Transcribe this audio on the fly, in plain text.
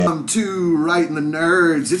to Writing the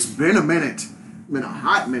Nerds. It's been a minute. Been a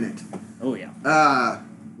hot minute. Oh, yeah.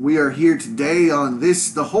 We are here today on this,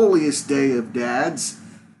 the holiest day of dads,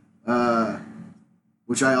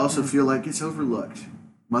 which I also feel like it's overlooked.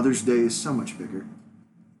 Mother's Day is so much bigger.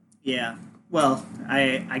 Yeah. Well,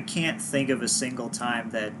 I can't think of a single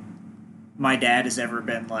time that my dad has ever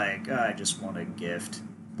been like, oh, I just want a gift.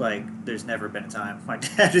 Like, there's never been a time. My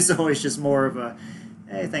dad is always just more of a,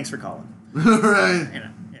 hey, thanks for calling. Right. You know,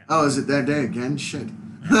 yeah. Oh, is it that day again? Shit.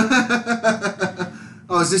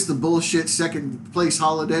 Oh, is this the bullshit second place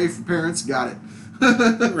holiday for parents? Got it.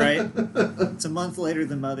 Right. It's a month later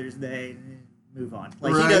than Mother's Day. Move on.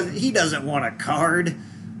 Like, Right. he doesn't want a card.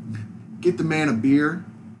 Get the man a beer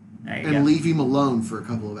There you and go. leave him alone for a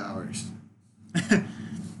couple of hours.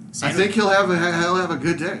 I think he'll have a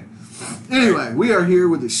good day. Anyway, we are here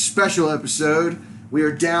with a special episode. We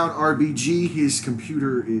are down RBG. His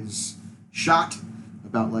computer is shot,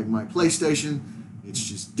 about like my PlayStation. It's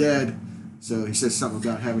just dead. So he says something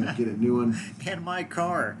about having to get a new one. And my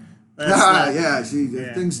car. Yeah, see,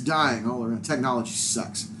 Yeah. things dying all around. Technology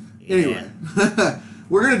sucks. Yeah. Anyway,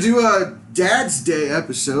 we're gonna do a Dad's Day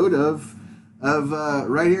episode of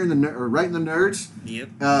right here in the right in the nerds. Yep.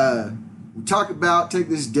 We take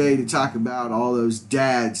this day to talk about all those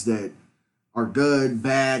dads that are good,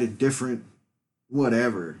 bad, indifferent,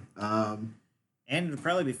 whatever. And it'll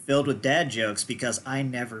probably be filled with dad jokes because I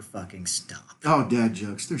never fucking stop. Oh, dad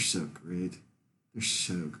jokes, they're so great. They're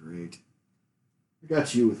so great. I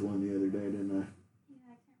got you with one the other day, didn't Yeah,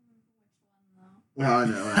 I can't remember which one though. I? Oh, I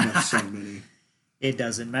know, I have so many. It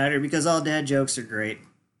doesn't matter because all dad jokes are great.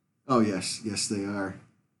 Oh, yes, they are.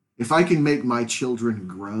 If I can make my children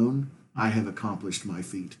groan, I have accomplished my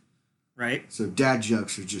feat. Right? So dad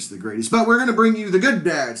jokes are just the greatest. But we're going to bring you the good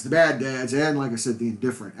dads, the bad dads, and like I said, the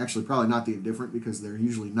indifferent. Actually, probably not the indifferent because they're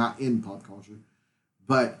usually not in pop culture.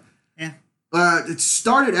 But Yeah. it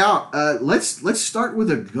started out. Let's start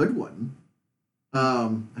with a good one.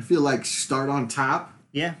 I feel like start on top,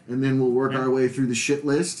 Yeah. and then we'll work Yeah. our way through the shit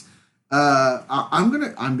list. I'm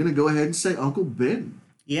gonna go ahead and say Uncle Ben.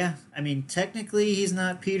 Yeah. I mean, technically he's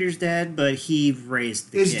not Peter's dad, but he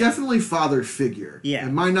raised the Is kid. definitely father figure. Yeah.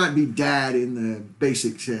 It might not be dad in the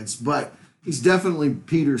basic sense, but he's definitely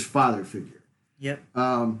Peter's father figure. Yep.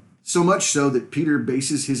 So much so that Peter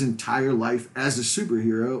bases his entire life as a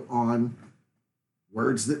superhero on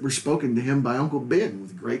words that were spoken to him by Uncle Ben.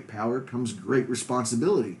 With great power comes great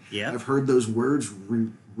responsibility. Yep. I've heard those words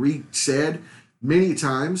re-said many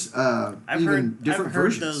times. I've even different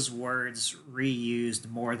heard versions. those words reused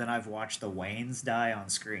more than I've watched the Waynes die on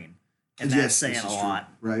screen. And Yes, that's saying this a is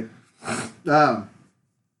lot. true, right?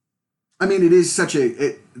 I mean, it is such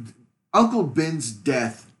Uncle Ben's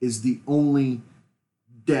death is the only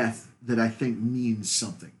death that I think means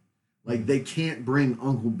something. Like, they can't bring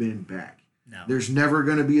Uncle Ben back. No. There's never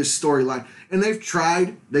going to be a storyline. And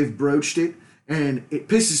they've broached it, and it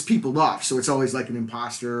pisses people off. So it's always like an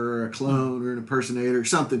imposter or a clone or an impersonator or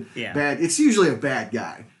something Yeah. bad. It's usually a bad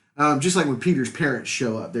guy. Just like when Peter's parents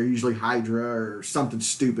show up, they're usually Hydra or something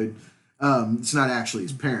stupid. It's not actually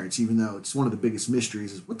his parents, even though it's one of the biggest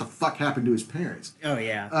mysteries is what the fuck happened to his parents. Oh,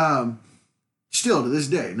 yeah. Still to this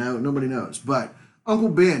day, nobody knows. But Uncle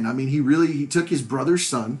Ben, I mean, he took his brother's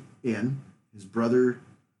son in. His brother,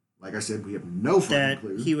 like I said, we have no fucking That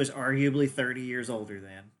clue. he was arguably 30 years older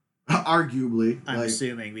than. Arguably, I'm like,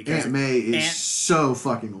 assuming because Aunt May is Aunt- so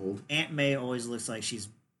fucking old, Aunt May always looks like she's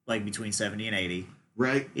like between 70 and 80,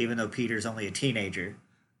 right? even though Peter's only a teenager.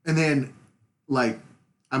 And then, like,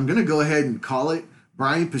 I'm gonna go ahead and call it.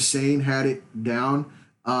 Brian Posehn had it down.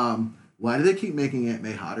 Why do they keep making Aunt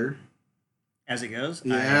May hotter? As it goes, I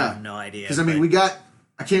Yeah. have no idea. Because I mean,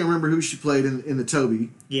 I can't remember who she played in the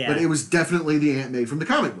Toby, Yeah. but it was definitely the Aunt May from the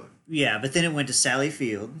comic book, yeah, but then it went to Sally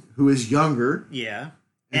Field. who is younger, Yeah,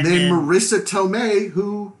 and then Marissa Tomei,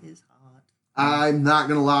 who is hot. I'm not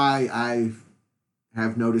gonna lie, I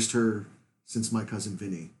have noticed her since My Cousin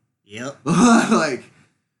Vinny. Yep. Like,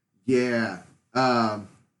 yeah,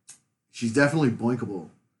 she's definitely boinkable,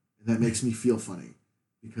 and that makes me feel funny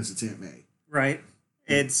because it's Aunt May. Right.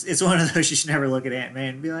 It's one of those you should never look at Aunt May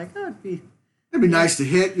and be like, oh, it'd be It'd be nice to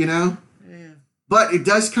hit, you know, yeah. but it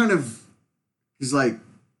does kind of is like.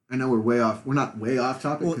 I know we're not way off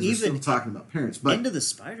topic Well, because we're still even talking about parents, but Into the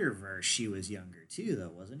Spider-Verse, she was younger too, though,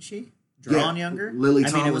 wasn't she? Drawn younger. Lily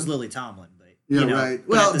I mean, it was Tomlin. Lily Tomlin, but yeah, you know, right. but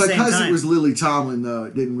Well, at the same because time, it was Lily Tomlin, though,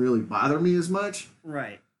 it didn't really bother me as much.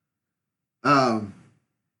 right.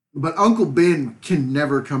 But Uncle Ben can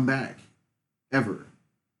never come back, ever.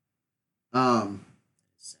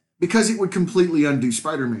 Because it would completely undo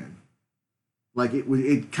Spider-Man. Like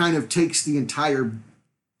it kind of takes the entire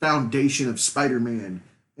foundation of Spider-Man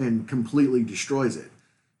and completely destroys it.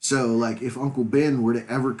 So, like, if Uncle Ben were to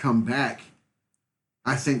ever come back,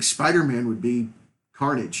 I think Spider-Man would be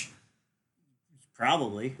Carnage.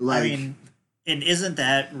 Probably. Like, I mean, and isn't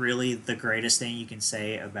that really the greatest thing you can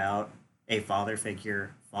say about a father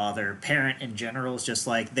figure, father, parent in general? Is just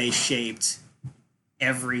like they shaped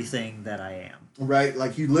everything that I am. right?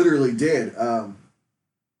 Like, you literally did.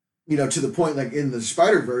 To the point, like, in the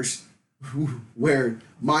Spider-Verse, where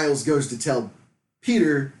Miles goes to tell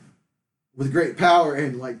Peter with great power,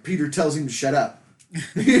 and, like, Peter tells him to shut up.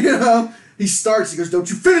 He starts, he goes, "Don't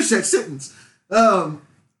you finish that sentence."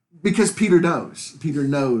 Because Peter knows. Peter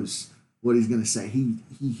knows what he's going to say.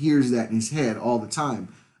 He hears that in his head all the time.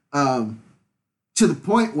 To the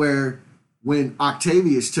point where when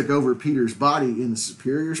Octavius took over Peter's body in the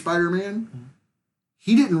Superior Spider-Man,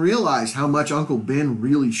 he didn't realize how much Uncle Ben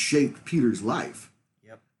really shaped Peter's life.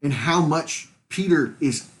 Yep. And how much Peter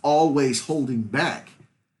is always holding back.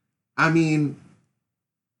 I mean,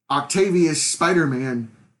 Octavius Spider-Man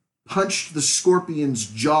punched the Scorpion's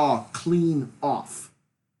jaw clean off.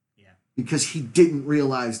 Yeah. Because he didn't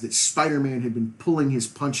realize that Spider-Man had been pulling his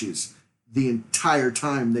punches the entire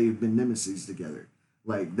time they had been nemesis together.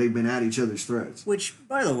 Like, they've been at each other's throats. Which,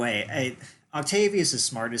 by the way, Octavius, as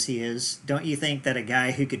smart as he is, don't you think that a guy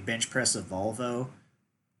who could bench press a Volvo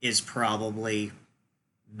is probably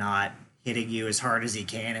not hitting you as hard as he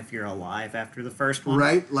can if you're alive after the first one?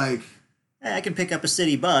 Right? Like, I can pick up a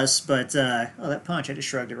city bus, but that punch, I just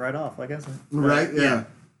shrugged it right off. Like, that's right? Yeah.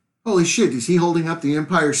 Holy shit, is he holding up the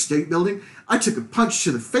Empire State Building? I took a punch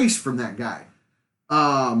to the face from that guy.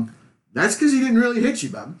 That's because he didn't really hit you,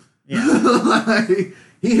 bub. Yeah. Like,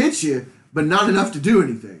 he hit you, but not enough to do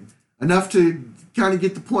anything. Enough to kind of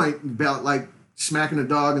get the point about, like, smacking a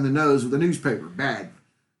dog in the nose with a newspaper. Bad.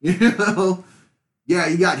 Yeah,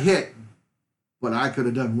 you got hit, but I could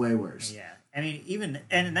have done way worse. Yeah. I mean,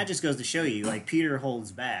 and that just goes to show you, like, Peter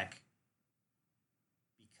holds back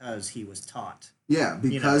because he was taught. Yeah,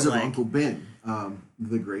 because of like, Uncle Ben.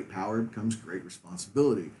 The great power comes great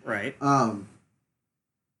responsibility. Right.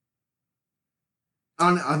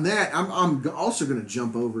 On that, I'm also going to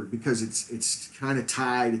jump over because it's kind of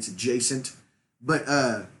tied, it's adjacent, but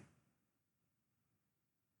oh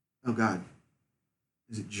God,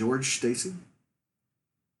 is it George Stacy?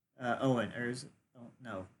 Owen, or is it? Oh,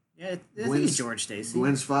 no, yeah, I think it's George Stacy.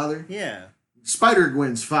 Gwen's father. Yeah,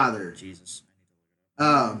 Spider-Gwen's father. Jesus.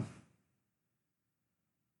 I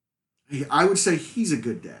would say he's a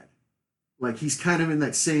good dad. Like, he's kind of in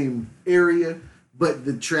that same area. But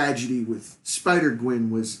the tragedy with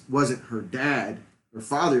Spider-Gwen wasn't her dad or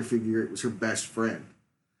father figure, it was her best friend.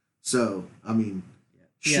 So, I mean,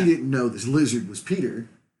 she didn't know this lizard was Peter,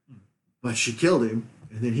 but she killed him,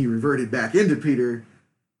 and then he reverted back into Peter,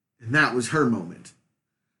 and that was her moment.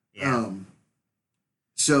 Yeah.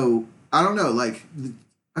 So, I don't know, like,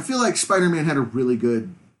 I feel like Spider-Man had a really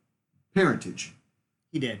good parentage.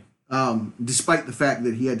 He did. Despite the fact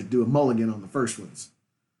that he had to do a mulligan on the first ones.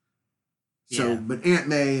 So, but Aunt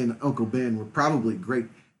May and Uncle Ben were probably great.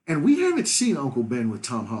 And we haven't seen Uncle Ben with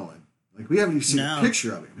Tom Holland. Like, we haven't even seen a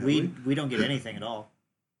picture of him. We don't get anything at all.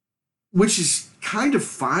 Which is kind of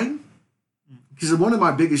fine. Because one of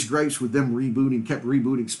my biggest gripes with them kept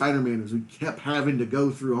rebooting Spider-Man is we kept having to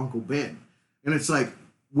go through Uncle Ben. And it's like,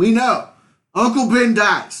 we know. Uncle Ben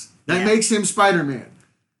dies. That makes him Spider-Man.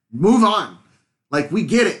 Move on. Like, we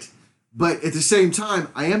get it. But at the same time,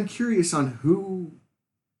 I am curious on who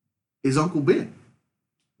is Uncle Ben.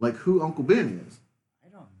 Like, who Uncle Ben is. I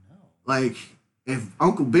don't know. Like, if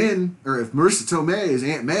Uncle Ben, or if Marissa Tomei is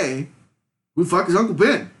Aunt May, who the fuck is Uncle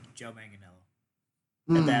Ben? Joe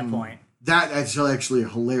Manganiello. At that point. That's actually a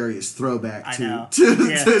hilarious throwback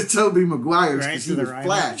to Tobey Maguire, because he was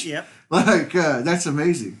Flash. Yep. Like, that's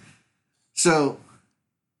amazing. So,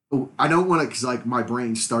 I don't want to, because, like, my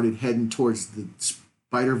brain started heading towards the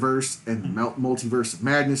Spider-Verse and the Multiverse of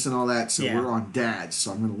Madness and all that, so we're on dads,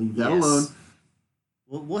 so I'm going to leave that alone.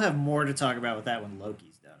 We'll have more to talk about with that when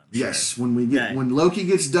Loki's done, I'm yes, when Loki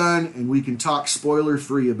gets done and we can talk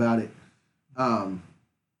spoiler-free about it.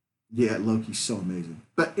 Loki's so amazing.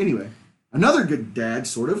 But anyway, another good dad,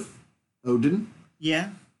 sort of, Odin. Yeah.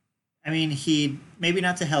 I mean, maybe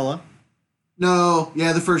not to Hela. No,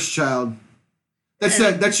 the first child.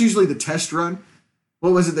 That's usually the test run.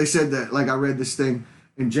 What was it they said that, like, I read this thing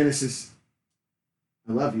in Genesis,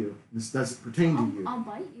 I love you. This doesn't pertain to you. I'll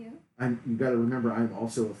bite you. You got to remember, I'm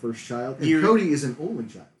also a first child. And Cody is an only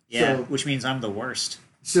child. Yeah, so, which means I'm the worst.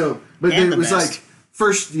 So, but then it was best.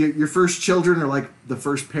 Like, your first children are like the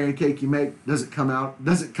first pancake you make. Does it come out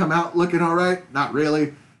looking all right? Not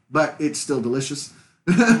really, but it's still delicious.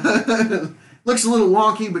 Looks a little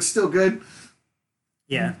wonky, but still good.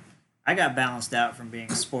 Yeah. I got balanced out from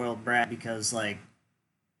being a spoiled brat because, like,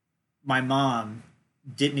 my mom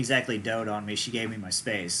didn't exactly dote on me. She gave me my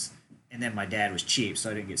space. And then my dad was cheap,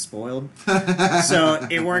 so I didn't get spoiled. So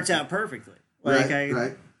it worked out perfectly. Like,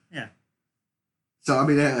 right. Yeah. So, I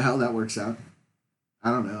mean, how that works out.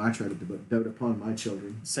 I don't know. I try to dote upon my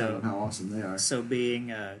children. So how awesome they are. So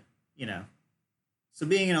being,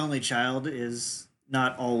 being an only child is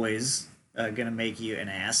not always going to make you an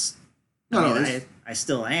ass. Not always. I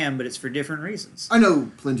still am, but it's for different reasons. I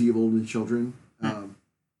know plenty of only children.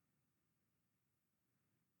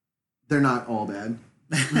 They're not all bad.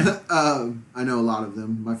 I know a lot of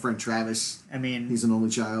them. My friend Travis. I mean, he's an only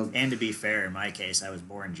child. And to be fair, in my case, I was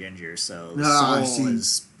born ginger, so soul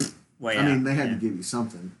is way out. I mean, they had to give you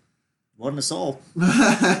something. Wasn't a soul.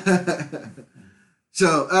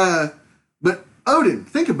 So, but Odin.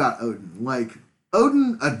 Think about Odin. Like,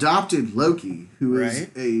 Odin adopted Loki, who is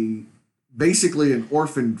basically an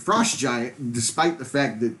orphan frost giant, despite the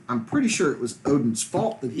fact that I'm pretty sure it was Odin's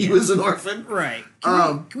fault that he was an orphan. Right.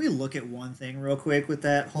 Can we look at one thing real quick with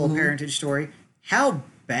that whole parentage story? How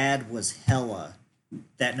bad was Hela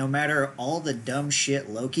that no matter all the dumb shit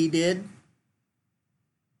Loki did,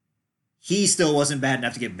 he still wasn't bad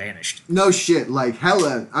enough to get banished? No shit. Like,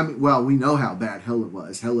 Hela, I mean, well, we know how bad Hela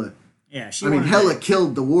was. Hela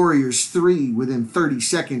killed the Warriors 3 within 30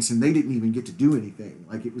 seconds, and they didn't even get to do anything.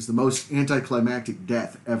 Like, it was the most anticlimactic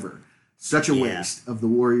death ever. Such a waste of the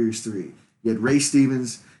Warriors 3. You had Ray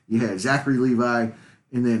Stevens, you had Zachary Levi,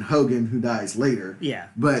 and then Hogan, who dies later. Yeah.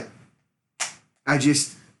 But I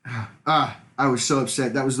just, I was so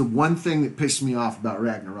upset. That was the one thing that pissed me off about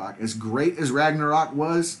Ragnarok. As great as Ragnarok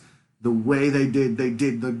was, the way they did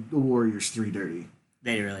the Warriors 3 dirty.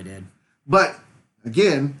 They really did. But,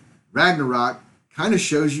 again, Ragnarok kind of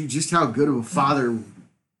shows you just how good of a father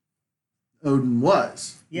Odin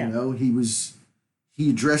was. Yeah. You know, he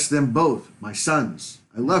addressed them both, my sons.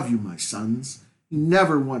 I love you, my sons. He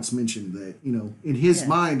never once mentioned that, you know, in his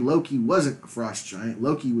mind, Loki wasn't a frost giant.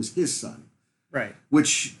 Loki was his son. Right.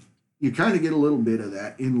 Which you kind of get a little bit of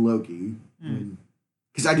that in Loki.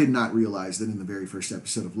 Because I did not realize that in the very first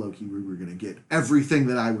episode of Loki, we were going to get everything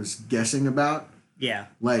that I was guessing about. Yeah.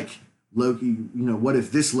 Like, Loki, you know, what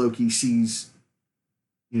if this Loki sees,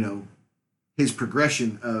 you know, his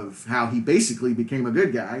progression of how he basically became a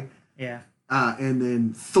good guy. Yeah. And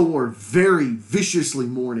then Thor very viciously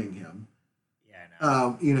mourning him. Yeah, I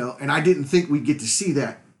know. You know, and I didn't think we'd get to see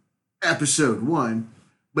that episode 1,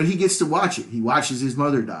 but he gets to watch it. He watches his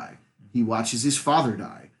mother die. He watches his father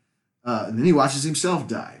die. And then he watches himself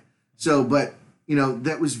die. So, but, you know,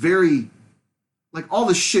 that was very, like, all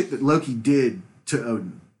the shit that Loki did to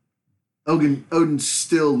Odin. Odin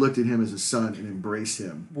still looked at him as a son and embraced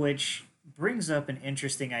him. Which brings up an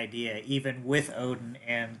interesting idea, even with Odin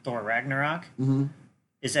and Thor Ragnarok,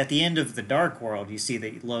 is at the end of the Dark World, you see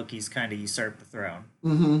that Loki's kind of usurped the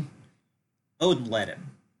throne. Odin let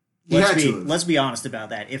him. Let's be honest about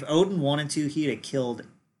that. If Odin wanted to, he'd have killed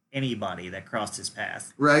anybody that crossed his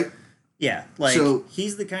path. Right? Yeah, like,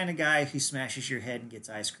 he's the kind of guy who smashes your head and gets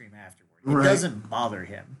ice cream afterward. It doesn't bother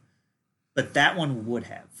him. But that one would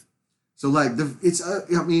have. So, like,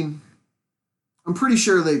 I mean, I'm pretty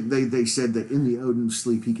sure they said that in the Odin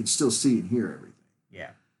sleep, he could still see and hear everything.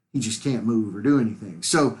 Yeah. He just can't move or do anything.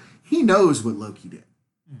 So, he knows what Loki did.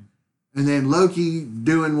 And then Loki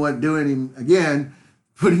doing him again,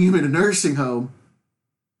 putting him in a nursing home.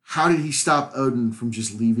 How did he stop Odin from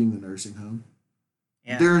just leaving the nursing home?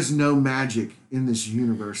 Yeah. There's no magic in this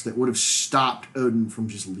universe that would have stopped Odin from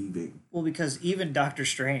just leaving. Well, because even Doctor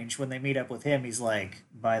Strange, when they meet up with him, he's like,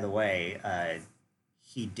 by the way,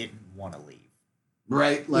 he didn't want to leave.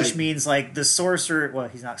 Right. Like, which means, like, the Sorcerer, well,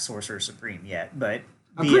 he's not Sorcerer Supreme yet, but...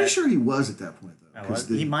 I'm pretty sure he was at that point,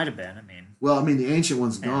 though. He might have been, I mean... Well, I mean, the Ancient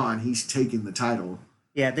One's gone. He's taken the title.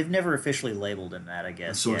 Yeah, they've never officially labeled him that, I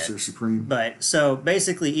guess, Sorcerer Supreme. But, so,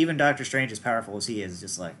 basically, even Doctor Strange, as powerful as he is,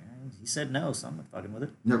 just like... He said no, so I'm not fucking with it.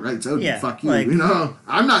 No, right, it's Odin. Fuck you. Like, you know,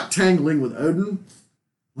 I'm not tangling with Odin.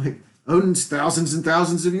 Like, Odin's thousands and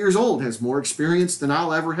thousands of years old, has more experience than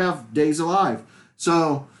I'll ever have days alive.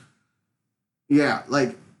 So, yeah,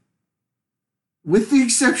 like, with the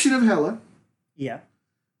exception of Hela. Yeah.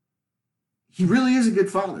 He really is a good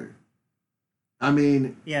father. I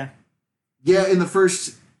mean. Yeah. Yeah, in the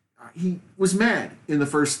first. He was mad in the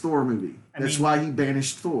first Thor movie. That's why he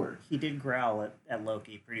banished Thor. He did growl at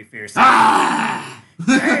Loki pretty fiercely. Ah!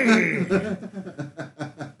 Hey!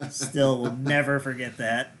 Still will never forget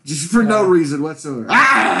that. Just for no reason whatsoever.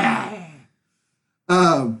 Ah!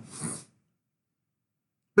 But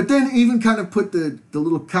then even kind of put the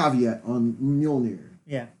little caveat on Mjolnir.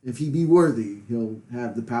 Yeah. If he be worthy, he'll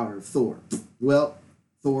have the power of Thor. Well,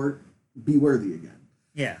 Thor be worthy again.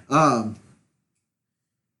 Yeah. Um,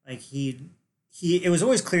 Like it was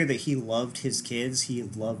always clear that he loved his kids, he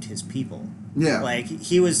loved his people. yeah, Like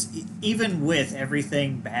he was, even with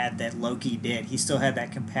everything bad that Loki did, he still had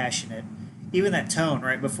that compassionate, even that tone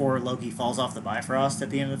right before Loki falls off the Bifrost at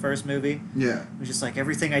the end of the first movie. yeah, It was just like,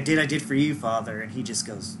 everything I did for you, Father, and he just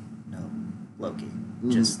goes, no, Loki.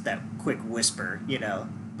 Just that quick whisper, that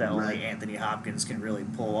only Right. Anthony Hopkins can really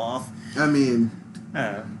pull off. I mean,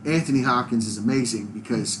 Uh, Anthony Hopkins is amazing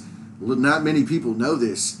because not many people know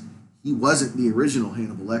this. He wasn't the original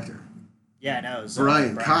Hannibal Lecter. yeah, I know. It was,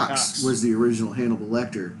 Brian Cox was the original Hannibal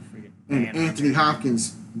Lecter. Freaking And Manhunter. Anthony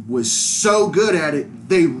Hopkins was so good at it,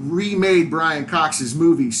 they remade Brian Cox's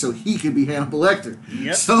movie so he could be Hannibal Lecter.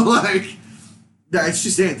 Yep. So, like, it's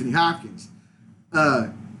just Anthony Hopkins.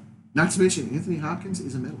 Not to mention, Anthony Hopkins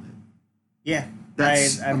is a metalhead. Yeah,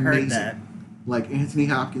 That's I've amazing. heard that. Like, Anthony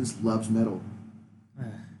Hopkins loves metal.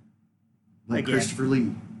 Like Again. Christopher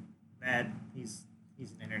Lee. Matt, he's an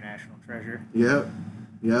international treasure. Yep.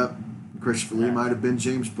 Christopher Lee might have been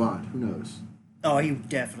James Bond. Who knows? Oh, he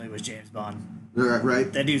definitely was James Bond.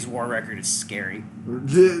 Right? That dude's war record is scary.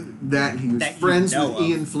 That he was That you friends know with of.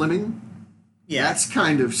 Ian Fleming. Yeah, That's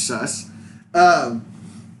kind of sus. And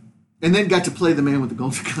then got to play the man with the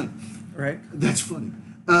golden gun. right. That's funny.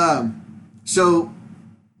 So,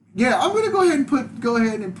 yeah, I'm gonna go ahead and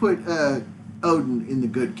put Odin in the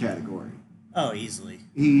good category. Oh, easily.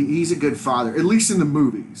 He's a good father, at least in the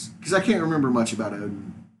movies, because I can't remember much about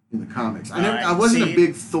Odin in the comics. I wasn't a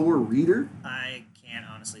big Thor reader. I can't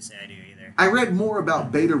honestly say I do either. I read more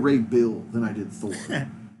about Beta Ray Bill than I did Thor.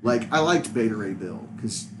 Like, I liked Beta Ray Bill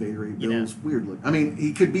because Beta Ray Bill's weird looking. I mean,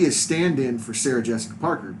 he could be a stand-in for Sarah Jessica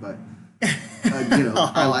Parker, but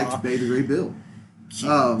I liked Beta Ray Bill.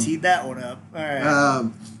 Teed that one up. All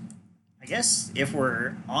right. I guess if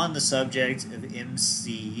we're on the subject of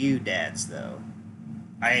MCU dads, though,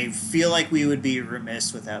 I feel like we would be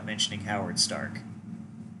remiss without mentioning Howard Stark.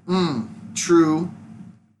 True.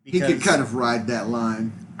 He could Because kind of ride that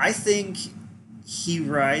line. I think he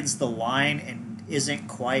rides the line and isn't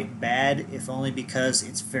quite bad, if only because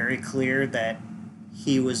it's very clear that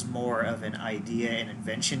he was more of an idea and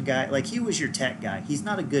invention guy. Like, he was your tech guy. He's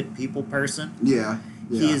not a good people person. Yeah.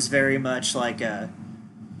 He is very much like a...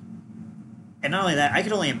 And not only that, I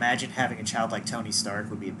could only imagine having a child like Tony Stark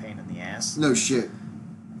would be a pain in the ass. No shit.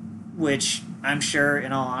 Which, I'm sure,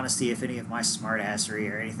 in all honesty, if any of my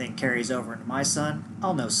smartassery or anything carries over into my son,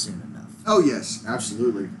 I'll know soon enough. Oh, yes,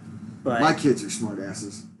 absolutely. But My kids are smart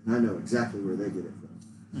asses, and I know exactly where they get it from.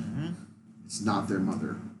 Mm-hmm. It's not their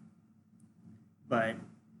mother But,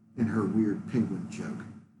 and her weird penguin joke.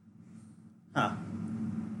 huh.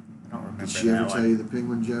 I don't remember Did she ever that tell one. you the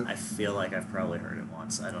penguin joke? I feel like I've probably heard it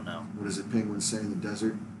once. I don't know. What does a penguin say in the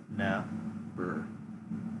desert? No. Brr.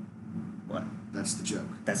 What? That's the joke.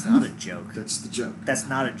 That's not a joke. That's the joke. That's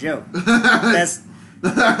not a joke. That's...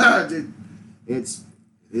 Dude, it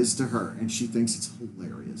is to her, and she thinks it's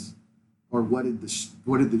hilarious. Or what did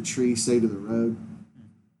the tree say to the road?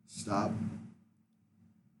 Stop.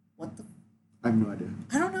 What the... I have no idea.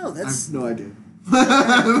 I don't know. I That's... have no idea.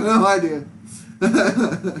 I have no idea.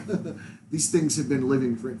 These things have been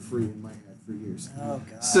living rent free in my head for years. Oh,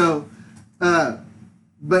 God. So,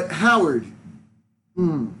 but Howard,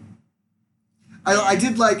 I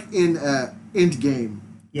did like in Endgame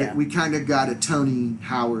Yeah. that we kind of got a Tony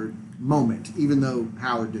Howard moment, even though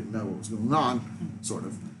Howard didn't know what was going on, sort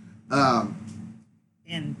of.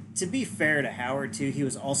 And to be fair to Howard, too, he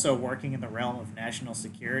was also working in the realm of national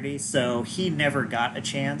security, so he never got a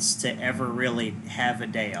chance to ever really have a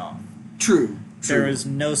day off. True. There was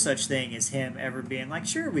no such thing as him ever being like,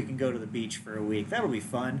 sure, we can go to the beach for a week. That'll be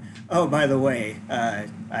fun. Oh, by the way,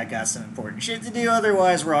 I got some important shit to do,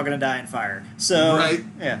 otherwise we're all going to die in fire. So, Right.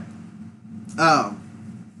 Yeah.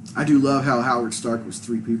 I do love how Howard Stark was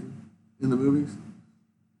 3 people in the movies.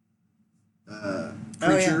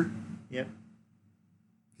 Preacher. Yep.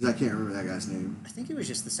 Because I can't remember that guy's name. I think it was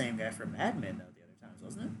just the same guy from Mad Men, though, the other times,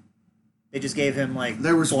 wasn't it? They just gave him, like,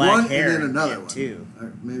 There was black one hair and then another in one. too.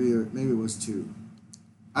 Maybe it was 2.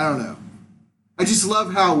 I don't know. I just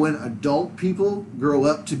love how when adult people grow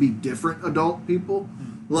up to be different adult people,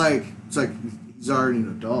 like it's like he's already an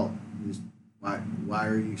adult. Why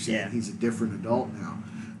are you saying Yeah. he's a different adult now?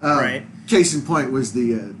 Right. Case in point was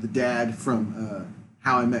the dad from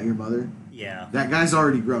How I Met Your Mother. Yeah. That guy's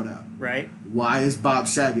already grown up. Right? Why is Bob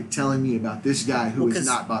Saget telling me about this guy who Well, is 'cause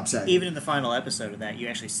not Bob Saget? Even in the final episode of that, you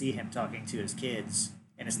actually see him talking to his kids,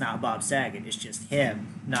 and it's not Bob Saget. It's just him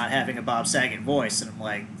not having a Bob Saget voice, and I'm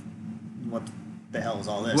like, what the hell is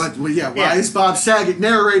all this? What? Well, yeah. Why Yeah. is Bob Saget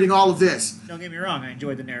narrating all of this? Don't get me wrong, I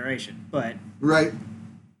enjoyed the narration, but Right.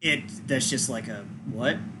 That's just like a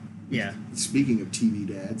what? Yeah. Speaking of TV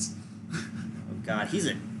dads. Oh God, he's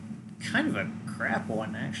a kind of a crap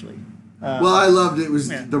one actually. Well, I loved it. It was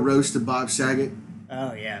Yeah. the roast of Bob Saget.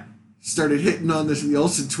 Oh yeah. Started hitting on the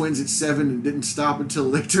Olsen twins at 7 and didn't stop until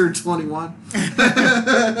they turned 21.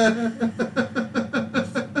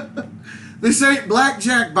 This ain't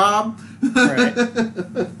blackjack, Bob. Right.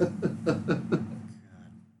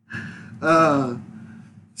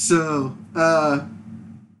 So,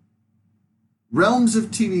 realms of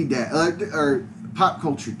TV dad or pop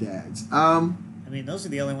culture dads. I mean, those are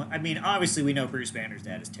the only ones. I mean, obviously, we know Bruce Banner's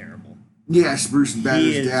dad is terrible. Yes, Bruce He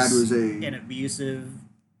Banner's is dad was an abusive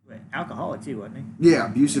alcoholic too, wasn't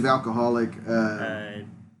abusive alcoholic, he?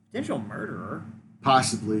 Potential murderer.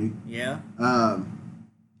 possibly. Yeah.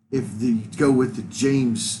 If the go with the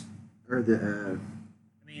James or the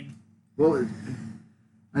I mean, well,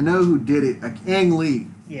 I know who did it. Ang Lee,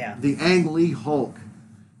 yeah. the Ang Lee Hulk,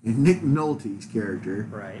 and Nick Nolte's character.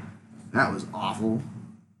 Right. That was awful.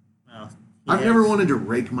 Well, I've yeah. never wanted to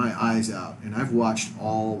rake my eyes out, and I've watched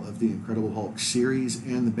all of the Incredible Hulk series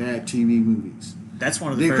and the bad TV movies. That's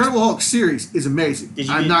one of The the first. Incredible Hulk series is amazing. Did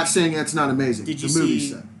you I'm get- not saying that's not amazing. Did you the movie see?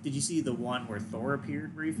 set. Did you see the one where Thor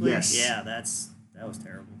appeared briefly? Yes. Yeah, that was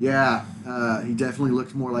terrible. Yeah, he definitely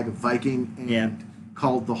looked more like a Viking and Yeah.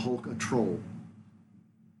 called the Hulk a troll.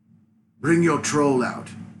 Bring your troll out.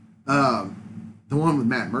 The one with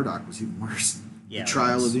Matt Murdock was even worse. Yeah, The it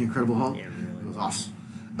Trial was. of the Incredible Hulk. Yeah, it really It was was.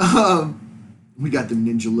 awesome. We got the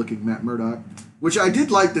ninja-looking Matt Murdock, which I did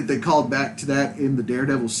like that they called back to that in the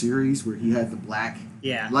Daredevil series where he had the black.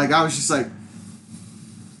 Yeah. Like, I was just like,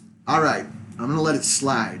 all right, I'm going to let it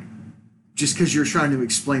slide just because you're trying to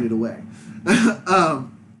explain it away.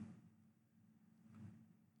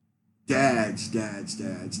 Dads.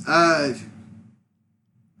 I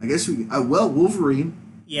guess Wolverine.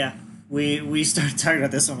 Yeah. We started talking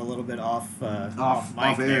about this one a little bit off mic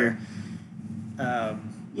off there.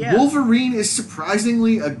 Yeah. Wolverine is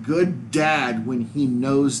surprisingly a good dad when he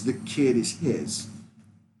knows the kid is his.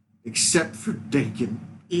 Except for Dakin,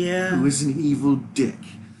 who Yeah. is an evil dick.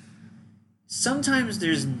 Sometimes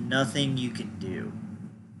there's nothing you can do.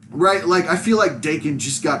 Right, like, I feel like Dakin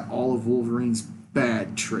just got all of Wolverine's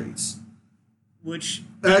bad traits. Which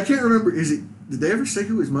And I can't remember, did they ever say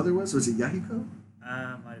who his mother was? Was it Yahiko?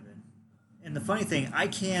 might have been. And the funny thing, I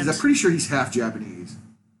can't. Because I'm pretty sure he's half Japanese.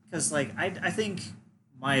 Because, like, I think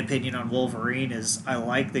my opinion on Wolverine is I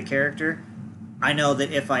like the character. I know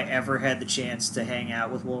that if I ever had the chance to hang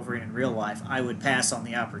out with Wolverine in real life, I would pass on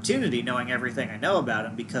the opportunity knowing everything I know about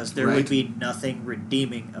him because there Right. would be nothing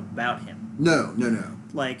redeeming about him. No.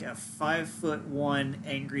 Like a 5'1"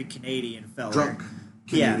 angry Canadian fella. Drunk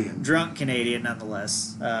Yeah, Canadian. drunk Canadian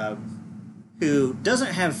nonetheless. Who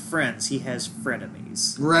doesn't have friends, he has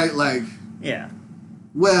frenemies. Right, like, Yeah.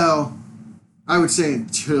 well, I would say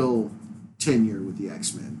until tenure with the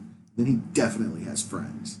X-Men. Then he definitely has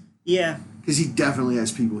friends. Yeah, Because he definitely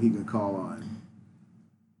has people he can call on.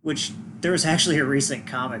 which there was actually a recent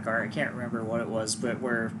comic art, I can't remember what it was, but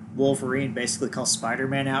where Wolverine basically calls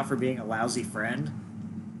Spider-Man out for being a lousy friend.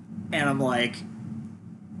 And I'm like,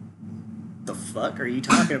 the fuck are you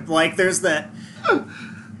talking about? Like, there's that.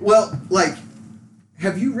 Well, like,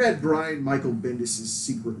 have you read Brian Michael Bendis'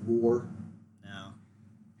 Secret War? No.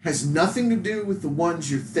 Has nothing to do with the ones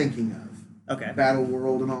you're thinking of. Okay. Battle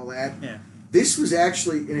World and all that. Yeah. This was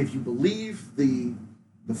actually, and if you believe the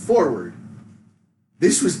forward,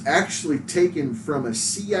 this was actually taken from a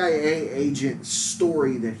CIA agent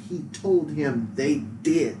story that he told him they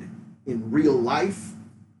did in real life,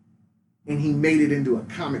 and he made it into a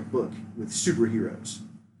comic book with superheroes.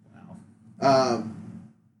 Wow.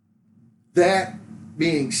 That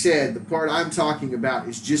being said, the part I'm talking about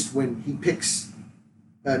is just when he picks,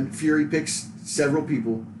 Fury picks several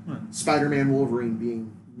people, Spider-Man, Wolverine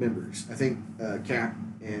being members. I think Cap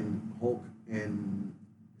and Hulk and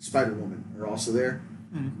Spider-Woman are also there.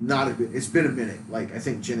 Mm-hmm. Not a bit. It's been a minute. Like, I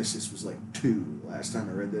think Genesis was like 2 last time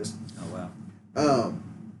I read this. Oh, wow.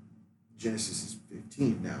 Genesis is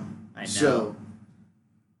 15 now. I know. So,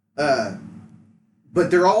 but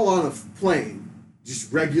they're all on a plane,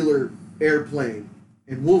 just regular airplane,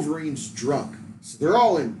 and Wolverine's drunk. So they're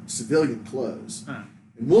all in civilian clothes. Huh.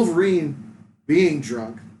 And Wolverine, being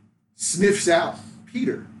drunk, sniffs out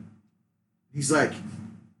Peter. He's like,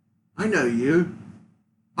 I know you.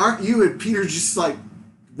 Aren't you? And Peter just like,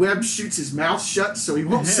 Webb shoots his mouth shut so he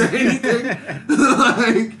won't say anything.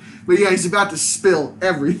 Like, but yeah, he's about to spill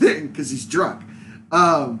everything because he's drunk.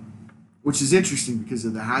 Which is interesting because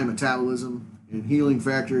of the high metabolism and healing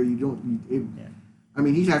factor. I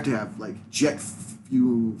mean, he'd have to have like jet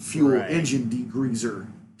fuel Right. engine degreaser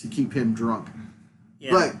to keep him drunk.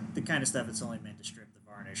 Yeah, But the kind of stuff that's only meant to strip the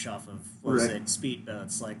varnish off of, what was Right. it,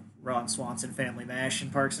 speedboats, like Ron Swanson Family Mash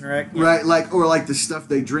and Parks and Rec. Yeah. right, like the stuff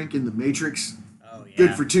they drink in the Matrix. Oh, yeah.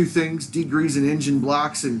 Good for two things: degreasing engine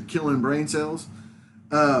blocks and killing brain cells.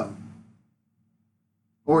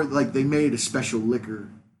 Or like they made a special liquor,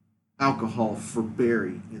 alcohol for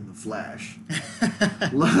Barry in the Flash.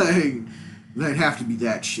 Like they'd have to be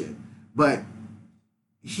that shit. But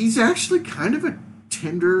he's actually kind of a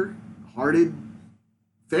tender-hearted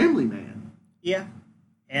family man. Yeah,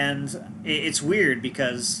 and it's weird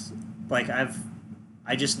because like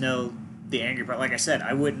I just know the angry part. Like I said,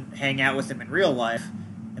 I wouldn't hang out with him in real life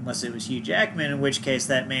unless it was Hugh Jackman. In which case,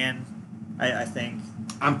 that man, I think,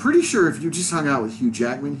 I'm pretty sure if you just hung out with Hugh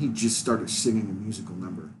Jackman, he'd just started singing a musical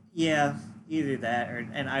number. yeah, either that or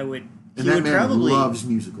and I would. And he that would man probably loves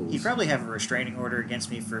musicals. he'd probably have a restraining order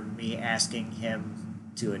against me for me asking him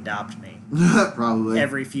to adopt me Probably.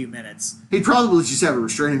 every few minutes. He'd probably just have a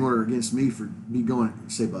restraining order against me for me going,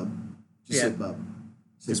 say bub. Just Yeah. say bub.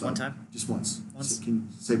 Say Just bub. one time? Just once. Once? Can you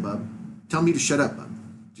say bub? Tell me to shut up, bub.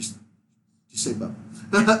 Just say bub.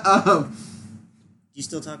 Do you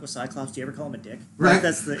still talk with Cyclops? Do you ever call him a dick? Right. Like,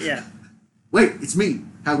 that's the yeah. Wait, it's me.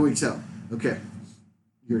 How can we tell? Okay.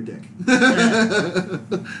 You're a dick.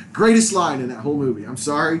 Greatest line in that whole movie. I'm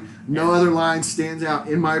sorry. No other line stands out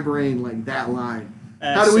in my brain like that line.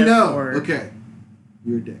 How do we Except know? for- Okay.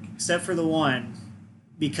 You're a dick. Except for the one,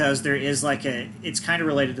 because there is like it's kind of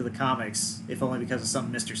related to the comics, if only because of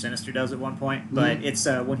something Mr. Sinister does at one point. But it's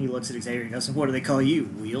when he looks at Xavier and goes, "What do they call you,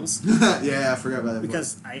 Wheels?" Yeah, I forgot about that.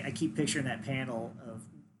 Because I keep picturing that panel of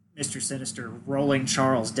Mr. Sinister rolling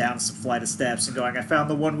Charles down some flight of steps and going, "I found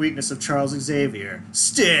the one weakness of Charles Xavier: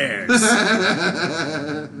 stairs."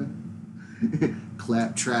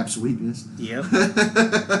 Claptrap's weakness. Yep.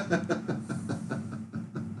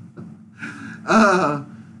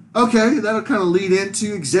 Okay, that'll kind of lead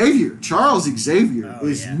into Xavier. Charles Xavier Oh,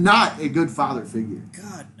 is yeah. not a good father figure.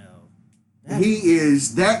 God no.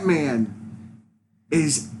 That man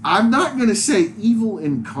is, I'm not going to say evil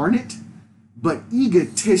incarnate, but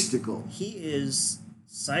egotistical. He is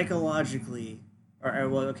psychologically,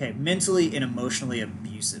 mentally and emotionally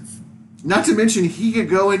abusive. Not to mention, he could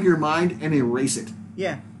go in your mind and erase it.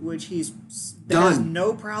 Yeah, which has Done.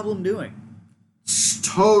 no problem doing.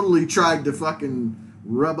 Totally tried to fucking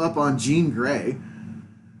rub up on Jean Grey.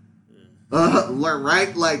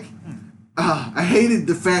 Right? Like, I hated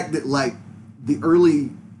the fact that, like, the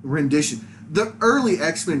early rendition, the early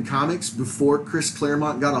X-Men comics before Chris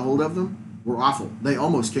Claremont got a hold of them were awful. They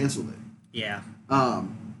almost canceled it. Yeah.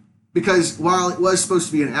 Because while it was supposed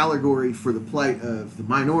to be an allegory for the plight of the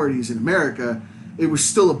minorities in America, it was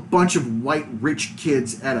still a bunch of white rich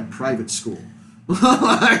kids at a private school.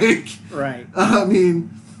 Like, Right. I mean,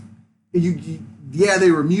 yeah,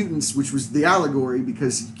 they were mutants, which was the allegory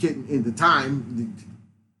because in the time,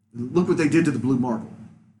 look what they did to the Blue Marvel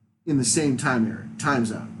in the same time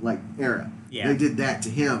zone, era. Yeah. They did that to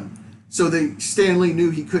him. So Stan Lee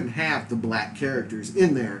knew he couldn't have the black characters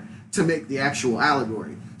in there to make the actual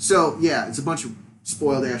allegory. So yeah, it's a bunch of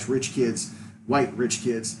spoiled ass rich kids, white rich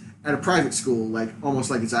kids at a private school,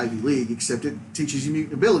 almost like it's Ivy League, except it teaches you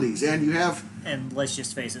mutant abilities, and you have. And let's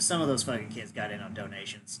just face it, some of those fucking kids got in on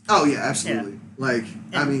donations. Oh yeah, absolutely.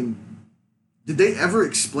 Did they ever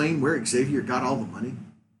explain where Xavier got all the money?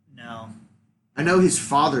 No. I know his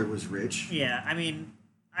father was rich. Yeah, I mean,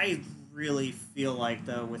 I really feel like,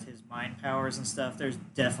 though, with his mind powers and stuff, there's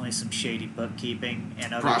definitely some shady bookkeeping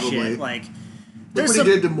and other Probably. shit. Look There's what some...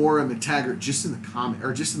 he did to Moira McTaggart just in the comic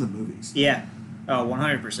or just in the movies. Yeah. Oh,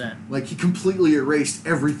 100%. He completely erased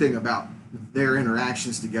everything about their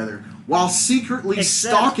interactions together while secretly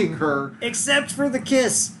stalking her. Except for the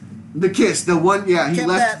kiss. The kiss, the one, yeah, he Kept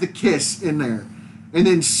left that. the kiss in there, and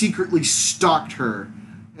then secretly stalked her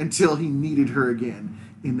until he needed her again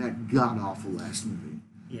in that god awful last movie.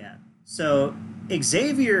 Yeah. So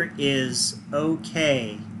Xavier is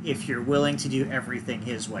okay if you're willing to do everything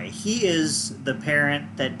his way. He is the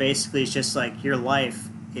parent that basically is just like, your life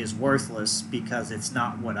is worthless because it's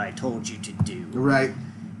not what I told you to do. Right.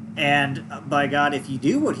 And by God, if you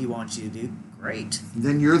do what he wants you to do, great.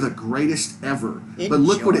 Then you're the greatest ever. But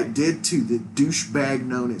look what Enjoy. it did to the douchebag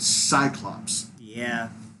known as Cyclops. Yeah.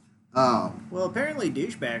 Oh, Well, apparently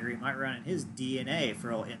douchebaggery might run in his DNA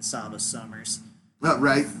for old Insaba Summers.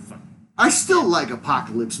 right. I still like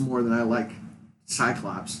Apocalypse more than I like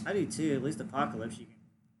Cyclops. I do too. At least Apocalypse, you can.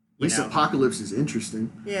 At least Apocalypse is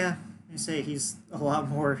interesting. Yeah. You say he's a lot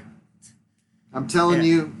more. I'm telling Yeah.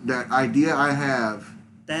 you, that idea I have.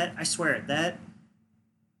 That, I swear,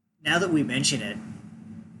 now that we mention it,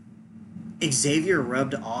 Xavier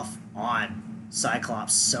rubbed off on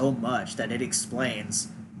Cyclops so much that it explains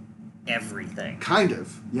everything. Kind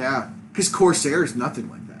of, yeah. Because Corsair is nothing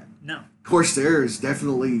like that. No. Corsair is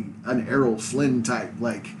definitely an Errol Flynn type,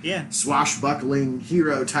 like Yeah. swashbuckling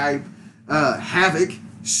hero type. Havoc,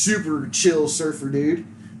 super chill surfer dude.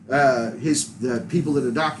 The people that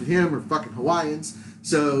adopted him are fucking Hawaiians,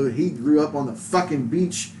 so he grew up on the fucking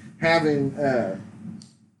beach having,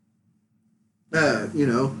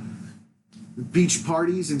 beach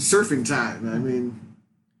parties and surfing time. I mean,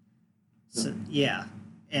 So, yeah.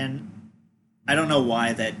 And I don't know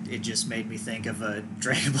why that it just made me think of a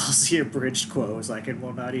Dragon Ball Z abridged quote. It's like, it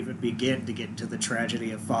will not even begin to get into the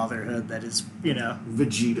tragedy of fatherhood that is,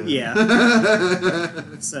 Vegeta. Yeah.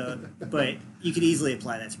 So, but you could easily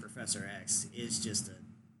apply that to Professor X. It's just a.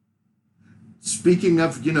 Speaking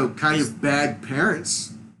of, kind of bad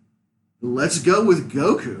parents, let's go with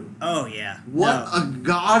Goku. Oh, yeah. What No. a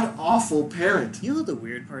god-awful parent. You know what the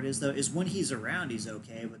weird part is, though? Is when he's around, he's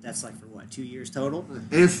okay, but that's like for what, 2 years total?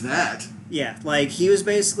 If that. Yeah, like he was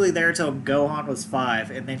basically there till Gohan was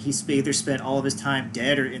 5, and then he either spent all of his time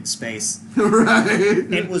dead or in space, Right.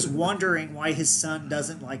 and was wondering why his son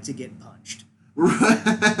doesn't like to get punched.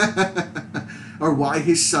 Or why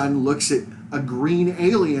his son looks at a green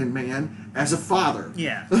alien man as a father.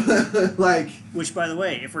 Yeah. Like, Which, by the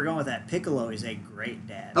way, if we're going with that, Piccolo is a great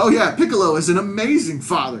dad. oh yeah, Piccolo is an amazing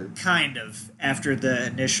father. Kind of, after the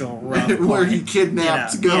initial rough Where he point,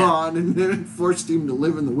 kidnapped you know, Gohan and then forced him to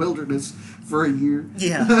live in the wilderness for a year.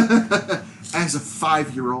 Yeah. As a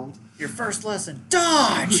 5-year-old. Your first lesson,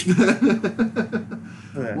 dodge!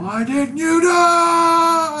 Why didn't you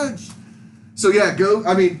dodge? So yeah,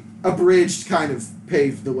 Abridged kind of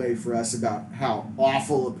paved the way for us about how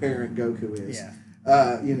awful a parent Goku is. Yeah.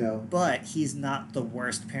 But But he's not the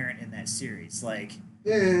worst parent in that series. Like, eh,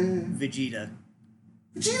 Vegeta.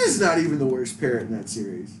 Vegeta's not even the worst parent in that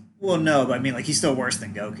series. Well, no, but I mean, like, he's still worse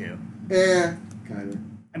than Goku. Kind of.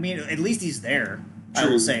 I mean, at least he's there, I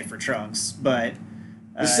True. will say, for Trunks. But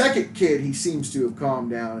The second kid, he seems to have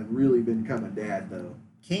calmed down and really become a dad, though.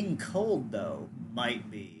 King Cold, though,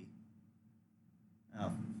 might be.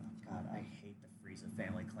 Oh, God, I hate the Frieza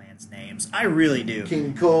family clan's names. I really do.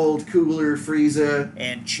 King Cold, Cooler, Frieza.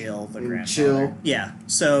 And Chill, the And grandfather. Chill. Yeah.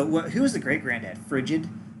 So, who was the great granddad? Frigid?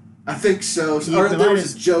 I think so. He Or might there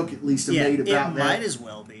was have- a joke at least Yeah, made it about that. might as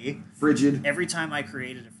well be. Frigid. Every time I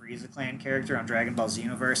created a Frieza clan character on Dragon Ball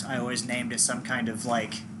Xenoverse, I always named it some kind of,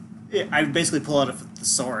 like... I would basically pull out a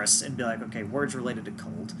thesaurus and be like, okay, words related to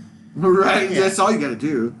cold. Right, Yeah. that's all you gotta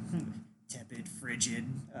do. Tepid, frigid,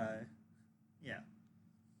 yeah.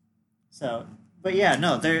 So, but yeah,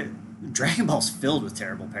 no, Dragon Ball's filled with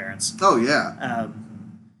terrible parents. Oh, yeah.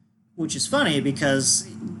 Which is funny because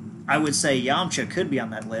I would say Yamcha could be on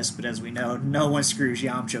that list, but as we know, no one screws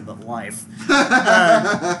Yamcha but life.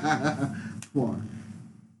 One.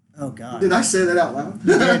 Oh, God. Did I say that out loud?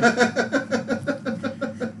 You did.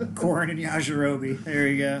 Korin and Yajirobe. There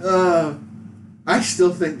you go. I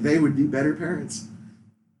still think they would be better parents.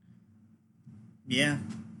 Yeah.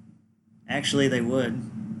 Actually, they would.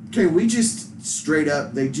 Can we just straight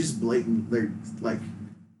up, they're like,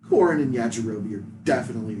 Korin and Yajirobe are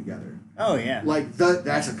definitely together. Oh, yeah. Like,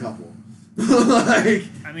 that's a couple. Like,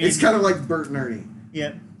 I mean- it's kind of like Bert and Ernie.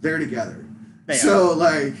 Yep. They're together. They So,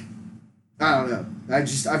 like, I don't know.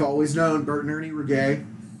 I've always known Bert and Ernie were gay.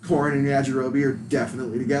 Korin and Yajirobe are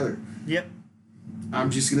definitely together. Yep. I'm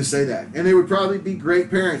just going to say that. And they would probably be great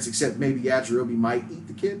parents, except maybe Yajirobe might eat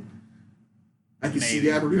the kid. I can see Maybe.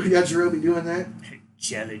 Yajirobe doing that.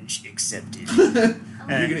 Challenge accepted. You're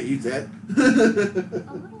going to eat that. A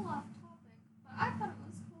little off topic, but I thought it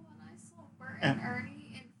was cool when I saw Bert and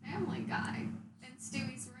Ernie in Family Guy in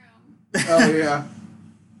Stewie's room. Oh, yeah.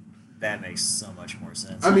 That makes so much more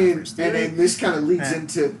sense. I mean, First, and this kind of leads Yeah.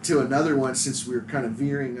 into another one since we're kind of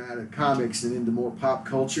veering out of comics and into more pop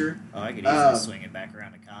culture. oh, I could easily swing it back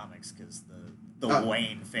around to comics because the Uh,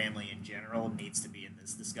 Wayne family in general needs to be in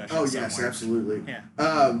this discussion. Oh, somewhere. yes, absolutely. Yeah.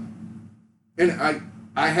 And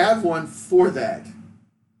I have one for that,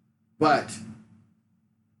 but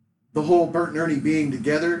the whole Bert and Ernie being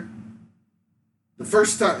together, the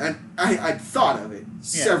first time, and I'd thought of it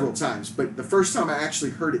several times, but the first time I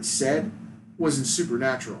actually heard it said was in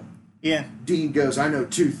Supernatural. Yeah. Dean goes, I know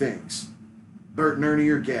two things. Bert and Ernie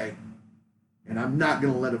are gay, and I'm not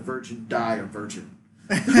going to let a virgin die a virgin.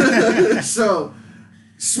 So,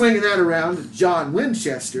 swinging that around to John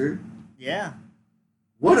Winchester, Yeah.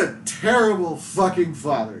 what a terrible fucking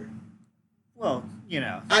father. Well,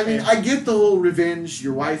 I mean, I get the whole revenge.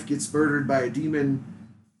 Your wife gets murdered by a demon,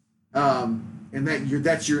 and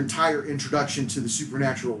that's your entire introduction to the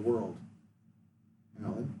supernatural world.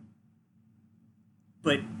 Alan?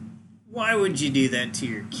 But Why would you do that to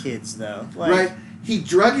your kids, though? Like, Right? He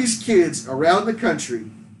drug his kids around the country,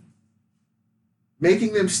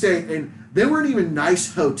 making them stay. And they weren't even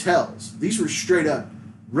nice hotels. These were straight up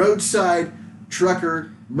roadside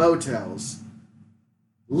trucker motels.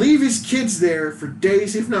 Leave his kids there for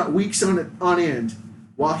days, if not weeks on end,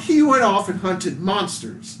 while he went off and hunted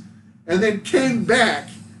monsters. And then came back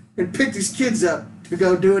and picked his kids up to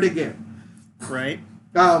go do it again. Right?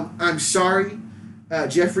 I'm sorry,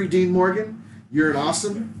 Jeffrey Dean Morgan. You're an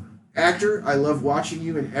awesome actor. I love watching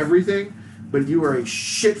you in everything, but you are a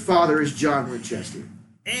shit father as John Winchester.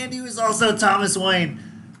 And he was also Thomas Wayne.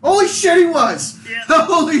 Holy shit, he was! Yeah.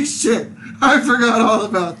 Holy shit! I forgot all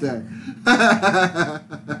about that.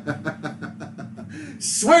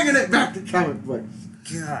 Swinging it back to comic books.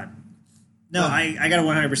 God. No, I got to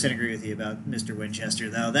 100% agree with you about Mr. Winchester,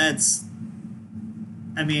 though. That's...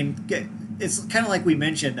 I mean, it's kind of like we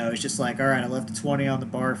mentioned, though. It's just like, all right, I left a 20 on the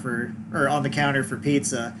bar or on the counter for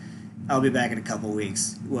pizza. I'll be back in a couple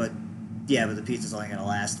weeks. What? Yeah, but the pizza's only going to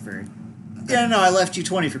last for... Yeah, no, I left you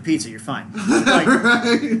 20 for pizza. You're fine. Like,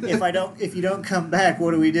 Right? if you don't come back,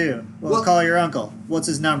 what do we do? Well, call your uncle. What's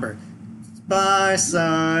his number? Bye,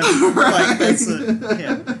 son. Like, that's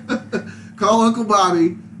yeah. Call Uncle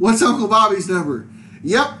Bobby. What's Uncle Bobby's number?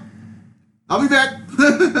 Yep. I'll be back.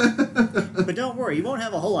 But don't worry, you won't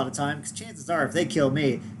have a whole lot of time, because chances are, if they kill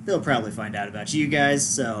me, they'll probably find out about you guys,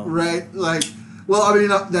 so... Right? Like, well, I mean,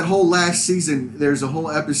 that whole last season, there's a whole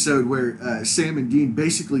episode where Sam and Dean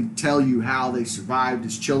basically tell you how they survived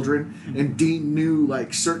as children, and Dean knew,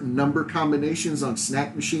 like, certain number combinations on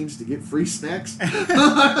snack machines to get free snacks.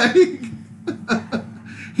 Like,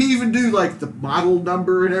 he even knew, like, the model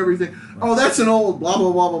number and everything. Oh, that's an old blah,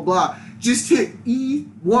 blah, blah, blah, blah. Just hit E,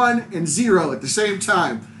 1, and 0 at the same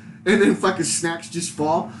time. And then fucking snacks just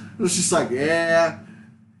fall. It was just like, yeah,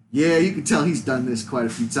 you can tell he's done this quite a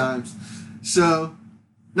few times. So,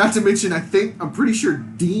 not to mention, I'm pretty sure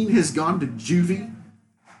Dean has gone to juvie.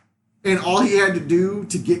 And all he had to do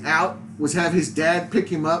to get out was have his dad pick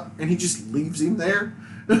him up, and he just leaves him there.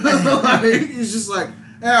 Like, he's just like,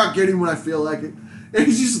 I'll get him when I feel like it. And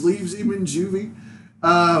he just leaves him in juvie.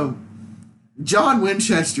 John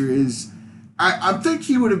Winchester is... I think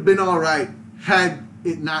he would have been all right had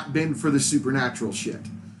it not been for the supernatural shit.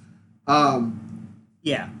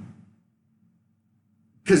 Yeah.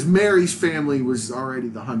 Because Mary's family was already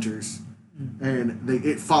the hunters, and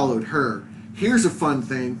it followed her. Here's a fun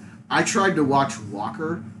thing. I tried to watch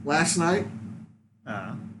Walker last night.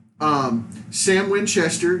 Sam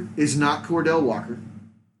Winchester is not Cordell Walker.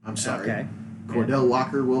 I'm sorry. Okay. Cordell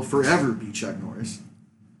Walker will forever be Chuck Norris.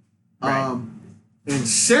 Right. And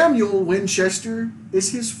Samuel Winchester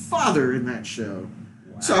is his father in that show.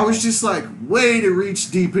 Wow. So I was just like, way to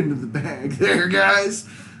reach deep into the bag there, guys.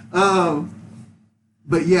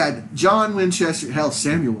 But yeah, John Winchester, hell,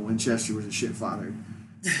 Samuel Winchester was a shit father.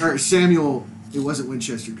 Or Samuel, it wasn't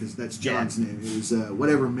Winchester because that's John's name. It was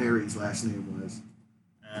whatever Mary's last name was.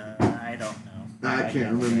 I don't know. I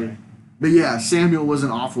can't remember. But yeah, Samuel was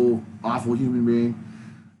an awful, awful human being.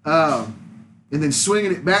 And then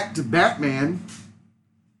swinging it back to Batman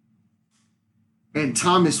and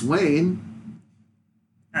Thomas Wayne.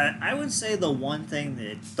 I would say the one thing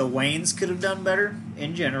that the Waynes could have done better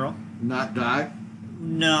in general. Not die.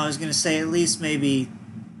 No, I was gonna say at least maybe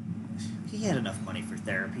he had enough money for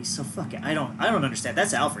therapy. So fuck it. I don't understand.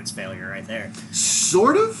 That's Alfred's failure right there.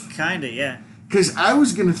 Sort of. Kinda, yeah. Because I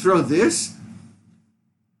was gonna throw this.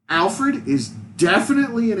 Alfred is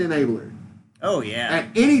definitely an enabler. Oh yeah.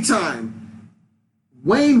 At any time,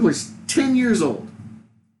 Wayne was 10 years old.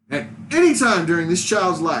 At any time during this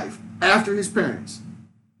child's life, after his parents.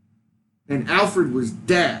 And Alfred was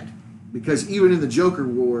dad. Because even in the Joker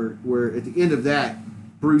War, where at the end of that,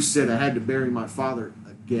 Bruce said, I had to bury my father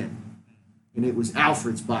again. And it was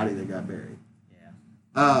Alfred's body that got buried.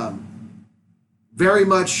 Yeah. Very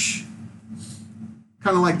much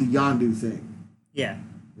kind of like the Yondu thing. Yeah.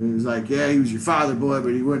 It was like, yeah, he was your father, boy,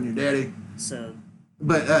 but he wasn't your daddy. So.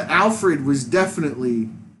 But Alfred was definitely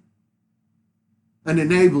an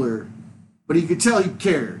enabler, but you could tell he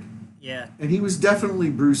cared. Yeah. And he was definitely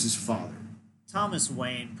Bruce's father. Thomas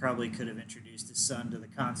Wayne probably could have introduced his son to the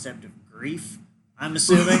concept of grief, I'm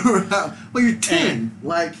assuming. Well, you're 10.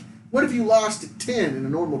 Like, what if you lost at 10 in a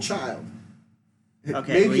normal child?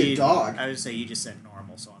 Okay, Maybe a dog. I would say you just said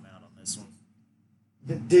normal, so I'm out on this one.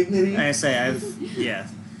 The dignity. I say I've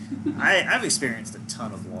experienced a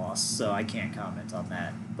ton of loss, so I can't comment on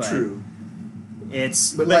that. But True.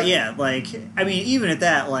 But like, yeah, like, I mean, even at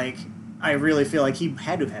that, like, I really feel like he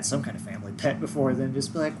had to have had some kind of family pet before then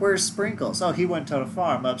just be like, where's Sprinkles? Oh, he went to a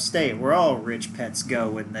farm upstate where all rich pets go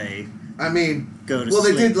when they I mean, Go to well,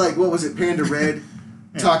 sleep. they did like, what was it? Panda Red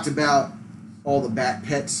talked about all the bat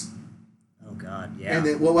pets. Oh God, yeah. And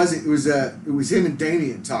then what was it? It was him and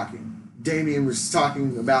Damien talking. Damien was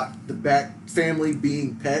talking about the bat family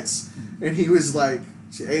being pets, and he was like,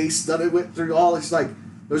 Ace went through all. It's like,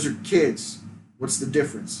 those are kids. What's the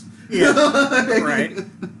difference? Yeah, right.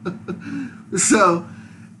 So,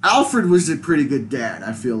 Alfred was a pretty good dad,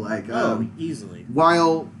 I feel like. Easily.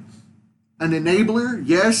 While an enabler,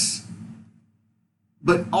 yes,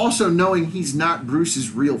 but also knowing he's not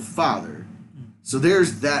Bruce's real father. So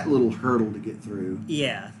there's that little hurdle to get through.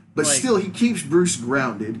 Yeah. But still, he keeps Bruce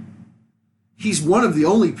grounded. He's one of the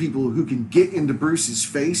only people who can get into Bruce's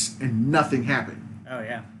face and nothing happen. Oh,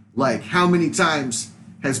 yeah. Like, how many times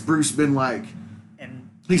has Bruce been like,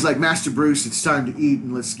 he's like, Master Bruce, it's time to eat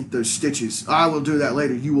and let's get those stitches. I will do that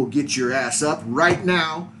later. You will get your ass up right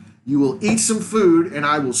now. You will eat some food and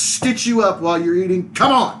I will stitch you up while you're eating.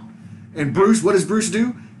 Come on. And Bruce, what does Bruce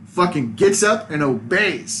do? Fucking gets up and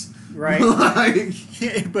obeys. Right. Like,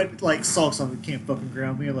 but like sulks on the can't fucking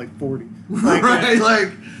ground me at like 40. Like, right,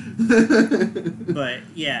 like. But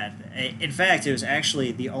yeah, in fact, it was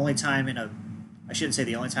actually the only time I shouldn't say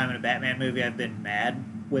the only time in a Batman movie I've been mad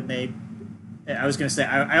when they. I was gonna say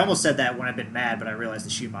I almost said that when I've been mad, but I realized the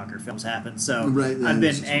Schumacher films happened, so right, I've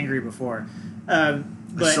been angry before. But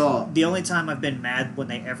the only time I've been mad when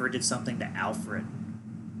they ever did something to Alfred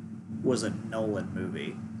was a Nolan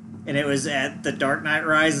movie. And it was at The Dark Knight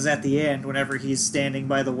Rises at the end, whenever he's standing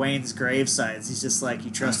by the Wayne's gravesides. He's just like,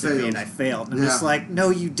 you trusted me and I failed. And I'm just like,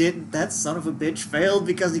 no, you didn't. That son of a bitch failed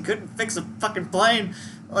because he couldn't fix a fucking plane.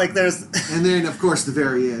 Like, there's... And then, of course, the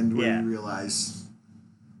very end when you realize...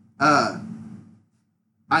 I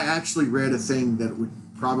actually read a thing that would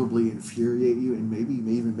probably infuriate you and maybe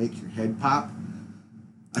even make your head pop.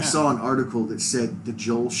 I saw an article that said the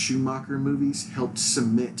Joel Schumacher movies helped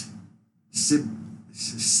cement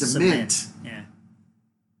yeah.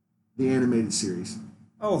 the animated series.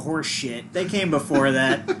 Oh, horse shit. They came before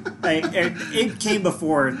that. It came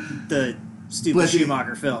before the stupid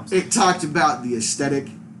Schumacher films. It talked about the aesthetic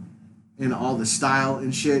and all the style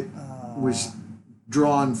and shit was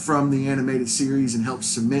drawn from the animated series and helped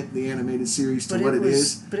cement the animated series to what it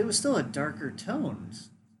is. But it was still a darker toned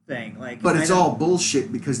thing. But it's all bullshit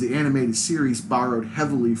because the animated series borrowed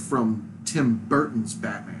heavily from Tim Burton's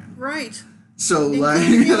Batman. Right. So,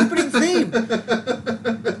 including the opening theme.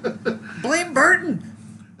 Blame Burton.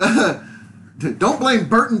 Don't blame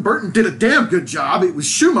Burton. Burton did a damn good job. It was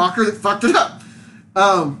Schumacher that fucked it up.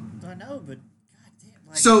 I know, but goddamn.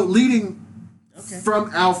 Like, so, leading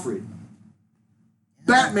from Alfred,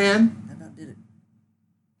 Batman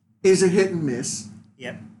is a hit and miss.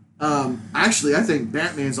 Yep. Actually, I think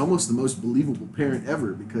Batman's almost the most believable parent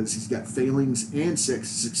ever because he's got failings and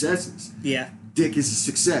successes. Yeah. Dick is a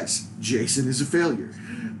success. Jason is a failure.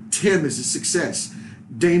 Tim is a success.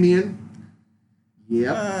 Damien,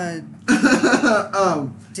 yep.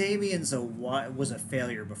 Damien's was a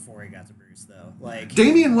failure before he got to Bruce, though. Like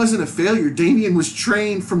Damien wasn't a failure. Damien was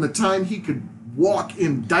trained from the time he could walk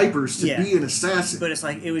in diapers to be an assassin. But it's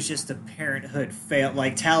like it was just a parenthood fail.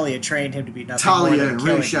 Like Talia trained him to be nothing Talia more than and a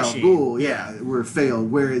killing Ra's al machine. Ghul, were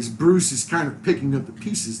failed. Whereas Bruce is kind of picking up the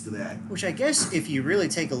pieces to that. Which I guess, if you really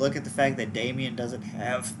take a look at the fact that Damien doesn't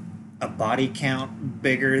have a body count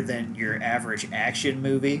bigger than your average action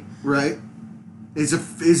movie, right, is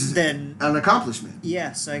an accomplishment.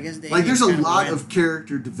 Yeah, so I guess Damien like there's a lot of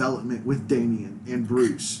character development with Damien and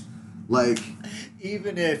Bruce. Like,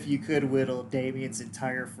 even if you could whittle Damien's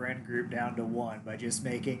entire friend group down to one by just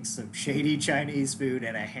making some shady Chinese food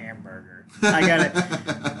and a hamburger. I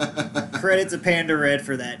gotta credit to Panda Red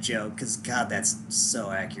for that joke, because God, that's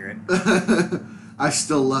so accurate. I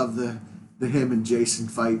still love the him and Jason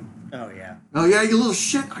fight. Oh yeah. Oh yeah, you little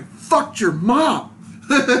shit! I fucked your mom.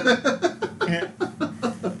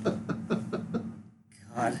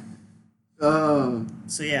 God.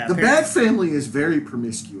 So yeah, the Bat family is very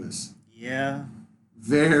promiscuous. Yeah.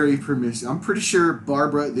 Very promiscuous. I'm pretty sure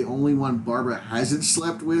the only one Barbara hasn't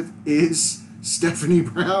slept with is Stephanie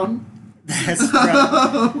Brown. That's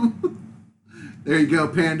right. There you go,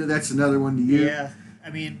 Panda. That's another one to you. Yeah.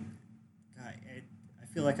 I mean, God, I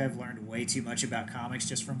feel like I've learned way too much about comics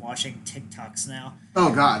just from watching TikToks now.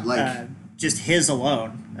 Oh, God. Like just his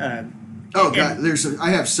alone. God,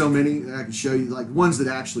 I have so many that I can show you, like ones that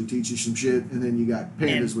actually teach you some shit, and then you got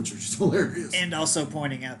pandas, which are just hilarious. And also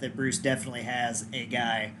pointing out that Bruce definitely has a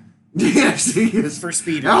guy. Yes, he is. For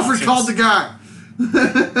speed. Alfred called the guy.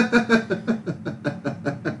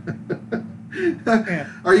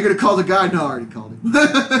 Are you going to call the guy? No, I already called him.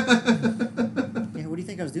 Yeah, what do you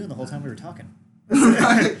think I was doing the whole time we were talking?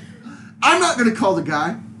 Right. I'm not going to call the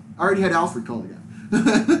guy. I already had Alfred call again.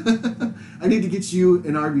 I need to get you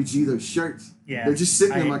an RBG those shirts. Yeah. They're just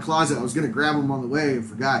sitting in my closet. I was going to grab them on the way and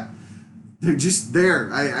forgot. They're just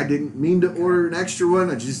there. I didn't mean to order an extra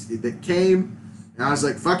one. It came, and I was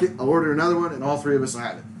like, fuck it, I'll order another one, and all three of us will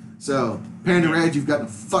have it. So, Panda Red, you've gotten a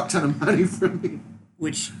fuck ton of money from me.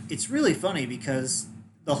 Which, it's really funny because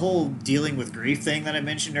the whole dealing with grief thing that I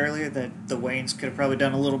mentioned earlier that the Waynes could have probably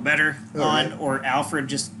done a little better on, or Alfred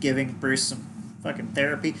just giving Bruce some fucking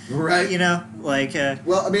therapy. Right. You know? Like,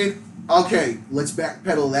 well, I mean, okay, let's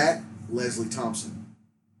backpedal that. Leslie Thompson.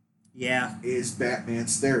 Yeah. Is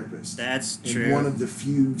Batman's therapist. That's and true. One of the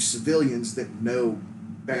few civilians that know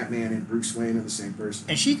Batman and Bruce Wayne are the same person.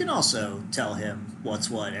 And she can also tell him what's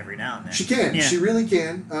what every now and then. She can. Yeah. She really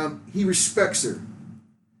can. He respects her.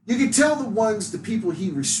 You can tell the people he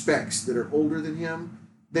respects that are older than him,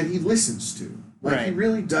 that he listens to. Like, right. He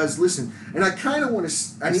really does listen. And I kind of want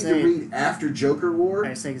to... I need to read after Joker War.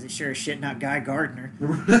 I say, because it's sure as shit not Guy Gardner.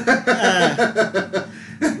 Who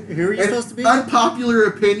are you supposed to be? Unpopular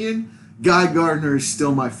opinion, Guy Gardner is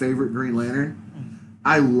still my favorite Green Lantern.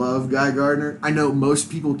 I love Guy Gardner. I know most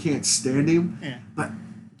people can't stand him, but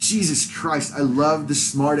Jesus Christ, I love the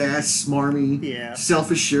smart-ass, smarmy,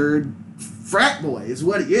 self-assured frat boy is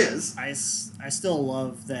what he is. I still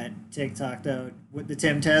love that TikTok, though, with the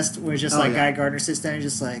Tim test, where it's just Guy Gardner sits down and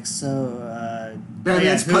just like,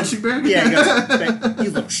 Batman's punching bag? Yeah, he goes,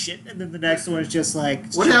 you little shit. And then the next one is just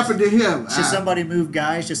like... What happened to him? Should somebody move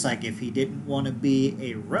Guys? Just like, if he didn't want to be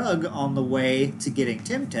a rug on the way to getting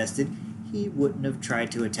Tim tested, he wouldn't have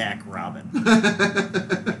tried to attack Robin.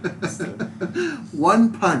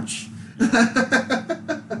 One punch.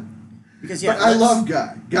 Because but I love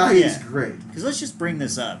Guy. Guy is great. Because let's just bring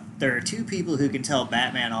this up. There are two people who can tell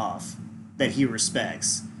Batman off that he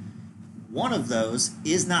respects. One of those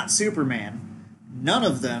is not Superman. None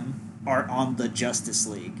of them are on the Justice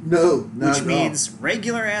League. No, not which means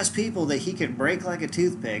regular-ass people that he can break like a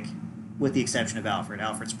toothpick, with the exception of Alfred.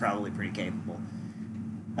 Alfred's probably pretty capable.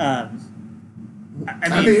 I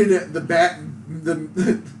mean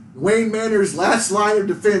the Wayne Manor's last line of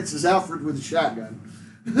defense is Alfred with a shotgun.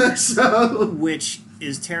 So, which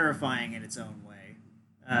is terrifying in its own way.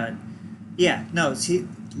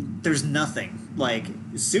 There's nothing. Like,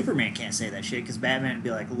 Superman can't say that shit because Batman would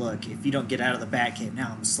be like, look, if you don't get out of the Batcave now,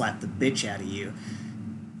 I'm going to slap the bitch out of you.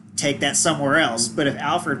 Take that somewhere else. But if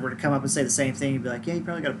Alfred were to come up and say the same thing, he'd be like, yeah, you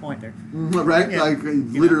probably got a point there. Right? Yeah. Like,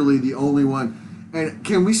 literally the only one. And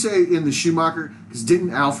can we say in the Schumacher, because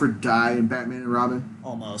didn't Alfred die in Batman and Robin?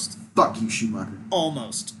 Almost. Fuck you, Schumacher.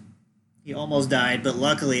 Almost. He almost died, but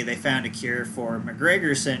luckily they found a cure for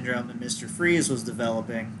McGregor syndrome that Mr. Freeze was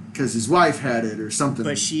developing. Because his wife had it or something.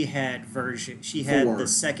 But she had the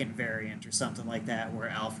second variant or something like that, where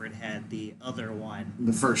Alfred had the other one.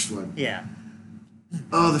 The first one. Yeah.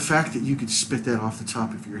 Oh, the fact that you could spit that off the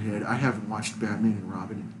top of your head. I haven't watched Batman and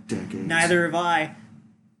Robin in decades. Neither have I.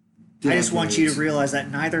 I just want you to realize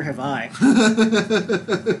that neither have I.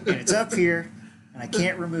 And it's up here, and I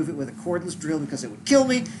can't remove it with a cordless drill because it would kill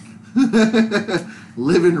me.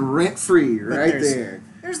 Living rent-free right there.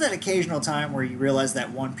 There's that occasional time where you realize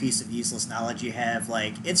that one piece of useless knowledge you have,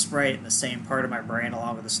 like, it's right in the same part of my brain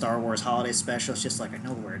along with the Star Wars Holiday Special. It's just like, I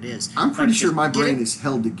know where it is. I'm pretty sure my brain is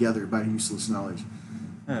held together by useless knowledge.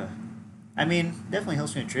 I mean, definitely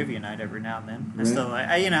helps me in trivia night every now and then. I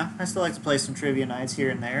still like to play some trivia nights here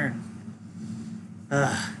and there. And,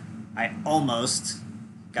 I almost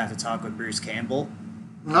got to talk with Bruce Campbell.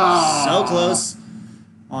 Oh. So close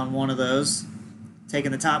on one of those.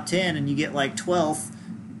 Taking the top 10 and you get like 12th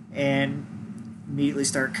and immediately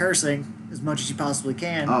start cursing as much as you possibly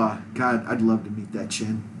can. Oh, God, I'd love to meet that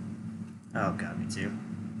chin. Oh, God, me too.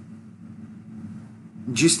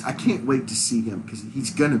 I can't wait to see him because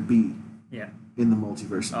he's going to be in the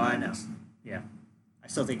multiverse. Oh, I know. Yeah. I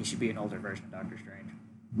still think he should be an older version of Doctor Strange.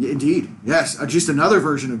 Yeah, indeed. Yes, just another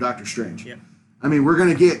version of Doctor Strange. Yep. I mean, we're going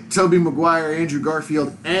to get Tobey Maguire, Andrew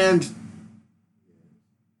Garfield, and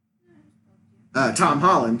Tom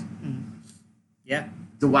Holland. Mm-hmm. Yeah.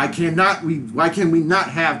 So why can we not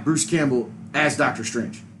have Bruce Campbell as Doctor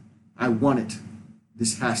Strange? I want it.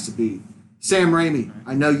 This has to be. Sam Raimi,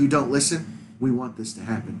 I know you don't listen. We want this to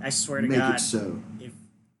happen. I swear to God. Make it so.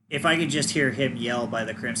 If I could just hear him yell by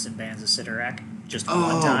the Crimson Bands of Cyttorak just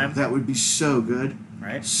one time. That would be so good.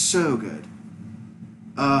 Right? So good.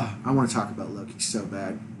 I want to talk about Loki so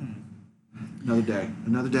bad. Another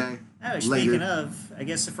day. Speaking of, I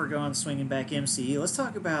guess if we're going swinging back MCU, let's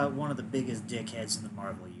talk about one of the biggest dickheads in the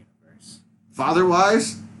Marvel Universe.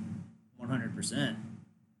 Father-wise? 100%.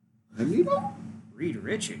 Magneto? Reed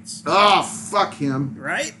Richards. Oh, fuck him.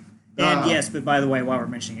 Right? And yes, but by the way, while we're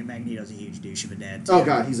mentioning it, Magneto's a huge douche of a dad, too. Oh,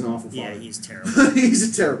 God, he's an awful father. Yeah, he's terrible. He's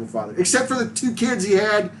a terrible father. Except for the 2 kids he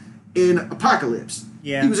had in Apocalypse.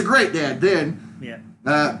 Yeah. He was a great dad then.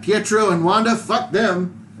 Yeah. Pietro and Wanda, fuck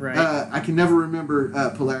them. Right. I can never remember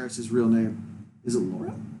Polaris' real name. Is it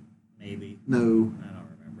Laura? Maybe. No. I don't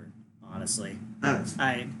remember. Honestly. I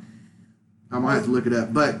might have to look it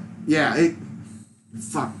up. But, yeah,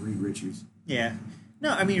 fuck Reed Richards. Yeah. No,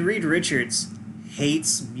 I mean, Reed Richards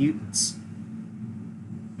hates mutants.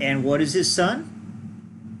 And what is his son?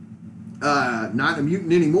 Not a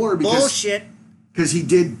mutant anymore because Bullshit. Because he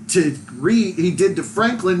did to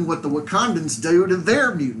Franklin what the Wakandans do to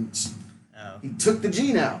their mutants. Oh. He took the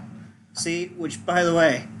gene out. See, which, by the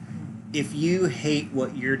way, if you hate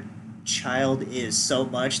what your child is so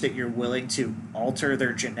much that you're willing to alter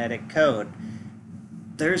their genetic code,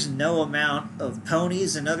 there's no amount of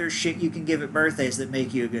ponies and other shit you can give at birthdays that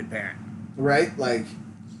make you a good parent. Right? Like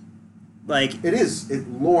it is.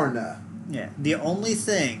 Lorna. Yeah. The only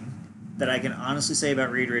thing that I can honestly say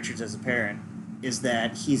about Reed Richards as a parent is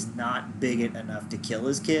that he's not bigot enough to kill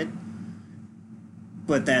his kid,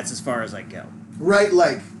 but that's as far as I go. Right?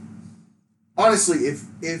 Like, honestly,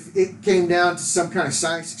 if it came down to some kind of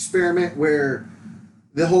science experiment where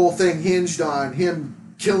the whole thing hinged on him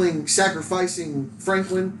sacrificing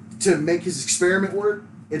Franklin to make his experiment work,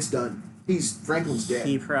 it's done. Franklin's dead.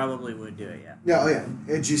 He probably would do it, yeah. Yeah, oh yeah.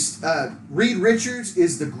 It just Reed Richards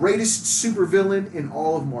is the greatest supervillain in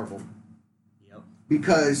all of Marvel. Yep.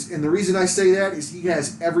 And the reason I say that is he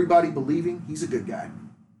has everybody believing he's a good guy.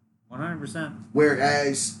 100%.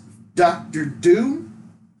 Whereas Doctor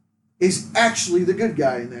Doom is actually the good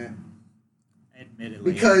guy in that.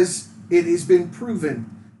 Admittedly. Because it has been proven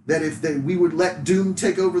that if we would let Doom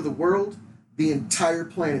take over the world, the entire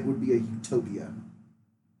planet would be a utopia.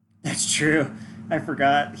 That's true. I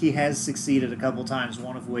forgot he has succeeded a couple times,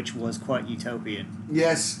 one of which was quite utopian.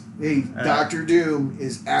 Yes, Doctor Doom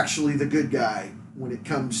is actually the good guy when it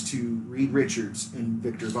comes to Reed Richards and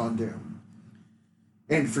Victor Von Doom.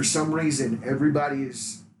 And for some reason, everybody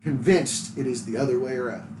is convinced it is the other way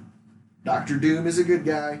around. Doctor Doom is a good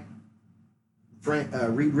guy.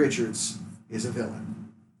 Reed Richards is a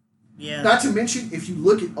villain. Yeah. Not to mention, if you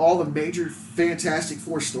look at all the major Fantastic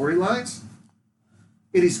Four storylines,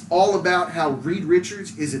 it is all about how Reed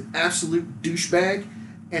Richards is an absolute douchebag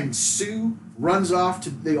and Sue runs off to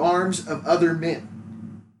the arms of other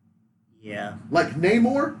men. Yeah. Like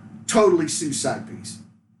Namor, totally Sue's side piece.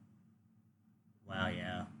 Wow,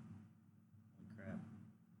 yeah. Crap.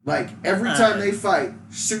 Like, every time they fight,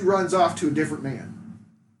 Sue runs off to a different man.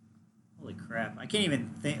 Holy crap. I can't even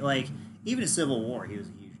think, like, even in Civil War, he was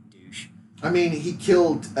a huge douche. I mean, he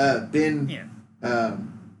killed Ben... Yeah.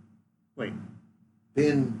 Wait.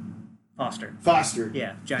 Ben... Foster.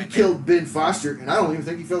 Yeah, He killed Ben Foster, and I don't even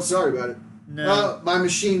think he felt sorry about it. No. My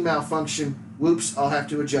machine malfunctioned. Whoops, I'll have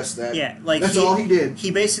to adjust that. Yeah, like that's all he did.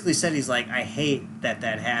 He basically said, he's like, I hate that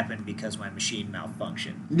happened because my machine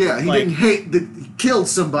malfunctioned. Yeah, he didn't hate that he killed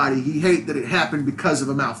somebody. He hated that it happened because of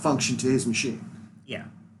a malfunction to his machine. Yeah.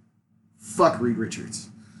 Fuck Reed Richards.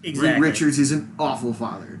 Exactly. Reed Richards is an awful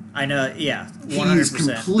father. I know, yeah, 100%. He is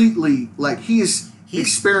completely, he's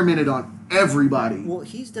experimented on everybody. Well,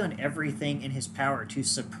 he's done everything in his power to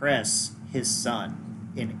suppress his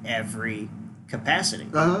son in every capacity.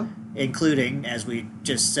 Uh-huh. Including, as we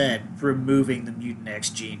just said, removing the Mutant X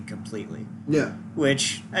gene completely. Yeah.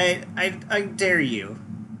 Which, I dare you,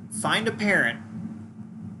 find a parent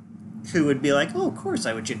who would be like, oh, of course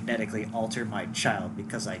I would genetically alter my child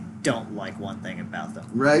because I don't like one thing about them.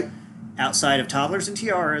 Right. Outside of toddlers and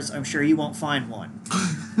tiaras, I'm sure you won't find one.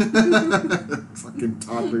 Fucking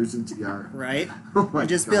toddlers and tiaras. Right? Oh my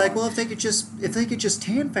just God. be like, well, if they could just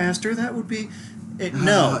tan faster, that would be...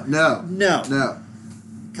 No. No.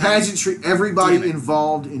 Pageantry, everybody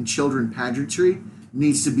involved in children pageantry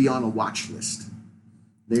needs to be on a watch list.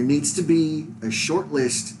 There needs to be a short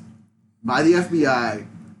list by the FBI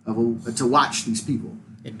to watch these people.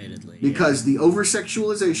 Admittedly. Because the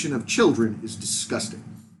over-sexualization of children is disgusting.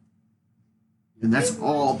 And that's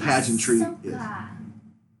all pageantry is.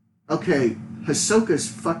 Okay, Hisoka's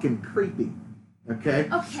fucking creepy. Okay?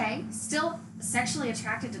 Okay, still sexually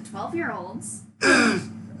attracted to 12-year-olds.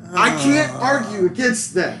 I can't argue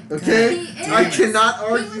against that, okay? He is. I cannot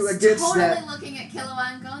argue against that. He was totally looking at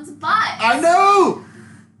Killua Gon's butt. I know!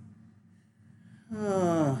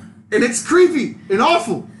 And it's creepy and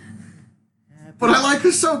awful. But I like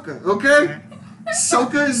Hisoka, okay?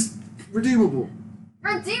 Hisoka is redeemable.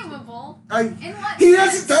 Redeemable? In what he sense?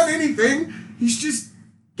 hasn't done anything. He's just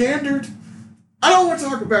gandered. I don't want to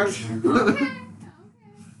talk about it. Okay.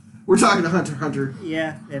 We're talking to Hunter x Hunter.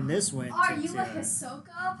 Yeah, and this went. Are you a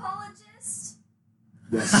Hisoka apologist?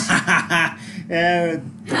 Yes.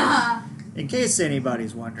 In case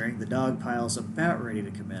anybody's wondering, the dog pile's about ready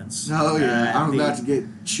to commence. Oh yeah, I'm about to get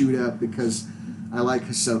chewed up because I like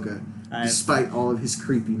Hisoka, despite all of his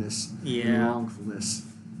creepiness and wrongfulness.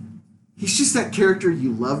 He's just that character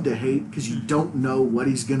you love to hate because you don't know what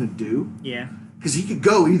he's gonna do. Yeah. Because he could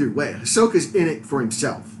go either way. Hisoka's in it for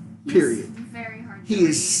himself. Period. He's very hard. He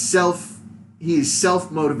is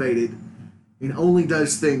self-motivated and only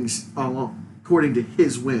does things according to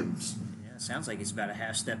his whims. Yeah, sounds like he's about a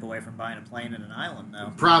half step away from buying a plane and an island,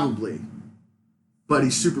 though. Probably. But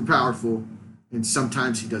he's super powerful, and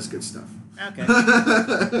sometimes he does good stuff. Okay.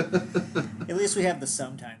 At least we have the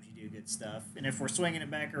sometimes you do good stuff. And if we're swinging it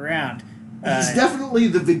back around... he's definitely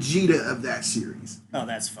the Vegeta of that series. Oh,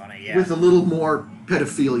 that's funny, yeah. With a little more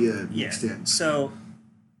pedophilia mixed in. So,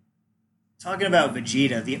 talking about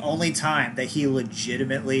Vegeta, the only time that he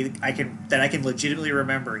I can legitimately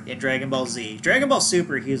remember in Dragon Ball Z, Dragon Ball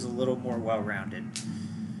Super, he was a little more well-rounded.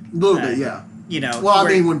 A little bit, yeah. You know, well, I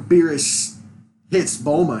mean, when Beerus hits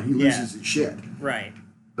Bulma, he loses his shit. Right.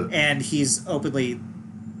 And he's openly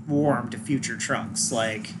warm to future Trunks.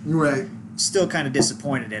 Like, right. Still kind of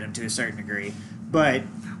disappointed in him to a certain degree. But...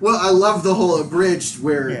 Well, I love the whole abridged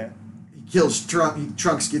where he kills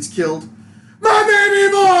Trunks gets killed. My baby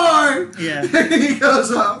boy! Yeah. And he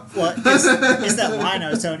goes up. Well, it's that line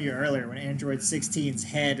I was telling you earlier when Android 16's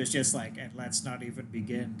head was just like, and let's not even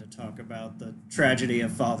begin to talk about the tragedy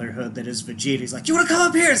of fatherhood that is Vegeta. He's like, you want to come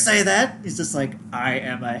up here and say that? He's just like, I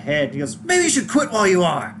am a head. He goes, maybe you should quit while you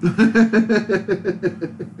are.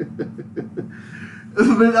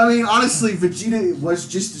 But, I mean, honestly, Vegeta was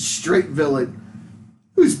just a straight villain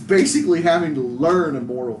who's basically having to learn a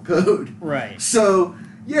moral code. Right. So...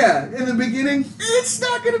 yeah, in the beginning, it's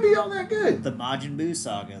not going to be all that good. The Majin Buu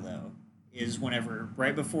saga, though, is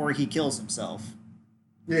right before he kills himself.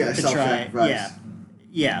 Yeah, self-sacrifice.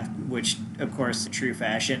 Yeah, which, of course, in true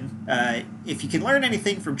fashion, if you can learn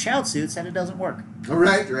anything from Chaozu, it's that it doesn't work. All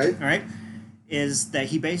right. Is that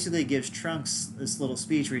he basically gives Trunks this little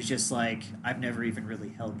speech where he's just like, I've never even really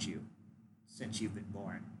helped you since you've been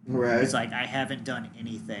born. Right. It's like, I haven't done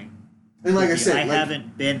anything. And like I said, I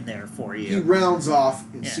haven't been there for you. He rounds off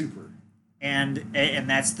in Super, and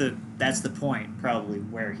that's the point probably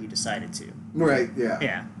where he decided to. Right. Yeah.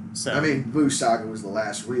 Yeah. So I mean, Buu Saga was the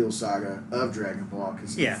last real saga of Dragon Ball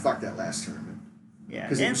because fuck that last tournament. Yeah.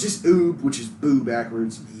 Because it was just Oob, which is Boo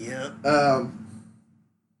backwards. Yep.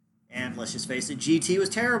 And let's just face it, GT was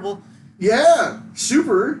terrible. Yeah,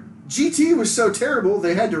 Super GT was so terrible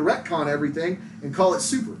they had to retcon everything and call it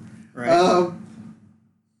Super. Right.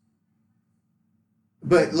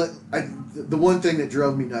 But the one thing that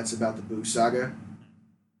drove me nuts about the Buu Saga,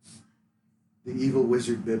 the evil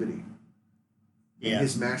wizard Bibbidi, and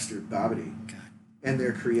his master Babidi, and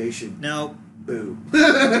their creation. No. Boo.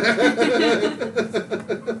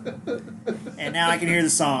 And now I can hear the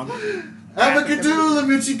song. Abacadoola,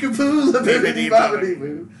 Mitchy Kapoola, Bibbidi Bobbidi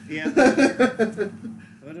Boo. Yeah.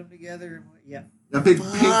 Put them together. Yeah. A big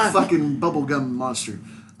pink fucking bubblegum monster.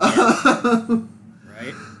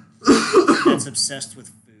 Right. That's obsessed with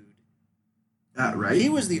food. Right. He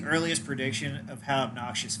was the earliest prediction of how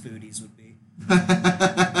obnoxious foodies would be.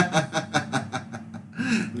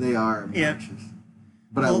 They are obnoxious.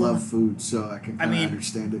 But I love food, so I can kind of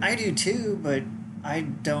understand it. I do too, but I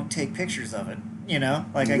don't take pictures of it. You know,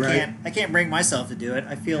 like I can't bring myself to do it.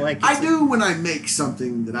 I feel like I do when I make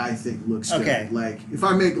something that I think looks good. Like if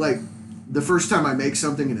I make the first time I make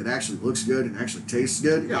something and it actually looks good and actually tastes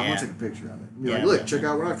good, I'm gonna take a picture of it. And be like, look, check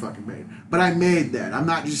out what I fucking made. But I made that. I'm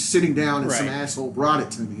not just sitting down and some asshole brought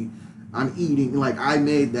it to me. I'm eating I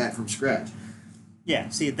made that from scratch. Yeah,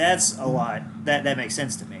 see, that's a lot. That makes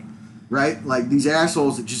sense to me. Right? Like these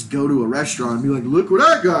assholes that just go to a restaurant and be like, look what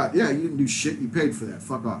I got. Yeah, you didn't do shit. You paid for that.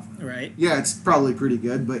 Fuck off. Right. Yeah, it's probably pretty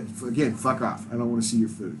good, but again, fuck off. I don't want to see your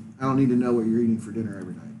food. I don't need to know what you're eating for dinner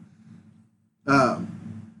every night.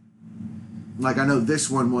 Like I know this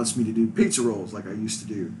one wants me to do pizza rolls like I used to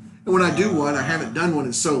do. And when I do one, I haven't done one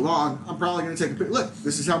in so long, I'm probably going to take a picture. Look,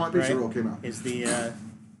 this is how my pizza roll came out. Is the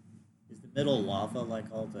middle lava like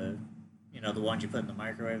all the, the ones you put in the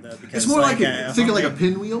microwave though? Because it's more think of like a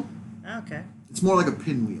pinwheel. Okay. It's more like a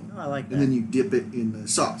pinwheel. Oh, I like that. And then you dip it in the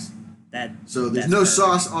sauce. So there's no perfect.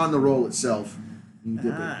 sauce on the roll itself. You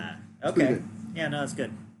dip it. Okay. Yeah, no, that's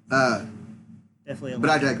good. Definitely. But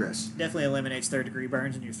I digress. Definitely eliminates third-degree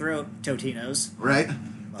burns in your throat. Totinos. Right.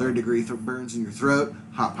 Third-degree burns in your throat.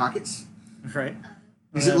 Hot Pockets. Right.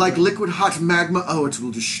 Is it like liquid hot magma? Oh, it will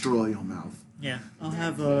destroy your mouth. Yeah. I'll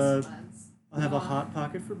have a I'll have a hot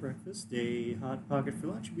pocket for breakfast, a hot pocket for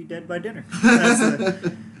lunch, and be dead by dinner. That's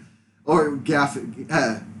the, Or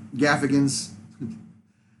Gaffigans.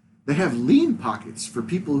 They have lean pockets for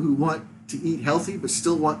people who want to eat healthy but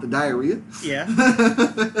still want the diarrhea. yeah.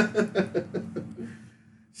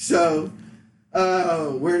 So,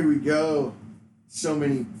 where do we go? So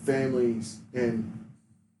many families, and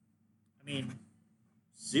I mean,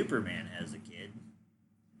 Superman has a kid.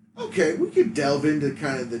 okay, we could delve into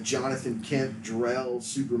kind of the Jonathan Kent, Jor-El,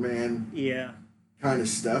 Superman Yeah. kind of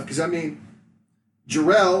stuff. Because, I mean,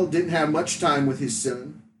 Jor-El didn't have much time with his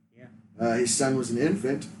son. Yeah. His son was an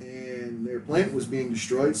infant, and their planet was being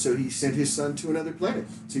destroyed, so he sent his son to another planet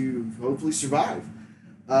to hopefully survive.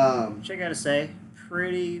 Which I gotta say,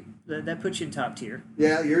 that puts you in top tier.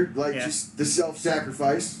 Yeah, you're like Yeah. just the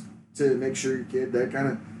self-sacrifice to make sure your kid, that kind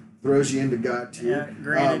of throws you into God tier. Yeah.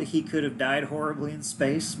 Granted, he could have died horribly in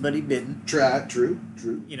space, but he didn't. True.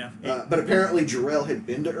 You know. But apparently Jor-El had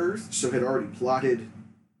been to Earth, so had already plotted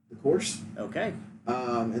the course. Okay.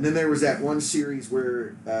 And then there was that one series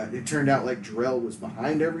where it turned out like Jor-El was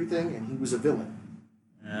behind everything, and he was a villain.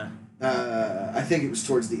 I think it was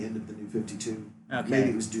towards the end of the New 52. Okay. Maybe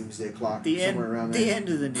it was Doomsday Clock, somewhere around there. The end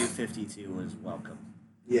of the New 52 was welcome.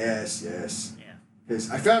 Yes. Yeah.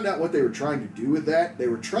 Because I found out what they were trying to do with that. They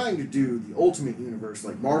were trying to do the Ultimate Universe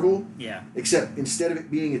like Marvel, Yeah. except instead of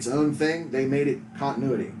it being its own thing, they made it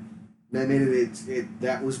continuity. They made it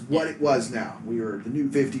that was what it was now. We were the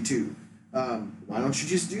New 52. Why don't you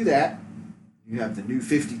just do that? You have the New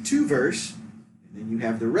 52 verse, and then you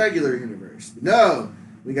have the regular universe. But no,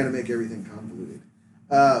 we got to make everything convoluted.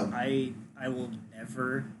 I will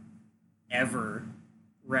never, ever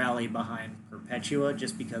rally behind Perpetua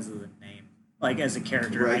just because of the name. Like, as a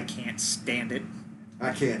character, I Right. can't stand it.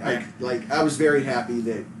 I can't. Yeah. I was very happy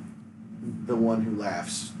that the one who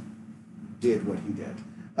laughs did what he did.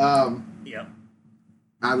 Yep.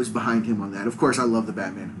 I was behind him on that. Of course, I love the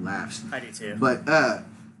Batman who laughs. I do too. But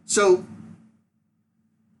so,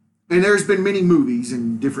 and there's been many movies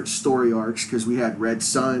and different story arcs because we had Red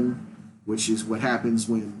Sun, which is what happens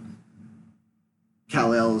when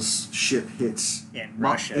Kal-El's ship hits In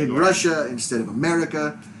Russia. in yeah. Russia instead of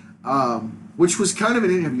America, which was kind of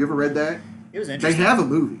an. Have you ever read that? It was They interesting. have a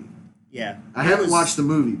movie. Yeah. I It haven't was- watched the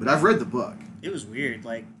movie, but I've read the book. It was weird.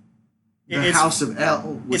 Like, The it's- House of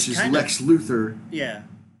L, which it's is kind of- Lex Luthor, Yeah.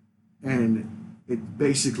 and it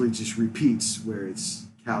basically just repeats where it's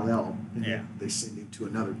Kal-El, and Yeah. they send him to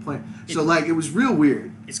another planet. So like it was real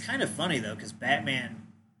weird. It's kind of funny, though, because Batman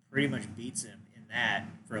pretty much beats him in that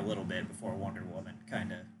for a little bit before Wonder Woman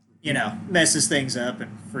kind of, messes things up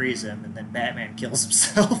and frees him, and then Batman kills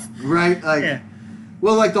himself. Right? Like, Yeah.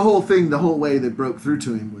 well, like the whole thing, the whole way that broke through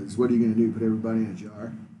to him was, what are you going to do? Put everybody in a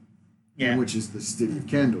jar? Yeah. Which is the city of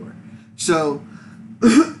Kandor. So,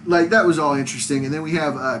 like, that was all interesting. And then we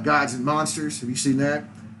have Gods and Monsters. Have you seen that?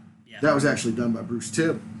 Yeah. That was actually done by Bruce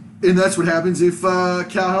Timm. And that's what happens if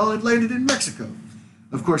Kal-El had landed in Mexico.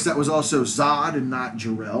 Of course, that was also Zod and not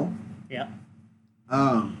Jor-El. Yeah.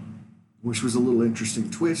 Which was a little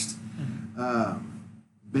interesting twist.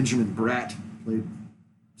 Benjamin Bratt played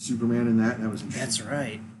Superman in that. That was interesting. That's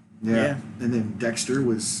right. Yeah. Yeah. And then Dexter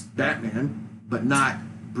was Batman, but not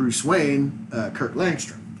Bruce Wayne, Kurt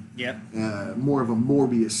Langstrom. Yep. More of a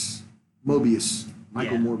Mobius,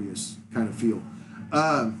 Michael Yeah. Morbius kind of feel.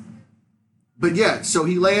 But yeah, so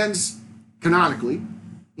he lands canonically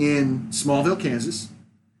in Smallville, Kansas,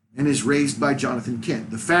 and is raised by Jonathan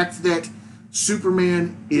Kent. The fact that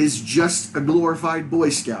Superman is just a glorified Boy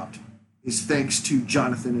Scout is thanks to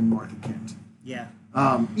Jonathan and Martha Kent. Yeah.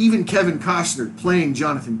 Even Kevin Costner playing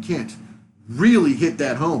Jonathan Kent really hit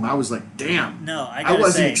that home. I was like, damn. No, I I gotta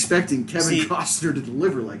wasn't say, expecting Kevin see, Costner to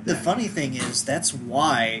deliver like the that. funny thing is that's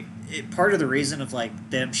why part of the reason of like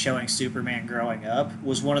them showing Superman growing up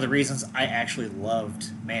was one of the reasons I actually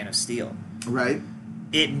loved Man of Steel. Right?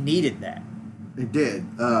 It needed that. It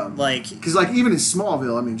did. Like, Because, like, even in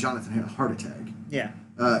Smallville, I mean, Jonathan had a heart attack. yeah.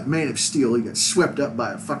 Man of Steel, he got swept up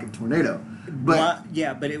by a fucking tornado. But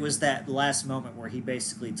Yeah, but it was that last moment where he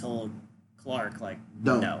basically told Clark, like,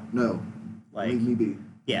 no, like, leave me be.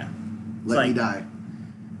 yeah, Let me like, die.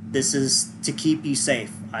 this is to keep you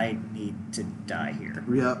safe. I need to die here.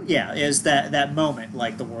 Yeah. Yeah, is that moment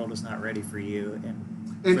like the world is not ready for you,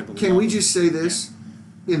 and for the And can we love- just say this?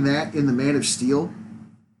 In the Man of Steel,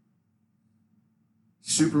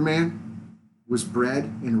 Superman was bred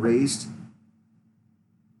and raised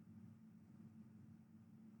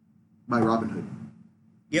by Robin Hood.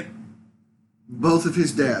 Yep. Both of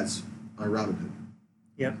his dads are Robin Hood.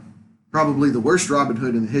 Yep. Probably the worst Robin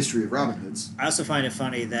Hood in the history of Robin Hoods. I also find it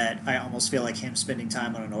funny that I almost feel like him spending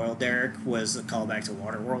time on an oil derrick was a callback to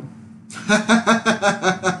Waterworld.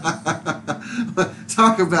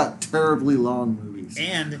 Talk about terribly long movies.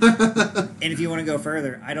 And if you want to go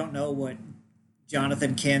further, I don't know what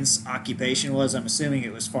Jonathan Kent's occupation was. I'm assuming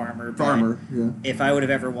it was farmer. Farmer, yeah. If I would have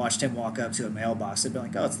ever watched him walk up to a mailbox, I'd be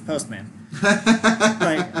like, "Oh, it's the postman."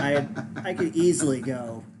 Like I could easily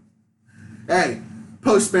go. Hey,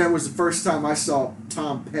 Postman was the first time I saw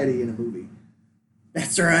Tom Petty in a movie.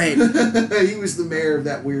 That's right. He was the mayor of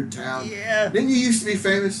that weird town. Yeah. Didn't you used to be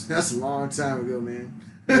famous? That's a long time ago, man.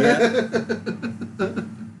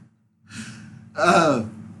 Yeah.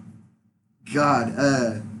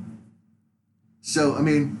 God. So, I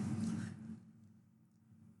mean,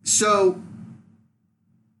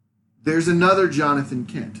 there's another Jonathan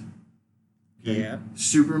Kent. Yeah.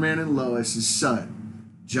 Superman and Lois' son,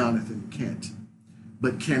 Jonathan Kent.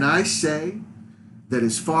 But can I say that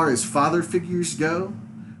as far as father figures go,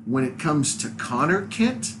 when it comes to Connor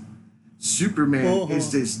Kent, Superman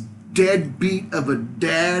is as deadbeat of a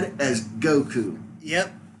dad as Goku.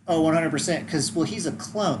 Yep. Oh, 100%. Because, well, he's a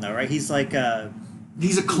clone, though, right? He's like a...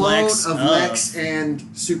 He's a clone Lex of Lex and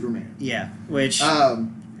Superman. Yeah, which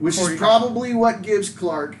is probably what gives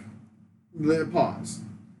Clark the pause.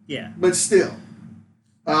 Yeah. But still,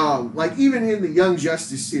 like even in the Young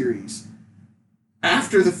Justice series,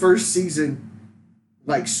 after the first season,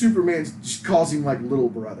 like Superman just calls him like little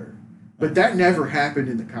brother. But that never happened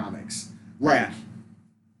in the comics. Like,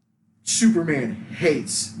 Superman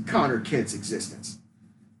hates Connor Kent's existence.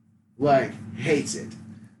 Like, hates it.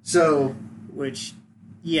 So... Which,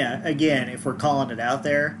 yeah, again, if we're calling it out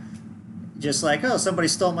there, just like, oh, somebody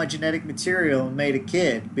stole my genetic material and made a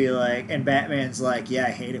kid, be like, and Batman's like, yeah,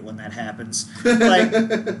 I hate it when that happens. Like,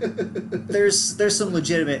 there's some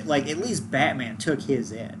legitimate, like, at least Batman took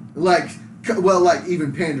his in. Like, well, like,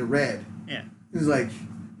 even Panda Red. Yeah. It's like,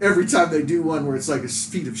 every time they do one where it's like a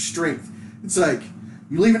feat of strength, it's like,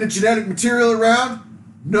 you leaving a genetic material around?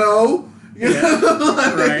 No. You know?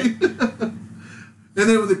 Like, right. And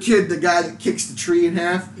then with the kid, the guy that kicks the tree in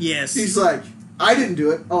half, yes, he's like, I didn't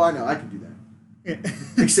do it. Oh, I know, I can do that.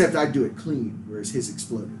 Yeah. Except I do it clean, whereas his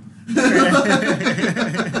exploded.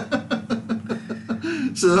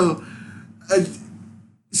 So,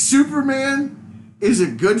 Superman is a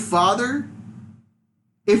good father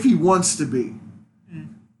if he wants to be.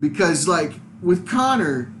 Because, like, with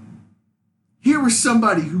Connor, here was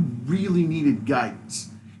somebody who really needed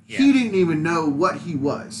guidance. Yeah. He didn't even know what he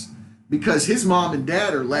was. Because his mom and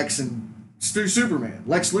dad are Lex and Superman.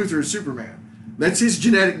 Lex Luthor is Superman. That's his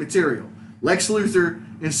genetic material. Lex Luthor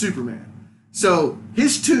and Superman. So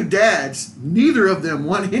his two dads, neither of them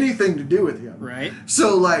want anything to do with him. Right.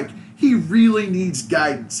 So, like, he really needs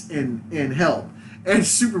guidance and help. And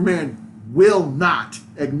Superman will not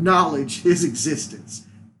acknowledge his existence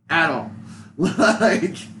at all.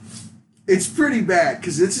 Like, it's pretty bad.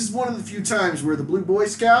 Because this is one of the few times where the Blue Boy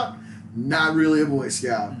Scout... Not really a Boy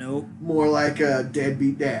Scout. Nope. More like a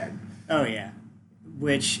deadbeat dad. Oh, yeah.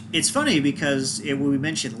 Which, it's funny because when we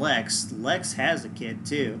mentioned Lex has a kid,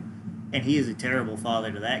 too. And he is a terrible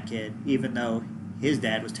father to that kid, even though his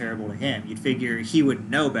dad was terrible to him. You'd figure he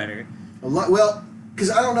would know better. Well,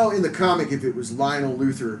 because I don't know in the comic if it was Lionel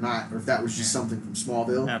Luthor or not, or if that was just something from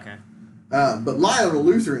Smallville. Okay. But Lionel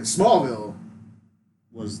Luthor in Smallville...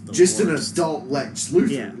 was the just worst. An adult Lex Luthor.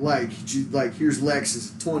 Yeah. Like here's Lex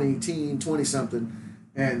is 20-something,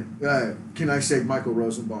 and can I say Michael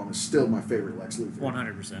Rosenbaum is still my favorite Lex Luthor.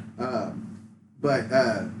 100%. But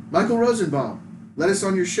Michael Rosenbaum, let us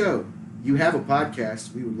on your show. You have a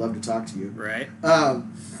podcast. We would love to talk to you. Right.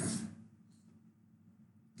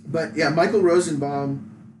 But yeah, Michael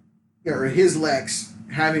Rosenbaum, or his Lex,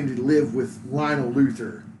 having to live with Lionel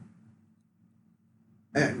Luthor.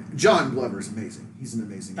 And John Glover's amazing. He's an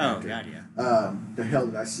amazing actor. Oh, God, yeah. The hell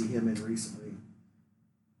did I see him in recently?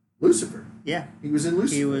 Lucifer. Yeah. He was in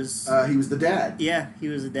Lucifer. He was the dad. Yeah, he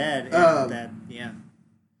was the dad. Yeah.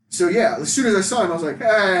 So, yeah, as soon as I saw him, I was like,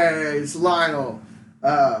 hey, it's Lionel.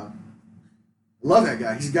 Love that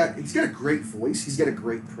guy. He's got a great voice. He's got a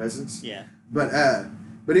great presence. Yeah. But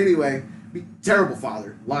anyway, terrible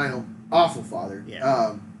father. Lionel, awful father.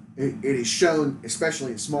 Yeah. It is shown,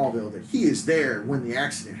 especially in Smallville, that he is there when the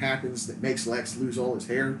accident happens that makes Lex lose all his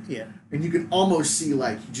hair. Yeah. And you can almost see,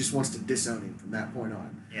 like, he just wants to disown him from that point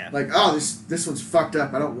on. Yeah. Like, oh, this one's fucked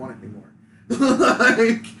up. I don't want it anymore.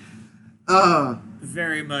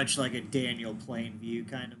 Very much like a Daniel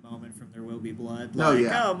Plainview kind of moment from There Will Be Blood. Like, oh,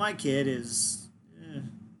 yeah. My kid is...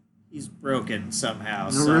 he's broken somehow,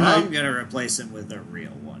 so right. I'm going to replace him with a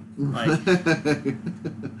real one. Like,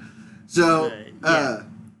 so, yeah.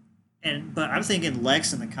 But I'm thinking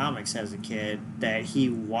Lex in the comics has a kid that he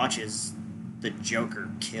watches the Joker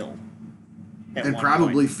kill. at And one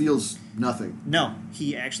probably point. feels nothing. No,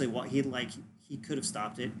 he actually he could have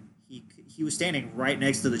stopped it. He was standing right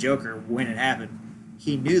next to the Joker when it happened.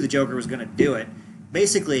 He knew the Joker was going to do it.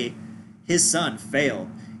 Basically, his son failed,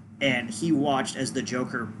 and he watched as the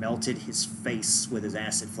Joker melted his face with his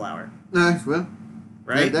acid flower. Well,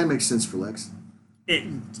 Right? that makes sense for Lex. It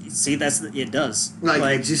it does. Like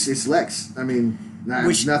it's Lex. I mean,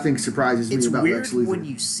 Which- nothing surprises me It's about weird Lex Luthor. when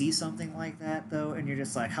you see something like that, though, and you're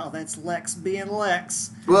just like, "Oh, that's Lex being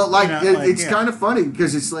Lex." Well, like, You know, it's yeah. kind of funny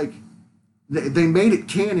because it's like they made it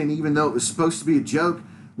canon even though it was supposed to be a joke.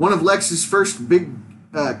 One of Lex's first big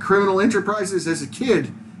criminal enterprises as a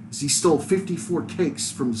kid is he stole 54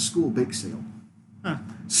 cakes from the school bake sale. Huh.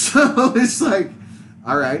 So it's like,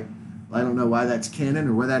 all right, I don't know why that's canon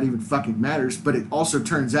or why that even fucking matters, but it also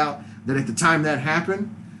turns out that at the time that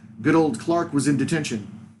happened, good old Clark was in detention.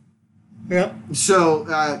 Yep. So,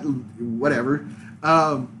 whatever.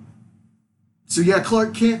 So yeah,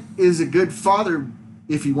 Clark Kent is a good father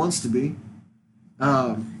if he wants to be.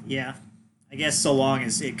 Yeah. I guess so long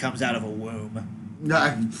as it comes out of a womb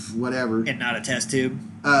Whatever. and not a test tube.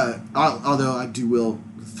 Although I will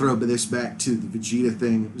throw this back to the Vegeta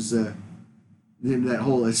thing. It was that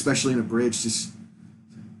whole, especially in a bridge, just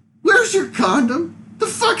where's your condom? The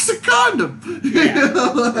fuck's a condom? Yeah. You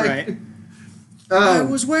know, like, Right. I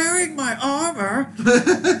um, was wearing my armor.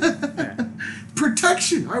 Yeah.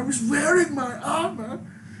 protection. I was wearing my armor.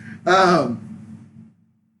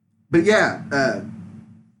 But yeah,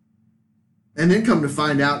 and then come to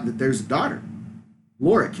find out that there's a daughter,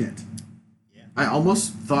 Laura Kent. Yeah. I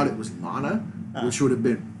almost thought it was Lana, which would have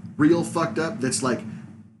been real fucked up. That's like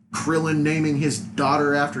Krillin naming his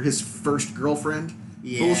daughter after his first girlfriend.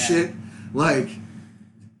 Yeah. Bullshit. Like,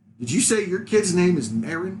 did you say your kid's name is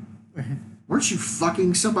Marin? Weren't you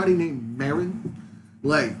fucking somebody named Marin?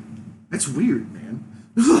 Like, that's weird, man.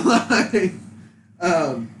 Like,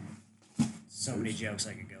 So many jokes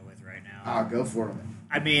I could go with right now. I'll go for it.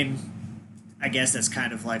 I mean, I guess that's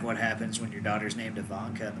kind of like what happens when your daughter's named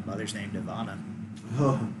Ivanka and the mother's named Ivana.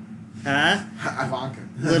 Oh, Huh? Ivanka.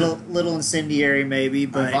 Little incendiary maybe,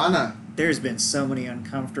 but Ivana. there's been so many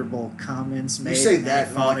uncomfortable comments made say in that, that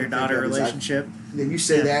and all I can father-daughter think of is relationship. Yeah, you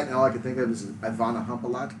say Yeah. that, and all I can think of is Ivana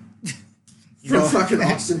Humpalot. You From know- fucking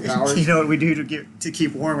Austin Powers. You know what we do to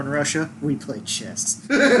keep warm in Russia? We play chess.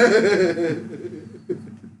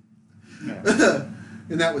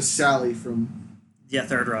 And that was Sally from Yeah,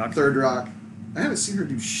 Third Rock. Third Rock. I haven't seen her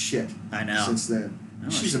do shit I know. since then. I know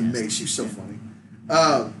She's she amazing. is. She's so funny.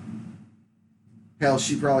 Hell,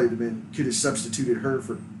 she probably could have substituted her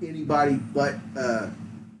for anybody but the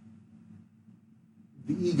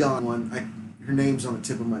Egon one. Her name's on the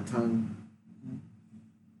tip of my tongue.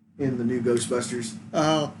 In the new Ghostbusters.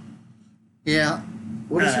 Oh, yeah.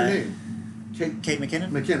 What is her Uh, name? Kate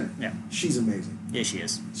McKinnon? McKinnon. Yeah. She's amazing. Yeah, she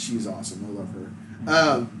is. She's awesome. I love her.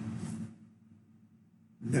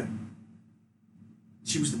 No.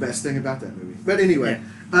 She was the best thing about that movie. But anyway,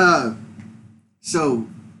 so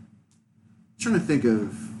trying to think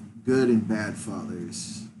of good and bad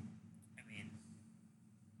fathers. I mean,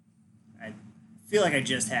 I feel like I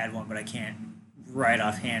just had one, but I can't right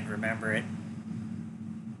offhand remember it.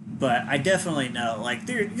 But I definitely know, like,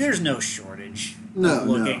 there's no shortage No, of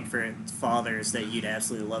looking no. for fathers that you'd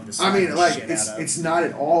absolutely love to I slap mean, the like shit it's out of. it's not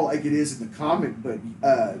at all like it is in the comic, but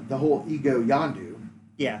the whole Ego Yandu,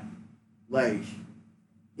 Yeah. like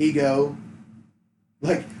Ego,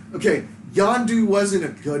 like okay, Yandu wasn't a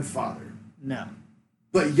good father, No.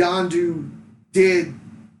 but Yandu did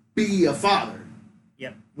be a father.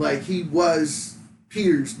 Yep. Like he was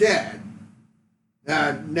Peter's dad.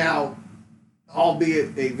 Now,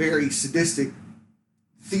 albeit a very sadistic,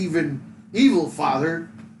 thieving, evil father,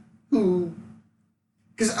 who,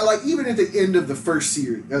 because like even at the end of the first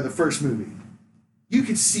series, the first movie, you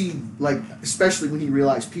could see like, especially when he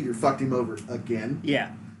realized Peter fucked him over again.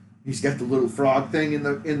 Yeah. He's got the little frog thing in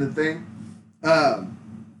the thing.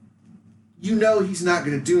 You know he's not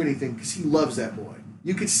going to do anything because he loves that boy.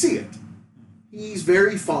 You could see it. He's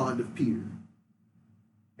very fond of Peter.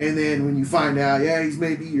 And then when you find out, yeah, he's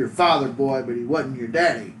maybe your father boy, but he wasn't your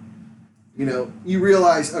daddy, you know, you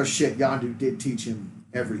realize, oh shit, Yandu did teach him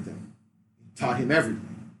everything. He taught him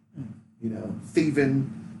everything. You know,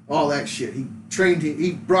 thieving, all that shit. He trained him,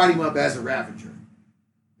 he brought him up as a Ravager.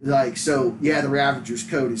 Like, so, yeah, the Ravager's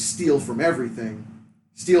code is steal from everything,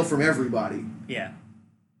 steal from everybody. Yeah.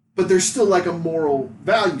 But there's still like a moral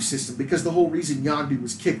value system because the whole reason Yandu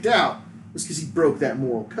was kicked out was because he broke that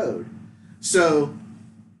moral code. So,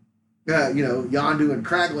 you know, Yandu and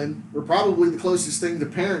Kraglin were probably the closest thing to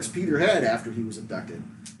parents Peter had after he was abducted.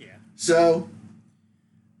 Yeah. So,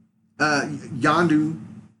 Yandu,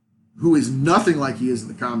 who is nothing like he is in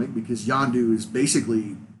the comic because Yondu is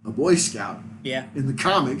basically a Boy Scout. Yeah. In the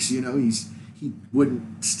comics, he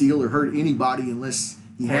wouldn't steal or hurt anybody unless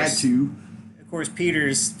he had to. Of course,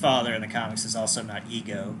 Peter's father in the comics is also not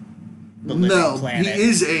Ego. The No, planet. he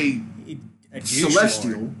is a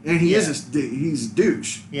celestial, lord. and he's a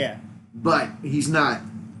douche. Yeah. But he's not.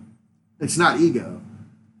 It's not Ego.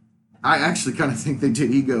 I actually kind of think they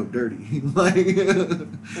did Ego dirty.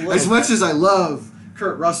 As much as I love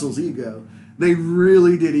Kurt Russell's Ego, they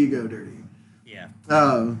really did Ego dirty. Yeah.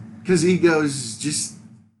 Because Ego's just,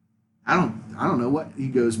 I don't know what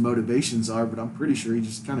Ego's motivations are, but I'm pretty sure he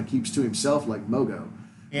just kind of keeps to himself like Mogo.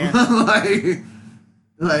 Yeah.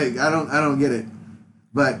 like I don't get it,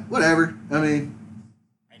 but whatever. I mean,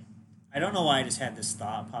 I don't know why I just had this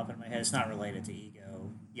thought pop in my head. It's not related to Ego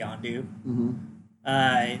Yondu. Mm-hmm.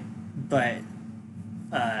 But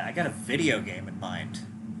I got a video game in mind.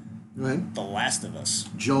 Right? The Last of Us.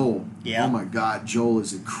 Joel. Yeah. Oh my God, Joel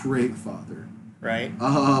is a great father. Right?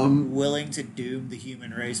 Willing to doom the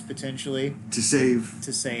human race potentially to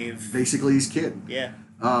save basically his kid. Yeah.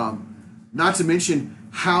 Not to mention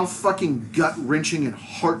how fucking gut wrenching and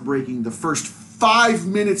heartbreaking the first 5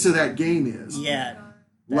 minutes of that game is. Yeah.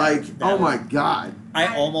 Oh my God. I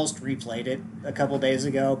almost replayed it a couple days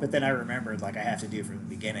ago, but then I remembered I have to do it from the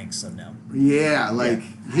beginning, so no. Yeah,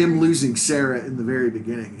 him losing Sarah in the very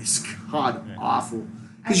beginning is god awful.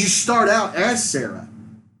 Because you start out as Sarah.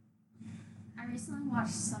 I recently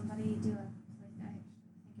watched somebody do a playthrough. I think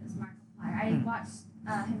it was Markiplier. I watched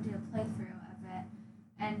him do a playthrough of it,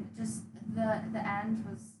 and just the end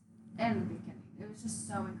was, and the beginning, it was just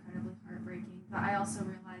so incredibly heartbreaking. But I also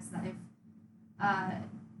realized that if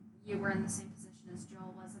you were in the same position as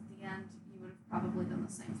Joel was at the end, you would have probably done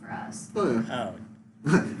the same for us. Oh,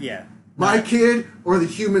 yeah. My kid or the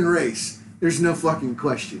human race? There's no fucking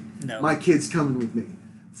question. No. My kid's coming with me.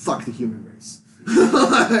 Fuck the human race.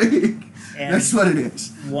 That's what it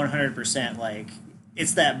is. 100%.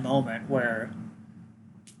 It's that moment where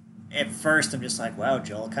at first I'm just like, wow,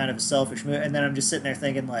 Joel, kind of a selfish move. And then I'm just sitting there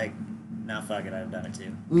thinking, no, fuck it, I've done it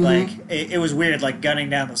too. Mm-hmm. It was weird, gunning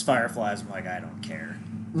down those fireflies. I'm like, I don't care.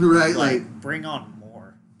 Right, bring on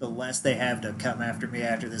more. The less they have to come after me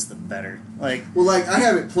after this, the better. I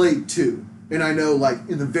haven't played 2, and I know,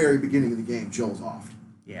 in the very beginning of the game, Joel's off.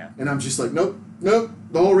 Yeah. And I'm just like, nope. The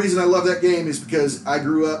whole reason I love that game is because I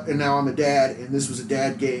grew up, and now I'm a dad, and this was a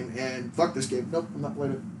dad game, and fuck this game. Nope, I'm not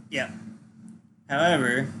playing it. Yeah.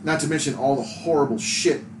 However... Not to mention all the horrible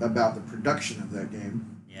shit about the production of that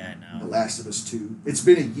game. Yeah, I know. The Last of Us 2. It's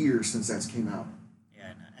been a year since that's came out.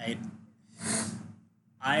 Yeah,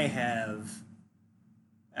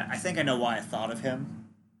 I think I know why I thought of him,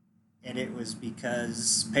 and it was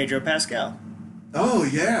because Pedro Pascal. Oh,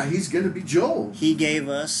 yeah, he's going to be Joel. He gave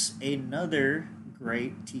us another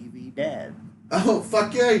great TV dad. Oh,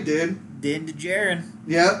 fuck yeah, he did. Din Djarin.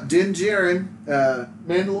 Yep, Din Djarin,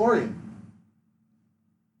 Mandalorian.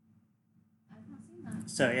 I've not seen that.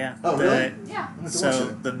 So, yeah. Oh, really? Yeah. So,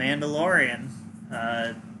 The Mandalorian,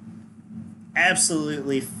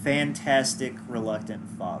 absolutely fantastic reluctant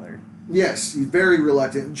father. Yes, he's very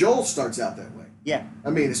reluctant. Joel starts out that way. Yeah. I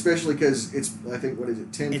mean, especially because it's, I think,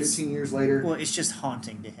 15 years later? Well, it's just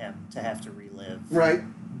haunting to him to have to relive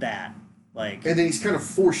that. And then he's kind of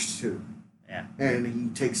forced to. Yeah. And he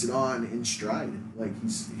takes it on in stride.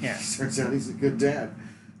 He turns out he's a good dad.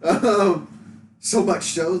 So much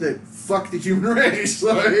so that fuck the human race.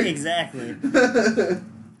 Exactly.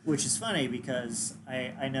 Which is funny because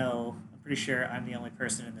I know, I'm pretty sure I'm the only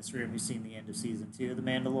person in this room who's seen the end of season 2 of The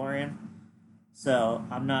Mandalorian. So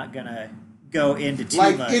I'm not going to go into too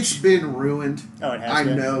much. It's been ruined. Oh, it has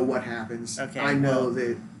been? I know what happens. Okay. I know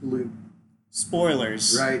that Luke...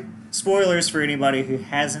 Spoilers. Right. Spoilers for anybody who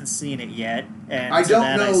hasn't seen it yet. And I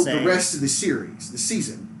don't know the rest of the series, the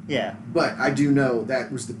season. Yeah. But I do know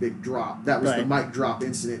that was the big drop. That was Right. the mic drop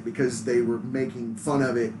incident because they were making fun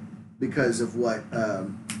of it because of what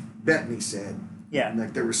Bettany said. Yeah.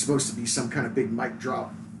 And, there was supposed to be some kind of big mic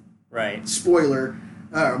drop. Right. Spoiler,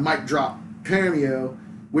 mic drop cameo,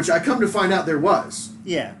 which I come to find out there was.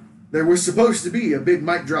 Yeah. There was supposed to be a big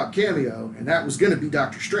mic drop cameo, and that was going to be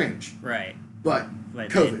Doctor Strange. Right. But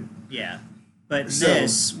COVID. Yeah. But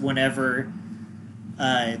this, whenever...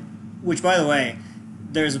 which, by the way,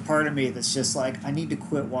 there's a part of me that's just I need to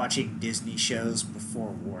quit watching Disney shows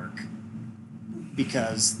before work.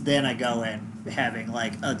 Because then I go in having,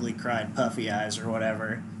 ugly cried puffy eyes or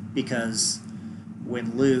whatever. Because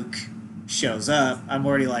when Luke shows up, I'm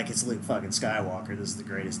already it's Luke fucking Skywalker. This is the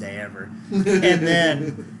greatest day ever. And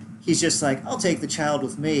then... he's just I'll take the child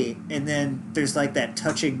with me. And then there's that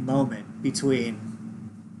touching moment between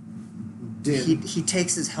he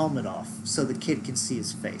takes his helmet off so the kid can see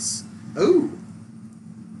his face. Oh.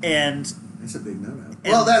 And that's a big no-no.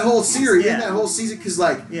 Well, that whole series, that whole season, because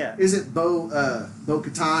isn't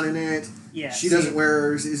Bo-Katan in it? Yeah. She doesn't wear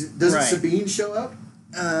hers. Doesn't Sabine show up?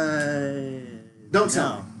 Don't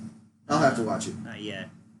tell me. I'll have to watch it. Not yet.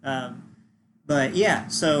 But yeah,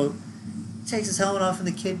 so he takes his helmet off and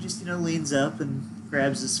the kid just leans up and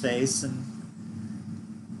grabs his face and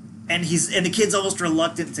the kid's almost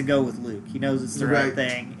reluctant to go with Luke. He knows it's the right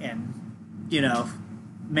thing, and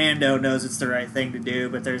Mando knows it's the right thing to do,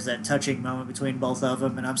 but there's that touching moment between both of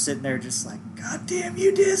them, and I'm sitting there just like, God damn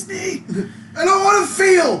you, Disney! I don't want to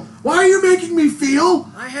feel! Why are you making me feel?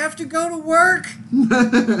 I have to go to work!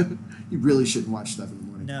 You really shouldn't watch stuff in the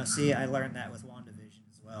morning. No, see, I learned that with WandaVision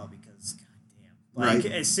as well, because,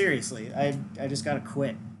 goddamn. Seriously, I just gotta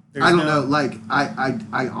quit. I don't know,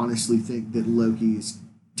 I honestly think that Loki is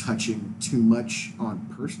touching too much on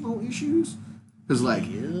personal issues. Because,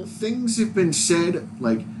 things have been said,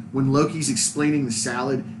 when Loki's explaining the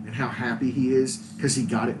salad and how happy he is because he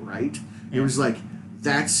got it right, it was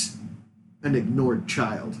that's an ignored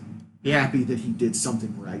child. Happy that he did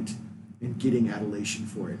something right and getting adulation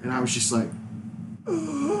for it. And I was just like,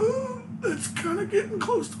 oh, that's kind of getting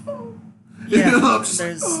close to home. Yeah, I'm just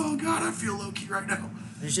like, oh, God, I feel Loki right now.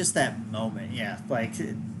 There's just that moment,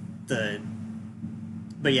 the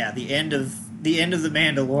end of The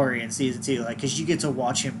Mandalorian season 2, because you get to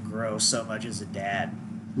watch him grow so much as a dad.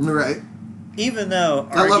 Right. Even though,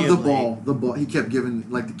 I love the ball. The ball. He kept giving,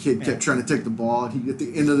 the kid kept trying to take the ball, and at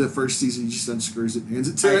the end of the first season, he just unscrews it and hands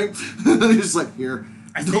it to him. He's just here,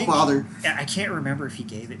 don't bother. I can't remember if he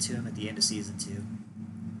gave it to him at the end of season 2,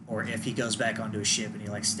 or if he goes back onto his ship and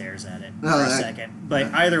he, stares at it for a second.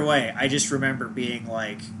 But either way, I just remember being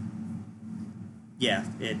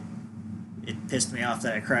it pissed me off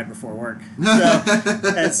that I cried before work. So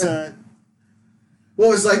that's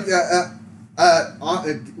well, it's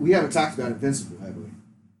we haven't talked about Invincible, have we?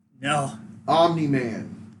 No.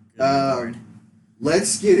 Omni-Man. Good Lord.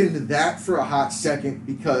 Let's get into that for a hot second,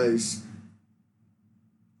 because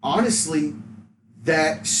honestly,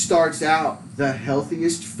 that starts out the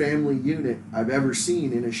healthiest family unit I've ever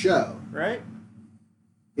seen in a show. Right?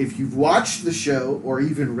 If you've watched the show or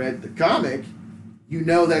even read the comic, you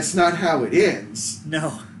know that's not how it ends.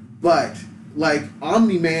 No. But,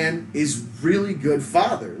 Omni-Man is really good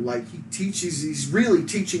father. He's really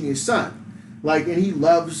teaching his son. And he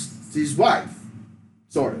loves his wife,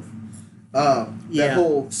 sort of. That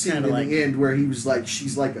whole scene in the end where he was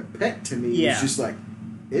she's like a pet to me. Yeah. Was just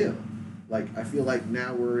ew. I feel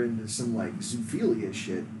now we're into some, zoophilia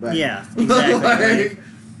shit. But, yeah, exactly.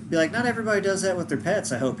 Be not everybody does that with their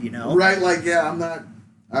pets, I hope you know. Right,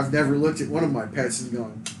 I've never looked at one of my pets and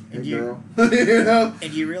gone, hey, girl.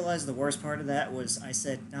 And you realize the worst part of that was I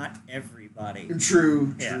said not everybody.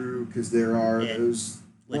 True, because there are those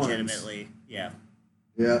legitimately, ones.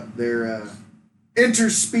 Yeah, they're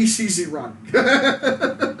interspecies erotic.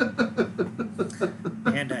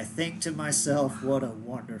 And I think to myself, what a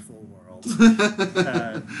wonderful world.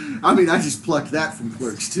 I just plucked that from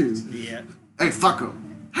Clerks, too. Yeah. Hey, fuck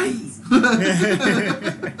 'em. Hey!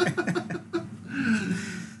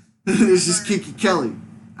 This is Kiki Kelly.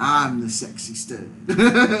 I'm the sexy stud.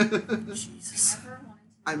 Jesus.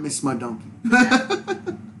 I miss my donkey. I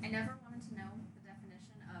never wanted to know the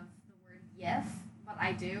definition of the word yiff, but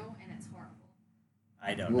I do, and it's horrible.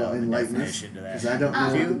 I don't know the definition to that. Because I don't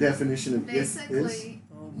know what the definition of yiff is. Basically,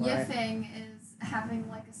 yiffing is having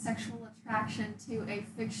a sexual attraction to a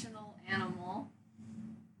fictional animal.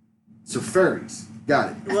 So furries.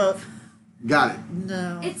 Got it. Well... Got it.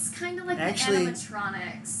 No. It's kind of like actually, the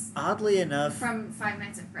animatronics. Oddly enough... From Five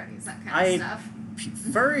Nights at Freddy's, that kind of stuff.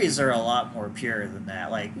 Furries are a lot more pure than that.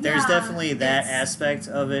 There's definitely that aspect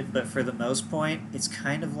of it, but for the most part, it's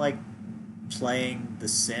kind of like playing The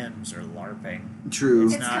Sims or LARPing. True.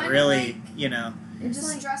 It's not really, It's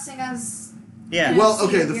just dressing as... Yeah. Well,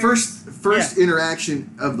 okay, the first interaction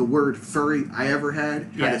of the word furry I ever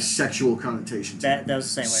had a sexual connotation to it. That was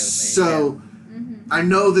the same way with me. So... I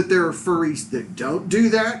know that there are furries that don't do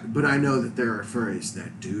that, but I know that there are furries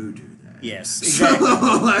that do that. Yes, exactly.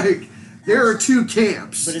 So, there are two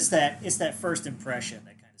camps. But it's that first impression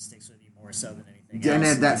that kind of sticks with you more so than anything else.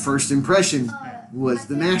 And that first impression was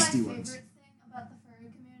the nasty ones. My favorite thing about the furry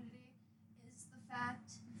community is the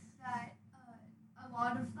fact that a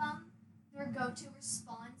lot of them, their go-to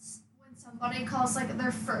response when somebody calls their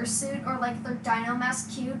fursuit or their dino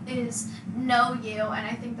mask cute is "no you," and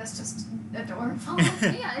I think that's just adorable.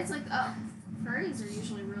 Yeah, it's furries are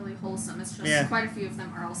usually really wholesome. It's just quite a few of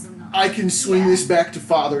them are also not. I can swing this back to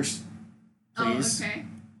fathers. Please. Oh, okay.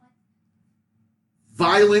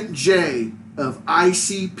 Violent J of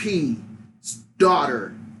ICP's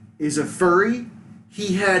daughter is a furry.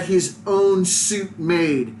 He had his own suit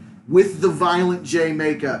made with the Violent J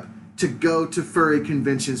makeup to go to furry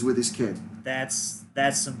conventions with his kid. That's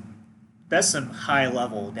some high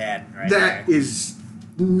level dad right That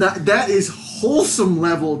there. that is wholesome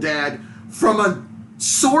level dad from a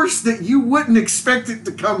source that you wouldn't expect it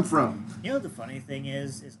to come from. You know the funny thing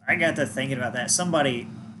is I got to thinking about that. Somebody,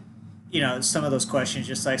 some of those questions,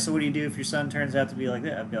 just like, so what do you do if your son turns out to be like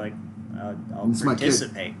that? I'd be like, I'll It's my kid,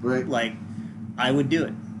 participate. right? Like, I would do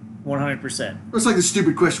it, 100%. It's like the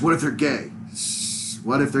stupid question: what if they're gay?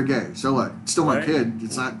 What if they're gay? So what? It's still my Right. kid.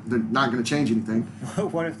 It's not. They're not going to change anything.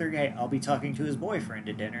 What if they're gay? I'll be talking to his boyfriend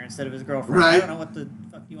at dinner instead of his girlfriend. Right. I don't know what the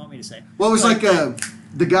fuck you want me to say. Well, it was like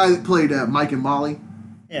the guy that played Mike and Molly,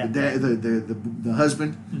 Yeah. the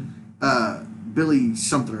husband, Billy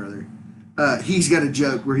something or other. He's got a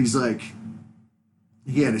joke where he's like,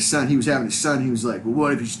 he had a son. He was having a son. He was like, well,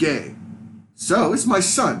 what if he's gay? So it's my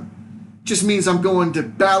son. Just means I'm going to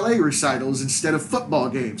ballet recitals instead of football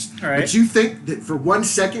games. All right. But you think that for 1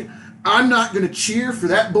 second I'm not going to cheer for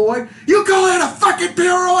that boy? You call that a fucking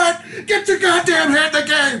pirouette? Get your goddamn head in the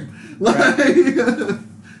game. Like,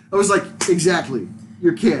 I was like, exactly.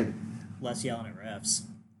 Your kid. Less yelling at refs.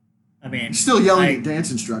 I mean, You're still yelling at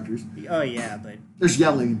dance instructors. Oh yeah, but There's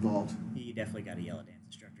yelling involved. you definitely got to yell at dance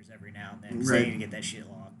instructors every now and then because Right. they need to get that shit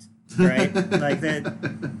locked, right? Like that.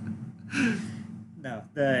 No,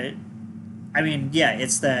 I mean, yeah,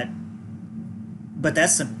 it's that. But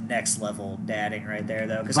that's some next level dadding right there,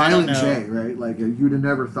 though. Because Violent I don't know, J, right? Like you'd have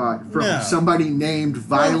never thought from No. somebody named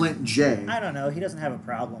Violent J. I don't know. He doesn't have a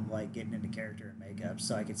problem like getting into character and makeup,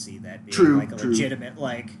 so I could see that being True, like a true. legitimate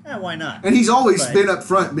why not? And he's always But- been up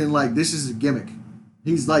front, been like, "This is a gimmick."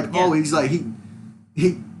 He's like, Yeah. he's like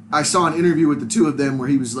he. I saw an interview with the two of them where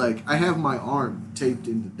he was like, "I have my arm taped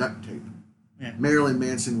into duct tape." Yeah. Marilyn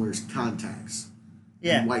Manson wears contacts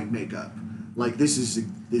Yeah, and white makeup. Like this is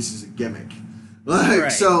a gimmick. Like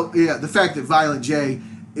Right. so, yeah. The fact that Violent J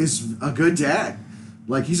is a good dad,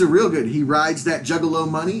 like he's a real good. He rides that Juggalo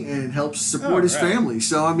money and helps support his right. family.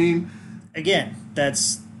 So I mean, again,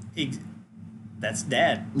 that's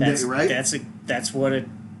dad. That's right? That's what a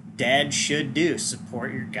dad should do.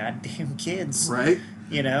 Support your goddamn kids. right?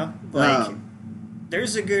 Like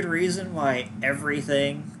there's a good reason why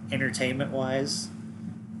everything entertainment wise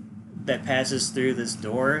that passes through this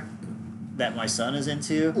door that my son is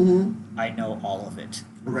into, Mm-hmm. I know all of it.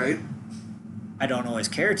 Right. I don't always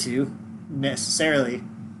care to necessarily.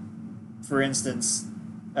 For instance,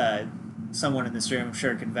 someone in this room I'm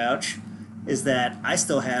sure can vouch, is that I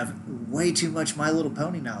still have way too much My Little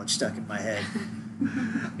Pony knowledge stuck in my head.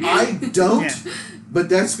 I don't, Yeah. but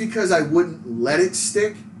that's because I wouldn't let it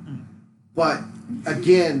stick. But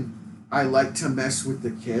again, I like to mess with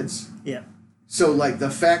the kids. Yeah. So, like, the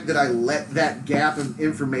fact that I let that gap of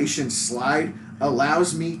information slide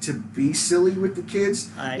allows me to be silly with the kids.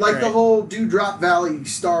 Like the right. whole Dewdrop Valley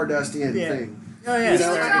Stardust Inn Yeah. thing. Oh yeah. You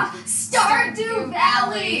know, Stardew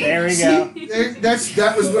Valley. There we go.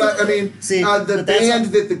 That was what I mean. See, the but that's band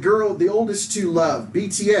that the oldest two love,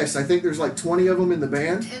 BTS. I think there's like 20 of them in the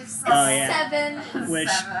band. It's Oh, yeah. 7. Which,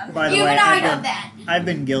 Seven. by the You way, and I I've know been, that. I've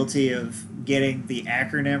been guilty of getting the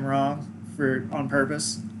acronym wrong on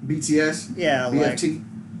purpose. BTS, Yeah, like BFT.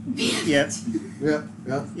 yep,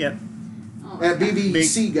 Yep. Oh, At okay.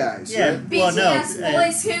 BBC guys. yeah. Right? Well, no, BTS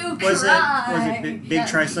boys who was cry. it Big Yeah.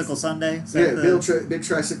 Tricycle Sunday? Is that Yeah, the- Big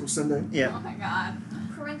Tricycle Sunday. yeah. Oh my god.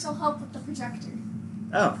 Parental help with the projector.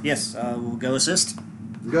 Oh yes, we'll go assist.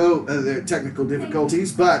 Go, there are technical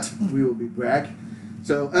difficulties, but we will be back.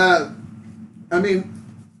 So, I mean,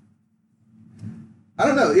 I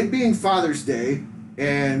don't know. It being Father's Day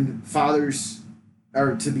and fathers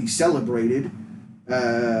are to be celebrated.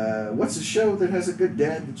 What's a show that has a good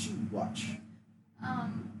dad that you watch?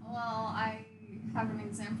 Well, I have an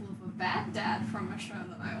example of a bad dad from a show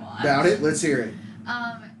that I watched. About it? Let's hear it.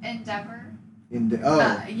 Endeavor.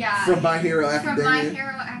 Yeah. From My Hero From My Academia.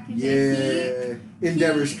 Hero Academia. Yeah,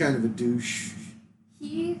 Endeavor's kind of a douche.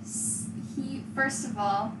 He first of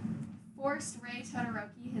all forced Rei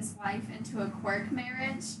Todoroki, his wife, into a quirk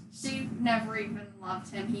marriage. She never even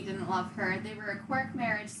loved him. He didn't love her. They were a quirk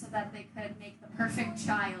marriage so that they could make the perfect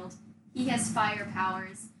child. He has fire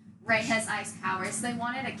powers. Rei has ice powers. They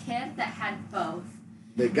wanted a kid that had both.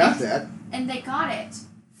 They got that. And they got it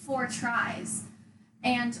 4 tries.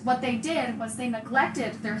 And what they did was they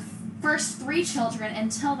neglected their first 3 children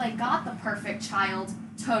until they got the perfect child,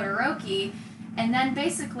 Todoroki. And then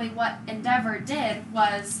basically what Endeavor did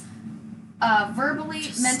was verbally,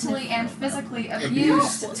 mentally, and physically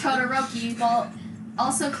abused Todoroki while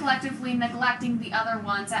also collectively neglecting the other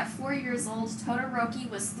ones. At 4 years old, Todoroki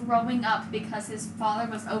was throwing up because his father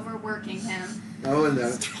was overworking him. Oh, and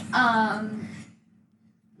that.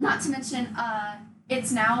 Not to mention,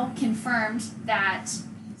 it's now confirmed that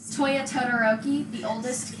Toya Todoroki, the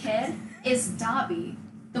oldest kid, is Dabi,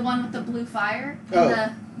 the one with the blue fire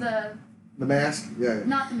and the mask. Yeah.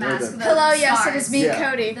 Not the mask. The Hello, yes, stars. it is me, Yeah.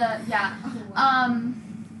 Cody.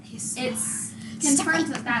 It's confirmed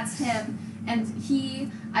that that's him, and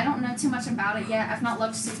I don't know too much about it yet. I've not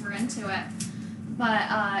looked super into it,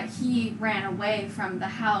 but he ran away from the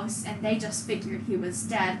house, and they just figured he was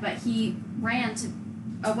dead. But he ran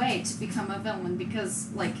away to become a villain because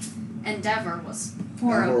Endeavor was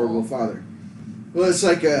horrible. A horrible father. Well, it's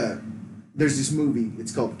like there's this movie.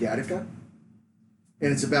 It's called Gattaca,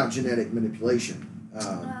 and it's about genetic manipulation.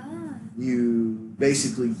 You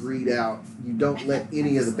basically breed out. You don't let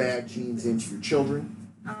any of the bad genes into your children,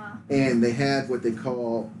 and they have what they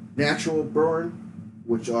call natural born,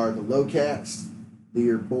 which are the low caste. They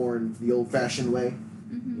are born the old-fashioned way.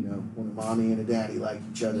 Mm-hmm. You know, when a mommy and a daddy like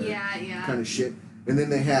each other, Yeah. kind of shit. And then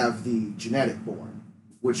they have the genetic born,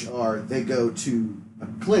 which are they go to a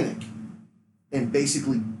clinic and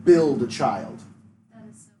basically build a child. That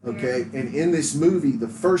is so Okay, weird. and in this movie, the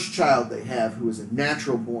first child they have, who is a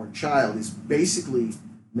natural born child, is basically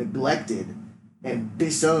neglected and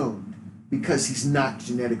disowned because he's not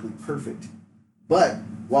genetically perfect. But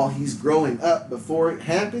while he's growing up, before it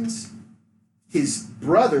happens, his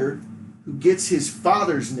brother, who gets his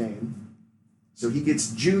father's name, so he gets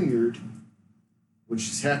juniored, which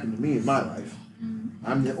has happened to me in my life.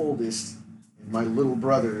 I'm the oldest, and my little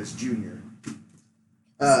brother is junior.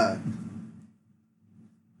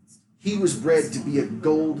 He was bred to be a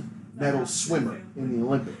gold medal swimmer in the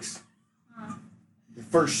Olympics. The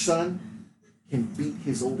first son can beat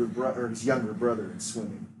his older brother or his younger brother in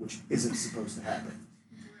swimming, which isn't supposed to happen.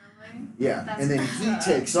 Really? Yeah, That's and then he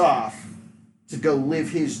takes off to go live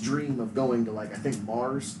his dream of going to, like, I think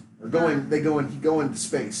Mars or he go into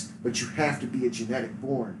space, but you have to be a genetic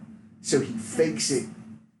born. So he fakes it.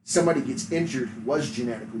 Somebody gets injured who was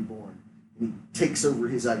genetically born, and he takes over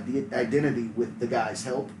his identity with the guy's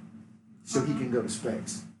help, so he can go to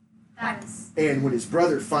space. That is. And when his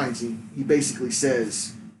brother finds him, he basically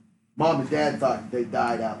says, "Mom and Dad thought they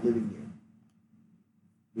died outliving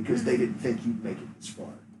you because they didn't think you'd make it this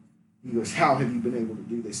far." He goes, "How have you been able to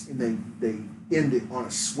do this?" And they end it on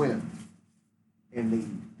a swim. And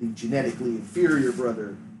the genetically inferior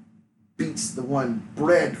brother beats the one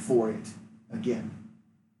bred for it again.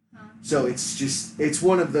 So it's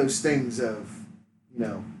one of those things of,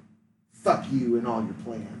 fuck you and all your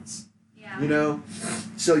plans. Yeah.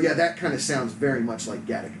 So yeah, that kind of sounds very much like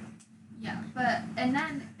Gattaca. Yeah, and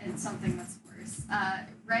then it's something that's worse.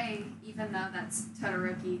 Rei, even though that's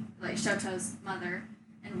Todoroki, like Shoto's mother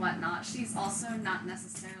and whatnot, she's also not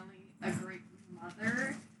necessarily a great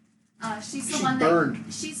mother. She's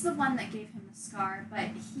the one that gave him the scar, but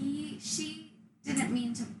she didn't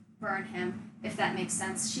mean to burn him, if that makes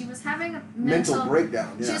sense. She was having a mental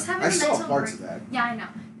breakdown. Yeah, she was having I a saw mental parts of that. Yeah, I know.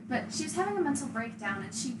 But she was having a mental breakdown,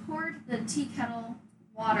 and she poured the tea kettle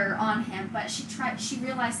water on him, but she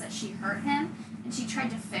realized that she hurt him, and she tried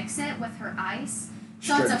to fix it with her ice. She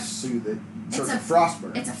tried to soothe it. So it's a frost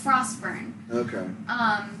burn. It's a frost burn. Okay.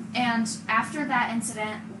 And after that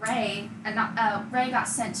incident, Rei got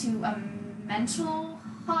sent to a mental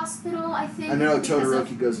hospital, I think. I know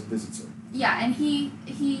Todoroki goes and visits her. Yeah, and he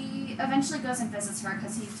eventually goes and visits her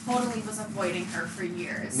because he totally was avoiding her for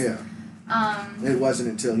years. Yeah. It wasn't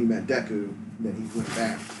until he met Deku that he went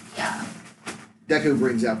back. Yeah. Deku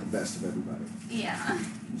brings out the best of everybody. Yeah.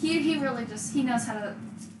 He really he knows how to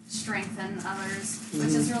strengthen others, which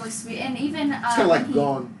is really sweet. And even It's kind of like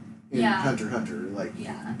Gon in yeah. Hunter x Hunter. Like,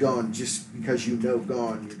 Yeah. Gon, just because you know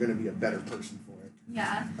Gon, you're going to be a better person for it.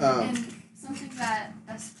 Yeah. And something that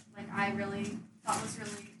I really thought was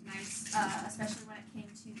really nice, especially when it came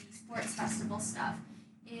to the sports festival stuff,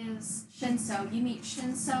 is Shinso. You meet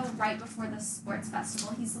Shinso right before the sports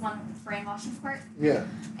festival. He's the one with the brainwashing quirk. Yeah.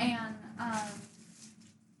 And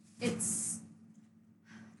it's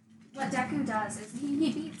what Deku does is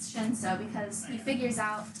he beats Shinso because he figures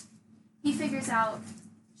out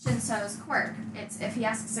Shinso's quirk. It's if he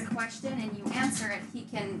asks a question and you answer it, he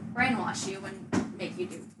can brainwash you and make you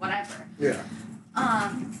do whatever. Yeah.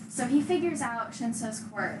 So he figures out Shinso's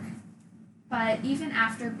quirk, but even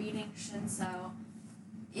after beating Shinso,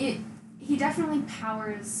 he definitely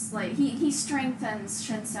powers, he strengthens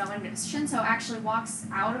Shinso, and Shinso actually walks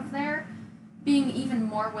out of there being even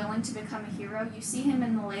more willing to become a hero. You see him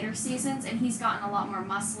in the later seasons, and he's gotten a lot more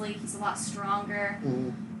muscly, he's a lot stronger,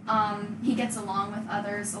 Mm-hmm. He gets along with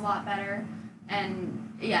others a lot better.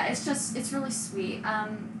 And yeah, it's really sweet.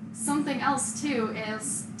 Something else too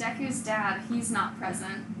is Deku's dad. He's not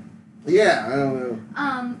present. Yeah, I don't know.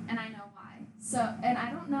 And I know why. So, and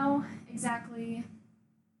I don't know exactly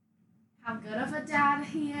how good of a dad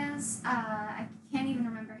he is. I can't even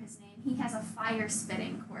remember his name. He has a fire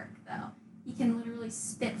spitting quirk though. He can literally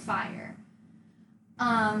spit fire.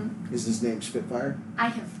 Is his name Spitfire? I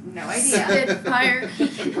have no idea. Spitfire. He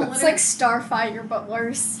can It's literally, like Starfire, but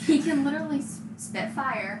worse. he can literally spit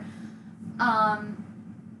fire.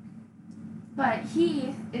 But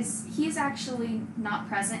he's actually not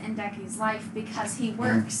present in Deku's life because he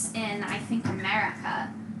works in, I think,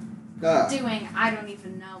 America, doing I don't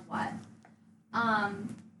even know what.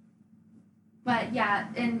 But yeah,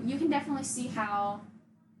 and you can definitely see how,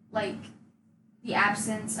 like, the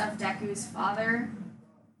absence of Deku's father,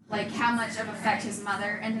 like how much of effect his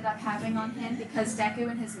mother ended up having on him, because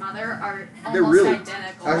Deku and his mother are They're almost really-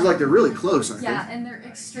 identical. I was like, they're really close, I think. Yeah, and they're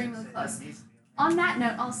extremely close. On that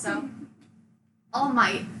note, also, All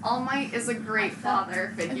Might. All Might is a great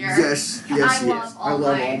father figure. Yes, yes, I love I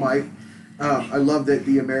love All All Might. I love that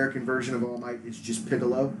the American version of All Might is just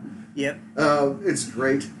Piccolo. Yep. It's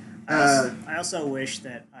great. I also wish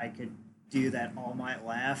that I could do that All Might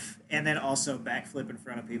laugh and then also backflip in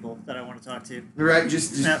front of people that I want to talk to. Right,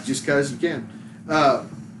 just because you can.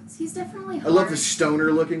 He's definitely I hard. love the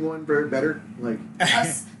stoner looking one better. Like,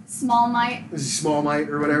 Small Might. is he Small Might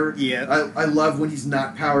or whatever? Yeah. I love when he's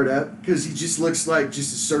not powered up because he just looks like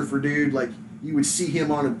just a surfer dude. Like, you would see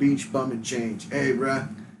him on a beach bumming change. Hey, bruh,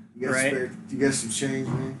 you got some change,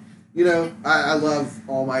 man? You know, I love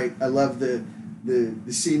All Might. I love the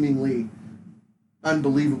seemingly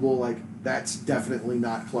unbelievable, like, that's definitely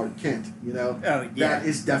not Clark Kent, you know? Oh, yeah. That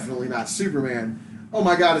is definitely not Superman. Oh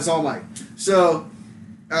my god, it's All Might. So,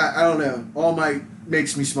 I don't know. All Might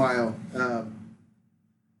makes me smile.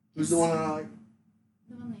 Who's the one I like?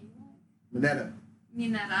 The one that you like? Mineta.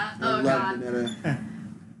 Mineta. I Oh, love God. Mineta.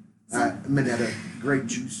 Mineta. Great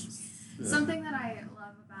juice. Something that I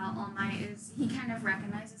love about All Might is he kind of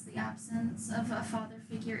recognizes the absence of a father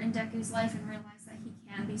figure in Deku's life and realizes that he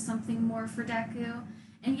can be something more for Deku.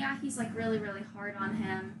 And yeah, he's like really, really hard on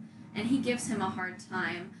him, and he gives him a hard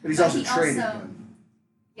time. But he's also training also, him.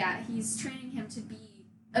 Yeah, he's training him to be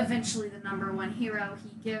eventually the #1 hero.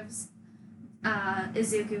 He gives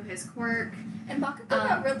Izuku his quirk. And Bakugo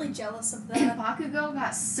got really jealous of And that. Bakugo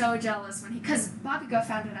got so jealous because Bakugo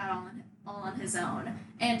found it out all on his own.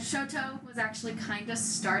 And Shoto was actually kind of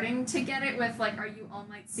starting to get it with, like, are you All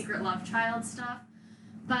Might's secret love child stuff?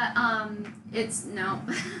 But, it's, no.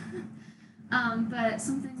 But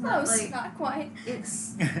something Close, like, not quite.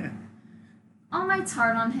 it's, All Might's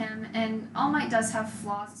hard on him, and All Might does have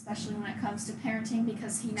flaws, especially when it comes to parenting,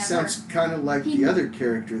 because he never... Sounds kind of like the other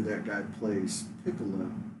character that guy plays,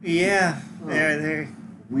 Piccolo. Yeah. Oh. They're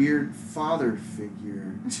Weird father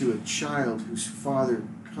figure to a child whose father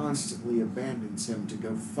constantly abandons him to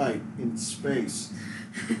go fight in space.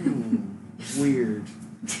 Weird.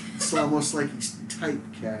 It's almost like he's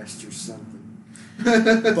typecast or something.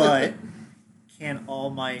 but can All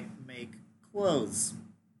Might make clothes?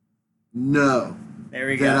 No. There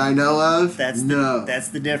we That go. I know of? That's no. that's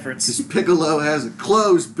the difference. Because Piccolo has a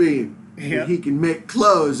clothes beam. Yep. And he can make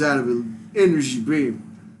clothes out of an energy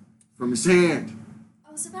beam from his hand.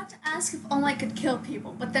 I was about to ask if All Might could kill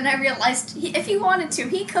people, but then I realized if he wanted to,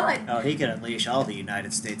 he could. Oh, he could unleash all the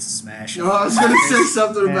United States of Smash. Oh, I was going to say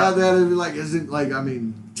something Yeah. about that. It'd be like, isn't like, I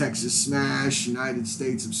mean, Texas Smash, United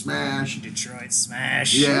States of Smash. Detroit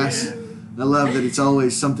Smash. Yes. Yeah. I love that it's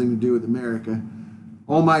always something to do with America.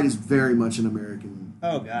 All Might is very much an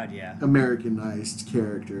Oh God, yeah. Americanized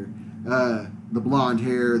character. The blonde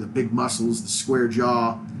hair, the big muscles, the square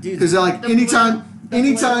jaw. Dude, Because like the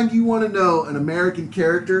anytime you want to know an American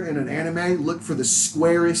character in an anime, look for the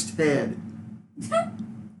squarest head.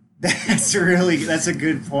 that's a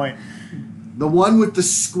good point. The one with the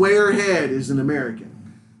square head is an American.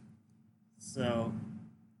 So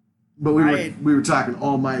But we were talking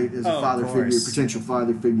All Might as a Oh, of father figure, course. potential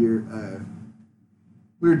father figure.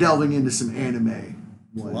 We were delving into some anime.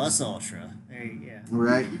 ones. Plus Ultra. There you go.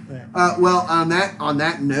 Right. Yeah. Well, on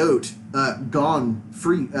that note,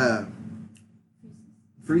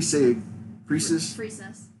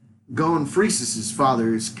 Freesus. Gon Freesis'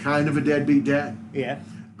 father is kind of a deadbeat dad. Yeah.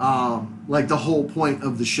 Like the whole point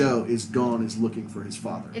of the show is Gon is looking for his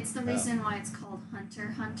father. It's the reason why it's called Hunter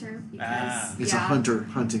x Hunter, because It's a hunter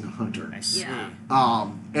hunting a hunter. I see.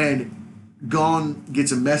 Yeah. And Gon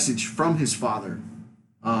gets a message from his father.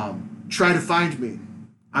 Try to find me.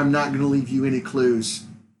 I'm not going to leave you any clues.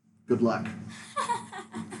 Good luck.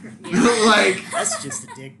 Like, That's just a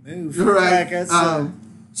dick move. right. Like, that's,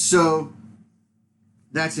 So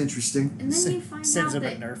That's interesting. And then you find Sends out him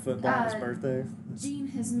a that Nerf football on his birthday. Gene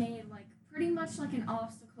has made like pretty much like an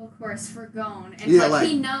obstacle course for Gon, and Yeah, like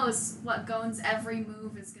he knows what Gon's every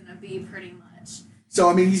move is gonna be pretty much. So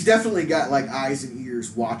I mean, he's definitely got like eyes and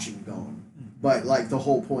ears watching Gon, but like the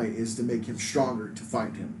whole point is to make him stronger to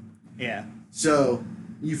find him. Yeah. So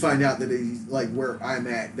you find out that he's like where I'm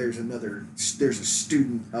at. There's a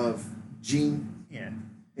student of Gene, Yeah.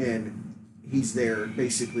 and he's there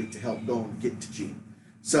basically to help Gon get to Gene.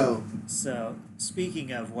 So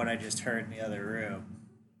Speaking of what I just heard in the other room,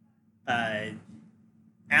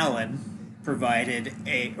 Alan and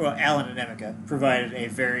Emeka provided a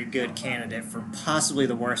very good candidate for possibly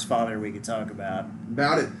the worst father we could talk about.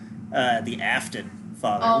 it. The Afton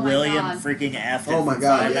father, Oh my William God. freaking Afton. Oh my from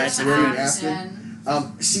God, Five yes, Nights at William Freddy's.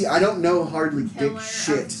 Afton. See, I don't know hardly Killer dick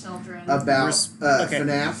shit of children. about Okay.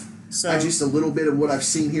 FNAF. So, Just a little bit of what I've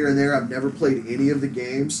seen here and there. I've never played any of the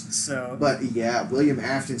games. so But yeah, William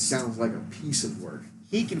Afton sounds like a piece of work.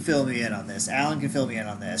 he can fill me in on this. Alan can fill me in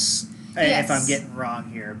on this Yes. if I'm getting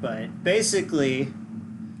wrong here. But basically,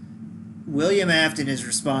 William Afton is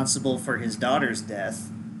responsible for his daughter's death.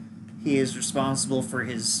 He is responsible for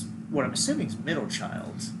his, what I'm assuming is middle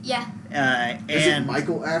child. Yeah. Is it And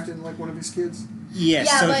Michael Afton like one of his kids? yes,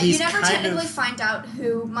 Yeah, so but he's you never kind technically of, find out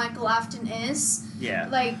who Michael Afton is. yeah.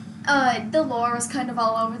 Like, the lore was kind of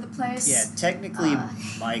all over the place. Yeah, technically,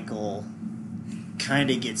 Michael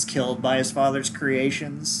kind of gets killed by his father's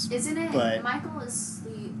creations. Isn't it? But- Michael is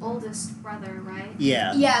the oldest brother, right?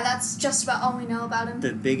 Yeah, Yeah, that's just about all we know about him.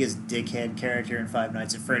 the biggest dickhead character in Five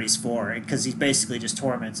Nights at Freddy's 4, because he basically just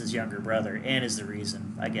torments his younger brother, and is the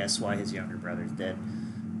reason, I guess, why his younger brother's dead.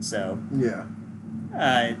 So, Yeah.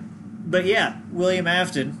 but yeah, William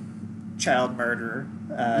Afton, child murderer,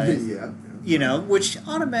 Yeah. you know, which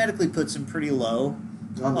automatically puts him pretty low.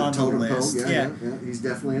 On the on the totem pole, list, yeah. He's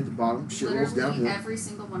definitely at the bottom. Shit rolls Literally downhill. every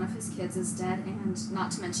single one of his kids is dead, and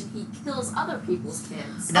not to mention he kills other people's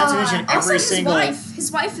kids. Not to mention also every his single wife.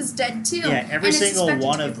 His wife is dead too. Yeah, every and it's single suspected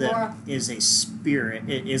one to of be them Laura. is a spirit.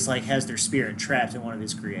 It is like has their spirit trapped in one of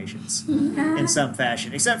his creations in some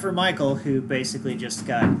fashion. Except for Michael, who basically just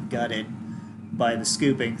got gutted by the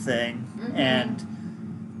scooping thing and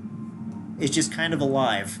is just kind of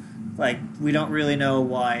alive. Like we don't really know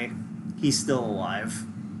why he's still alive.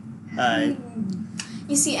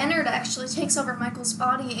 You see, Ennard actually takes over Michael's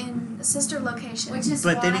body in a sister location. Which is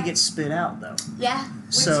But why, then he gets spit out though. Yeah.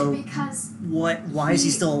 So because why is he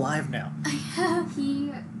he- still alive now?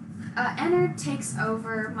 he Ennard takes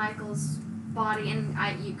over Michael's body, and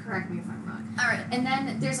you correct me if I'm wrong. All right. And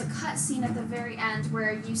then there's a cut scene at the very end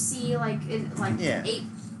where you see like Yeah.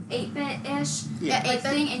 8-bit ish Yeah. like 8-bit.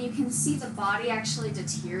 thing, and you can see the body actually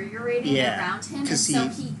deteriorating Yeah, around him, and 'cause so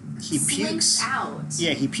he he pukes. slinks out.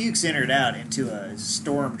 Yeah, he pukes Ennard out into a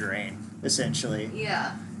storm drain, essentially.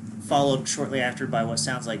 Yeah. Followed shortly after by what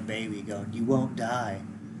sounds like Baby going, "You won't die.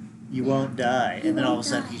 You won't die." You And then all of a won't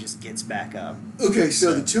sudden die. he just gets back up. Okay,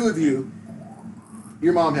 so the two of you,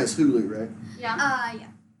 your mom has Hulu, right? Yeah. Yeah.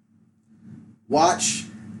 Watch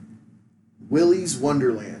Willy's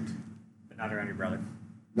Wonderland. But not around your brother.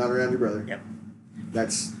 Not around your brother. Yep.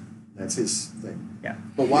 That's his thing. Yeah.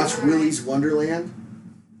 But watch Alright. Willy's Wonderland.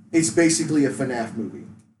 It's basically a FNAF movie.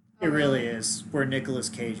 It really is. Where Nicolas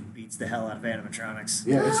Cage beats the hell out of animatronics.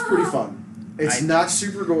 Yeah, it's pretty fun. It's not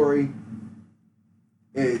super gory.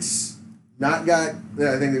 It's not got.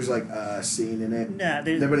 I think there's like a scene in it. Nah,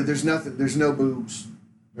 there's, But there's nothing. There's no boobs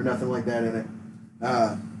or nothing like that in it.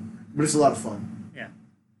 But it's a lot of fun.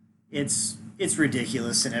 it's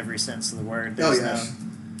ridiculous in every sense of the word. Oh There's yes.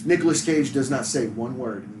 Nicolas Cage does not say one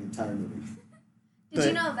word in the entire movie. Did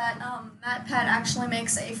you But- know that MatPat actually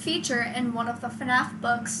makes a feature in one of the FNAF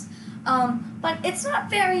books? But it's not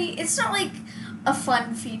like a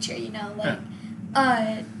fun feature, you know, like,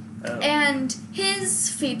 Oh. and his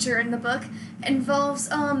feature in the book involves,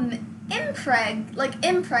 impreg,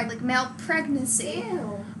 like male pregnancy.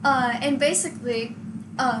 Ew. And basically,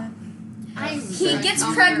 he very gets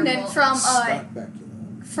uncomfortable. pregnant Spectacular.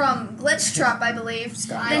 from Glitchtrap, I believe,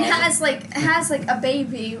 Scott and Gallagher. has a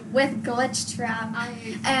baby with Glitchtrap.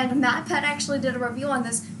 I And MatPat actually did a review on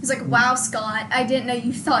this. He's like, "Wow, Scott, I didn't know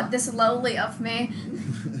you thought this lowly of me."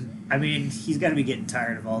 I mean, he's got to be getting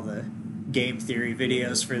tired of all the game theory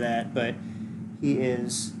videos for that, but he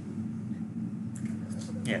is.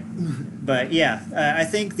 Yeah. But yeah, I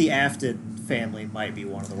think the Afton family might be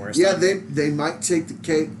one of the worst. Yeah, they might take the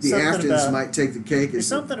cake. The Something Aftons about- might take the cake There's as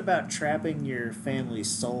something about trapping your family's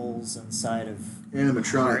souls inside of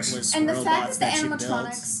animatronics. heartless And the fact robots that the you build.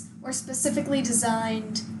 animatronics were specifically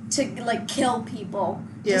designed to like kill people.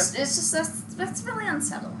 Yeah. It's just that's really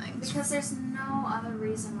unsettling. because there's no other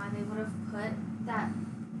reason why they would have put that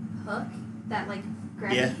hook, that like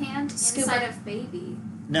grabby Yeah. hand Scuba. inside of baby.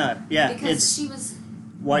 No, yeah, Because it's she was.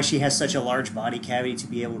 why she has such a large body cavity to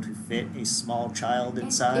be able to fit a small child And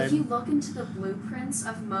inside. if you look into the blueprints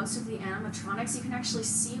of most of the animatronics, you can actually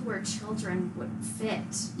see where children would fit.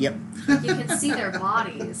 Yep. Like, you can see their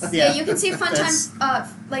bodies. Yeah, you can see that's- Funtime.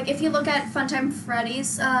 Like if you look at Funtime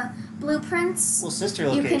Freddy's blueprints, Well, Sister you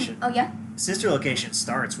Location. can. Oh yeah. Sister Location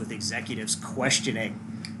starts with executives questioning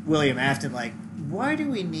William Afton, like, why do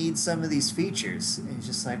we need some of these features? And he's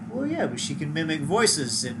just like, well, yeah, but she can mimic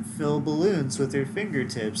voices and fill balloons with her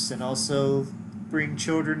fingertips and also bring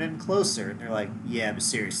children in closer. And they're like, yeah, but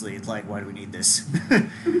seriously, it's like, why do we need this? And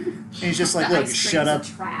he's just like, The look, ice shut cream's up,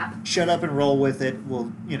 a trap. shut up and roll with it.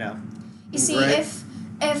 Well, you know, You see, Right.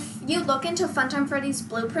 if you look into Funtime Freddy's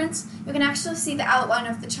blueprints, you can actually see the outline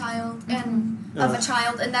of the child and of a Ugh.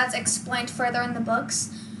 child, and that's explained further in the books.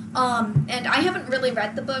 And I haven't really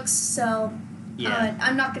read the books, so yeah.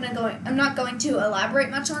 I'm not going to elaborate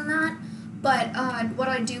much on that. But what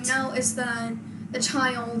I do know is that the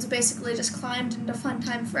child basically just climbed into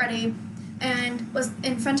Funtime Freddy. And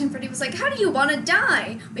Funtime Freddy was like, how do you want to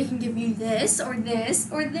die? We can give you this, or this,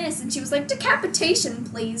 or this. And she was like, decapitation,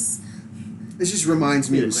 please. This just reminds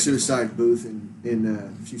me Yeah, of it's like Suicide Booth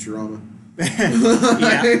in Futurama.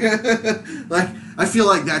 Yeah. Like, I feel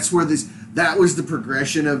like that was the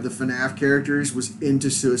progression of the FNAF characters, was into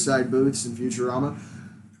Suicide Booths in Futurama.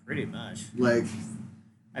 Pretty much. Like,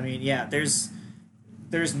 I mean, yeah, there's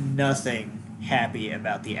nothing happy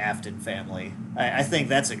about the Afton family. I think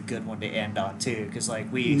that's a good one to end on too, because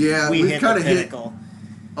like we we've hit the kinda hit pinnacle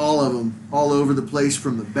all of them, all over the place,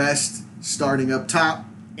 from the best starting up top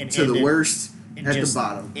and to the ended- worst and at the just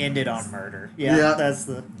bottom. ended on murder. Yeah, Yeah. that's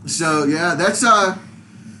the So yeah, that's a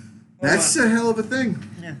hell of a thing.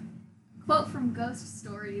 yeah. Quote from Ghost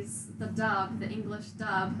Stories, the dub, the English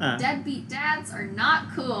dub. Uh. Deadbeat dads are not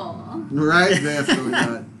cool. Right? Definitely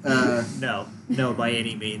not. No, by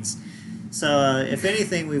any means. So, if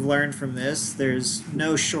anything we've learned from this, there's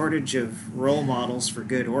no shortage of role models for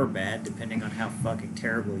good or bad, depending on how fucking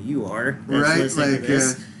terrible you are. that's Right? listening Like, to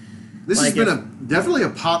this. this Like has been definitely a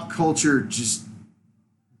pop culture just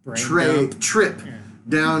Brain dump. trip Yeah.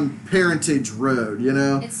 down parentage road, you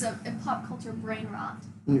know? It's a pop culture brain rot.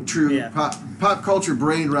 True Yeah. pop culture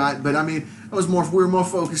brain rot, but I mean, we were more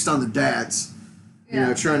focused on the dads, you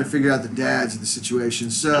know, trying to figure out the dads of the situation.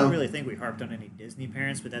 I So don't really think we harped on any Disney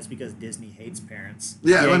parents, but that's because Disney hates parents.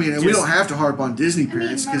 yeah, I mean, and we just- don't have to harp on Disney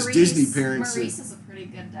parents because Disney parents. Maurice is a pretty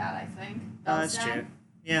good dad, I think. That's Bell's dad. true.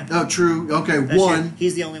 Yeah. Oh, true. Okay, That's one. true.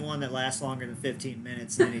 He's the only one that lasts longer than 15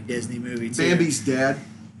 minutes in any Disney movie, too. Bambi's dad.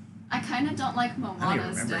 I kind of don't like I don't even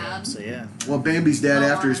Moana's remember him, dad. so yeah. Well, Bambi's dad,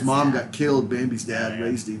 after his mom Moana's dad. got killed, Bambi's dad Yeah.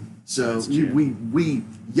 raised him. So That's true. we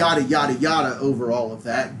yada yada yada over all of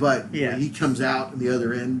that, but Yeah. he comes out on the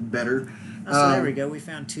other end better. So there we go. We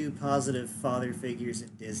found two positive father figures in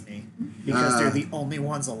Disney because they're the only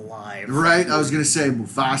ones alive. Right? I was gonna say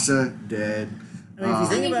Mufasa dead. I mean, if you I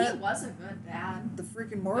think mean, about he it, was a good dad. the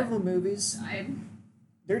freaking Marvel movies, Died.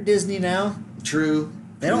 they're Disney now. True.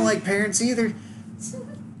 They don't like parents either.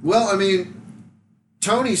 Well, I mean,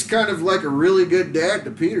 Tony's kind of like a really good dad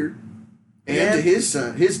to Peter and Yeah. to his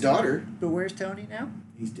son, his daughter. But where's Tony now?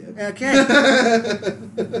 He's dead. Okay.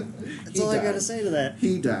 That's all I died. gotta say to that.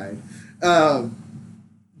 He died.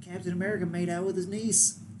 Captain America made out with his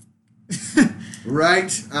niece.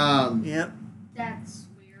 Right. Yep. That's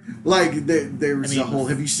weird. Like there was I mean, a whole.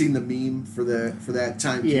 Have you seen the meme for that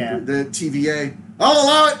timekeeper? Yeah. The TVA. I'll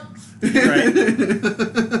allow it.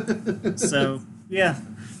 So yeah,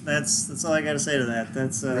 that's all I gotta say to that.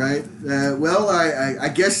 That's Right. Well, I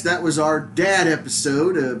guess that was our dad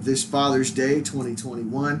episode of this Father's Day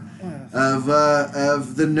 2021 of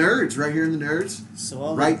the Nerds, right here in the Nerds. So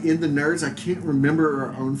all Right in the Nerds. I can't remember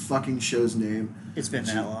our own fucking show's name. it's been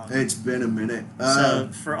that long. It's been a minute. So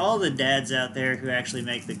for all the dads out there who actually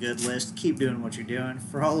make the good list, keep doing what you're doing.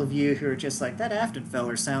 For all of you who are just like, that Afton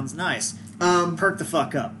feller sounds nice, perk the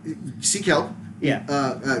fuck up. Seek help. Yeah.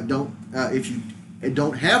 Don't if you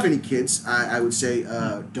don't have any kids, I would say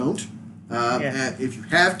don't. Yeah. If you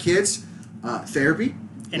have kids, therapy,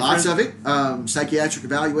 And lots for- of it. Psychiatric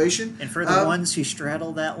evaluation. And for the ones who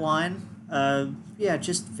straddle that line, yeah,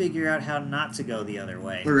 just figure out how not to go the other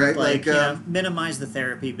way. Right, Like, like, you know, minimize the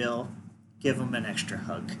therapy bill, give them an extra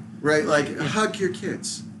hug. Right, like hug your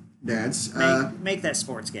kids, dads. Make that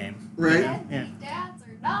sports game. Right. Deadbeat dads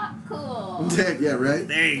are not cool. Yeah, right.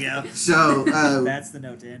 There you go. So, That's the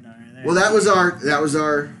note to end on right there. well, that was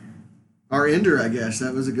our ender, I guess.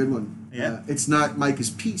 That was a good one. Yeah. It's not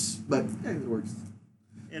Micah's piece, but it works.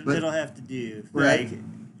 but- It'll have to do. Right. Like,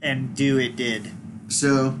 and do it did.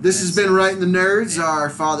 So this has been Right in the Nerds, our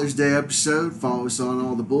Father's Day episode. Follow us on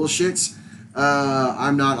all the bullshits.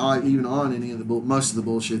 I'm not even on any of the most of the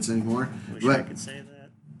bullshits anymore. Wish but I could say that.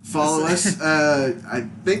 follow us. I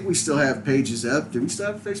think we still have pages up. Do we still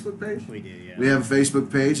have a Facebook page? We do, yeah. We have a Facebook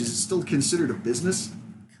page. Is it still considered a business?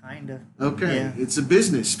 Kinda. Okay, Yeah. it's a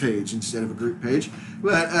business page instead of a group page.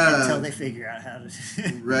 But Until they figure out how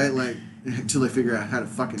to. right, like until they figure out how to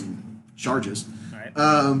fucking charge us.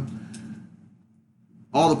 Right.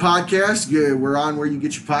 All the podcasts, yeah, we're on where you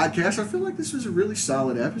get your podcasts. I feel like this was a really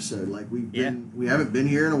solid episode. Like we haven't been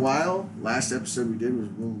here in a while. Last episode we did was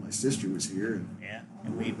when my sister was here, and Yeah.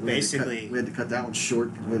 And we we basically had to cut that one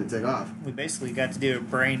short because we had to take off. we basically got to do a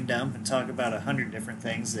brain dump and talk about 100 different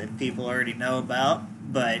things that people already know about,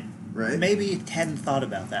 but Right? maybe hadn't thought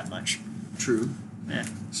about that much. True. Yeah.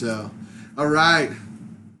 So, all right.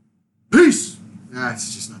 Peace.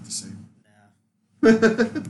 It's just not the same. No.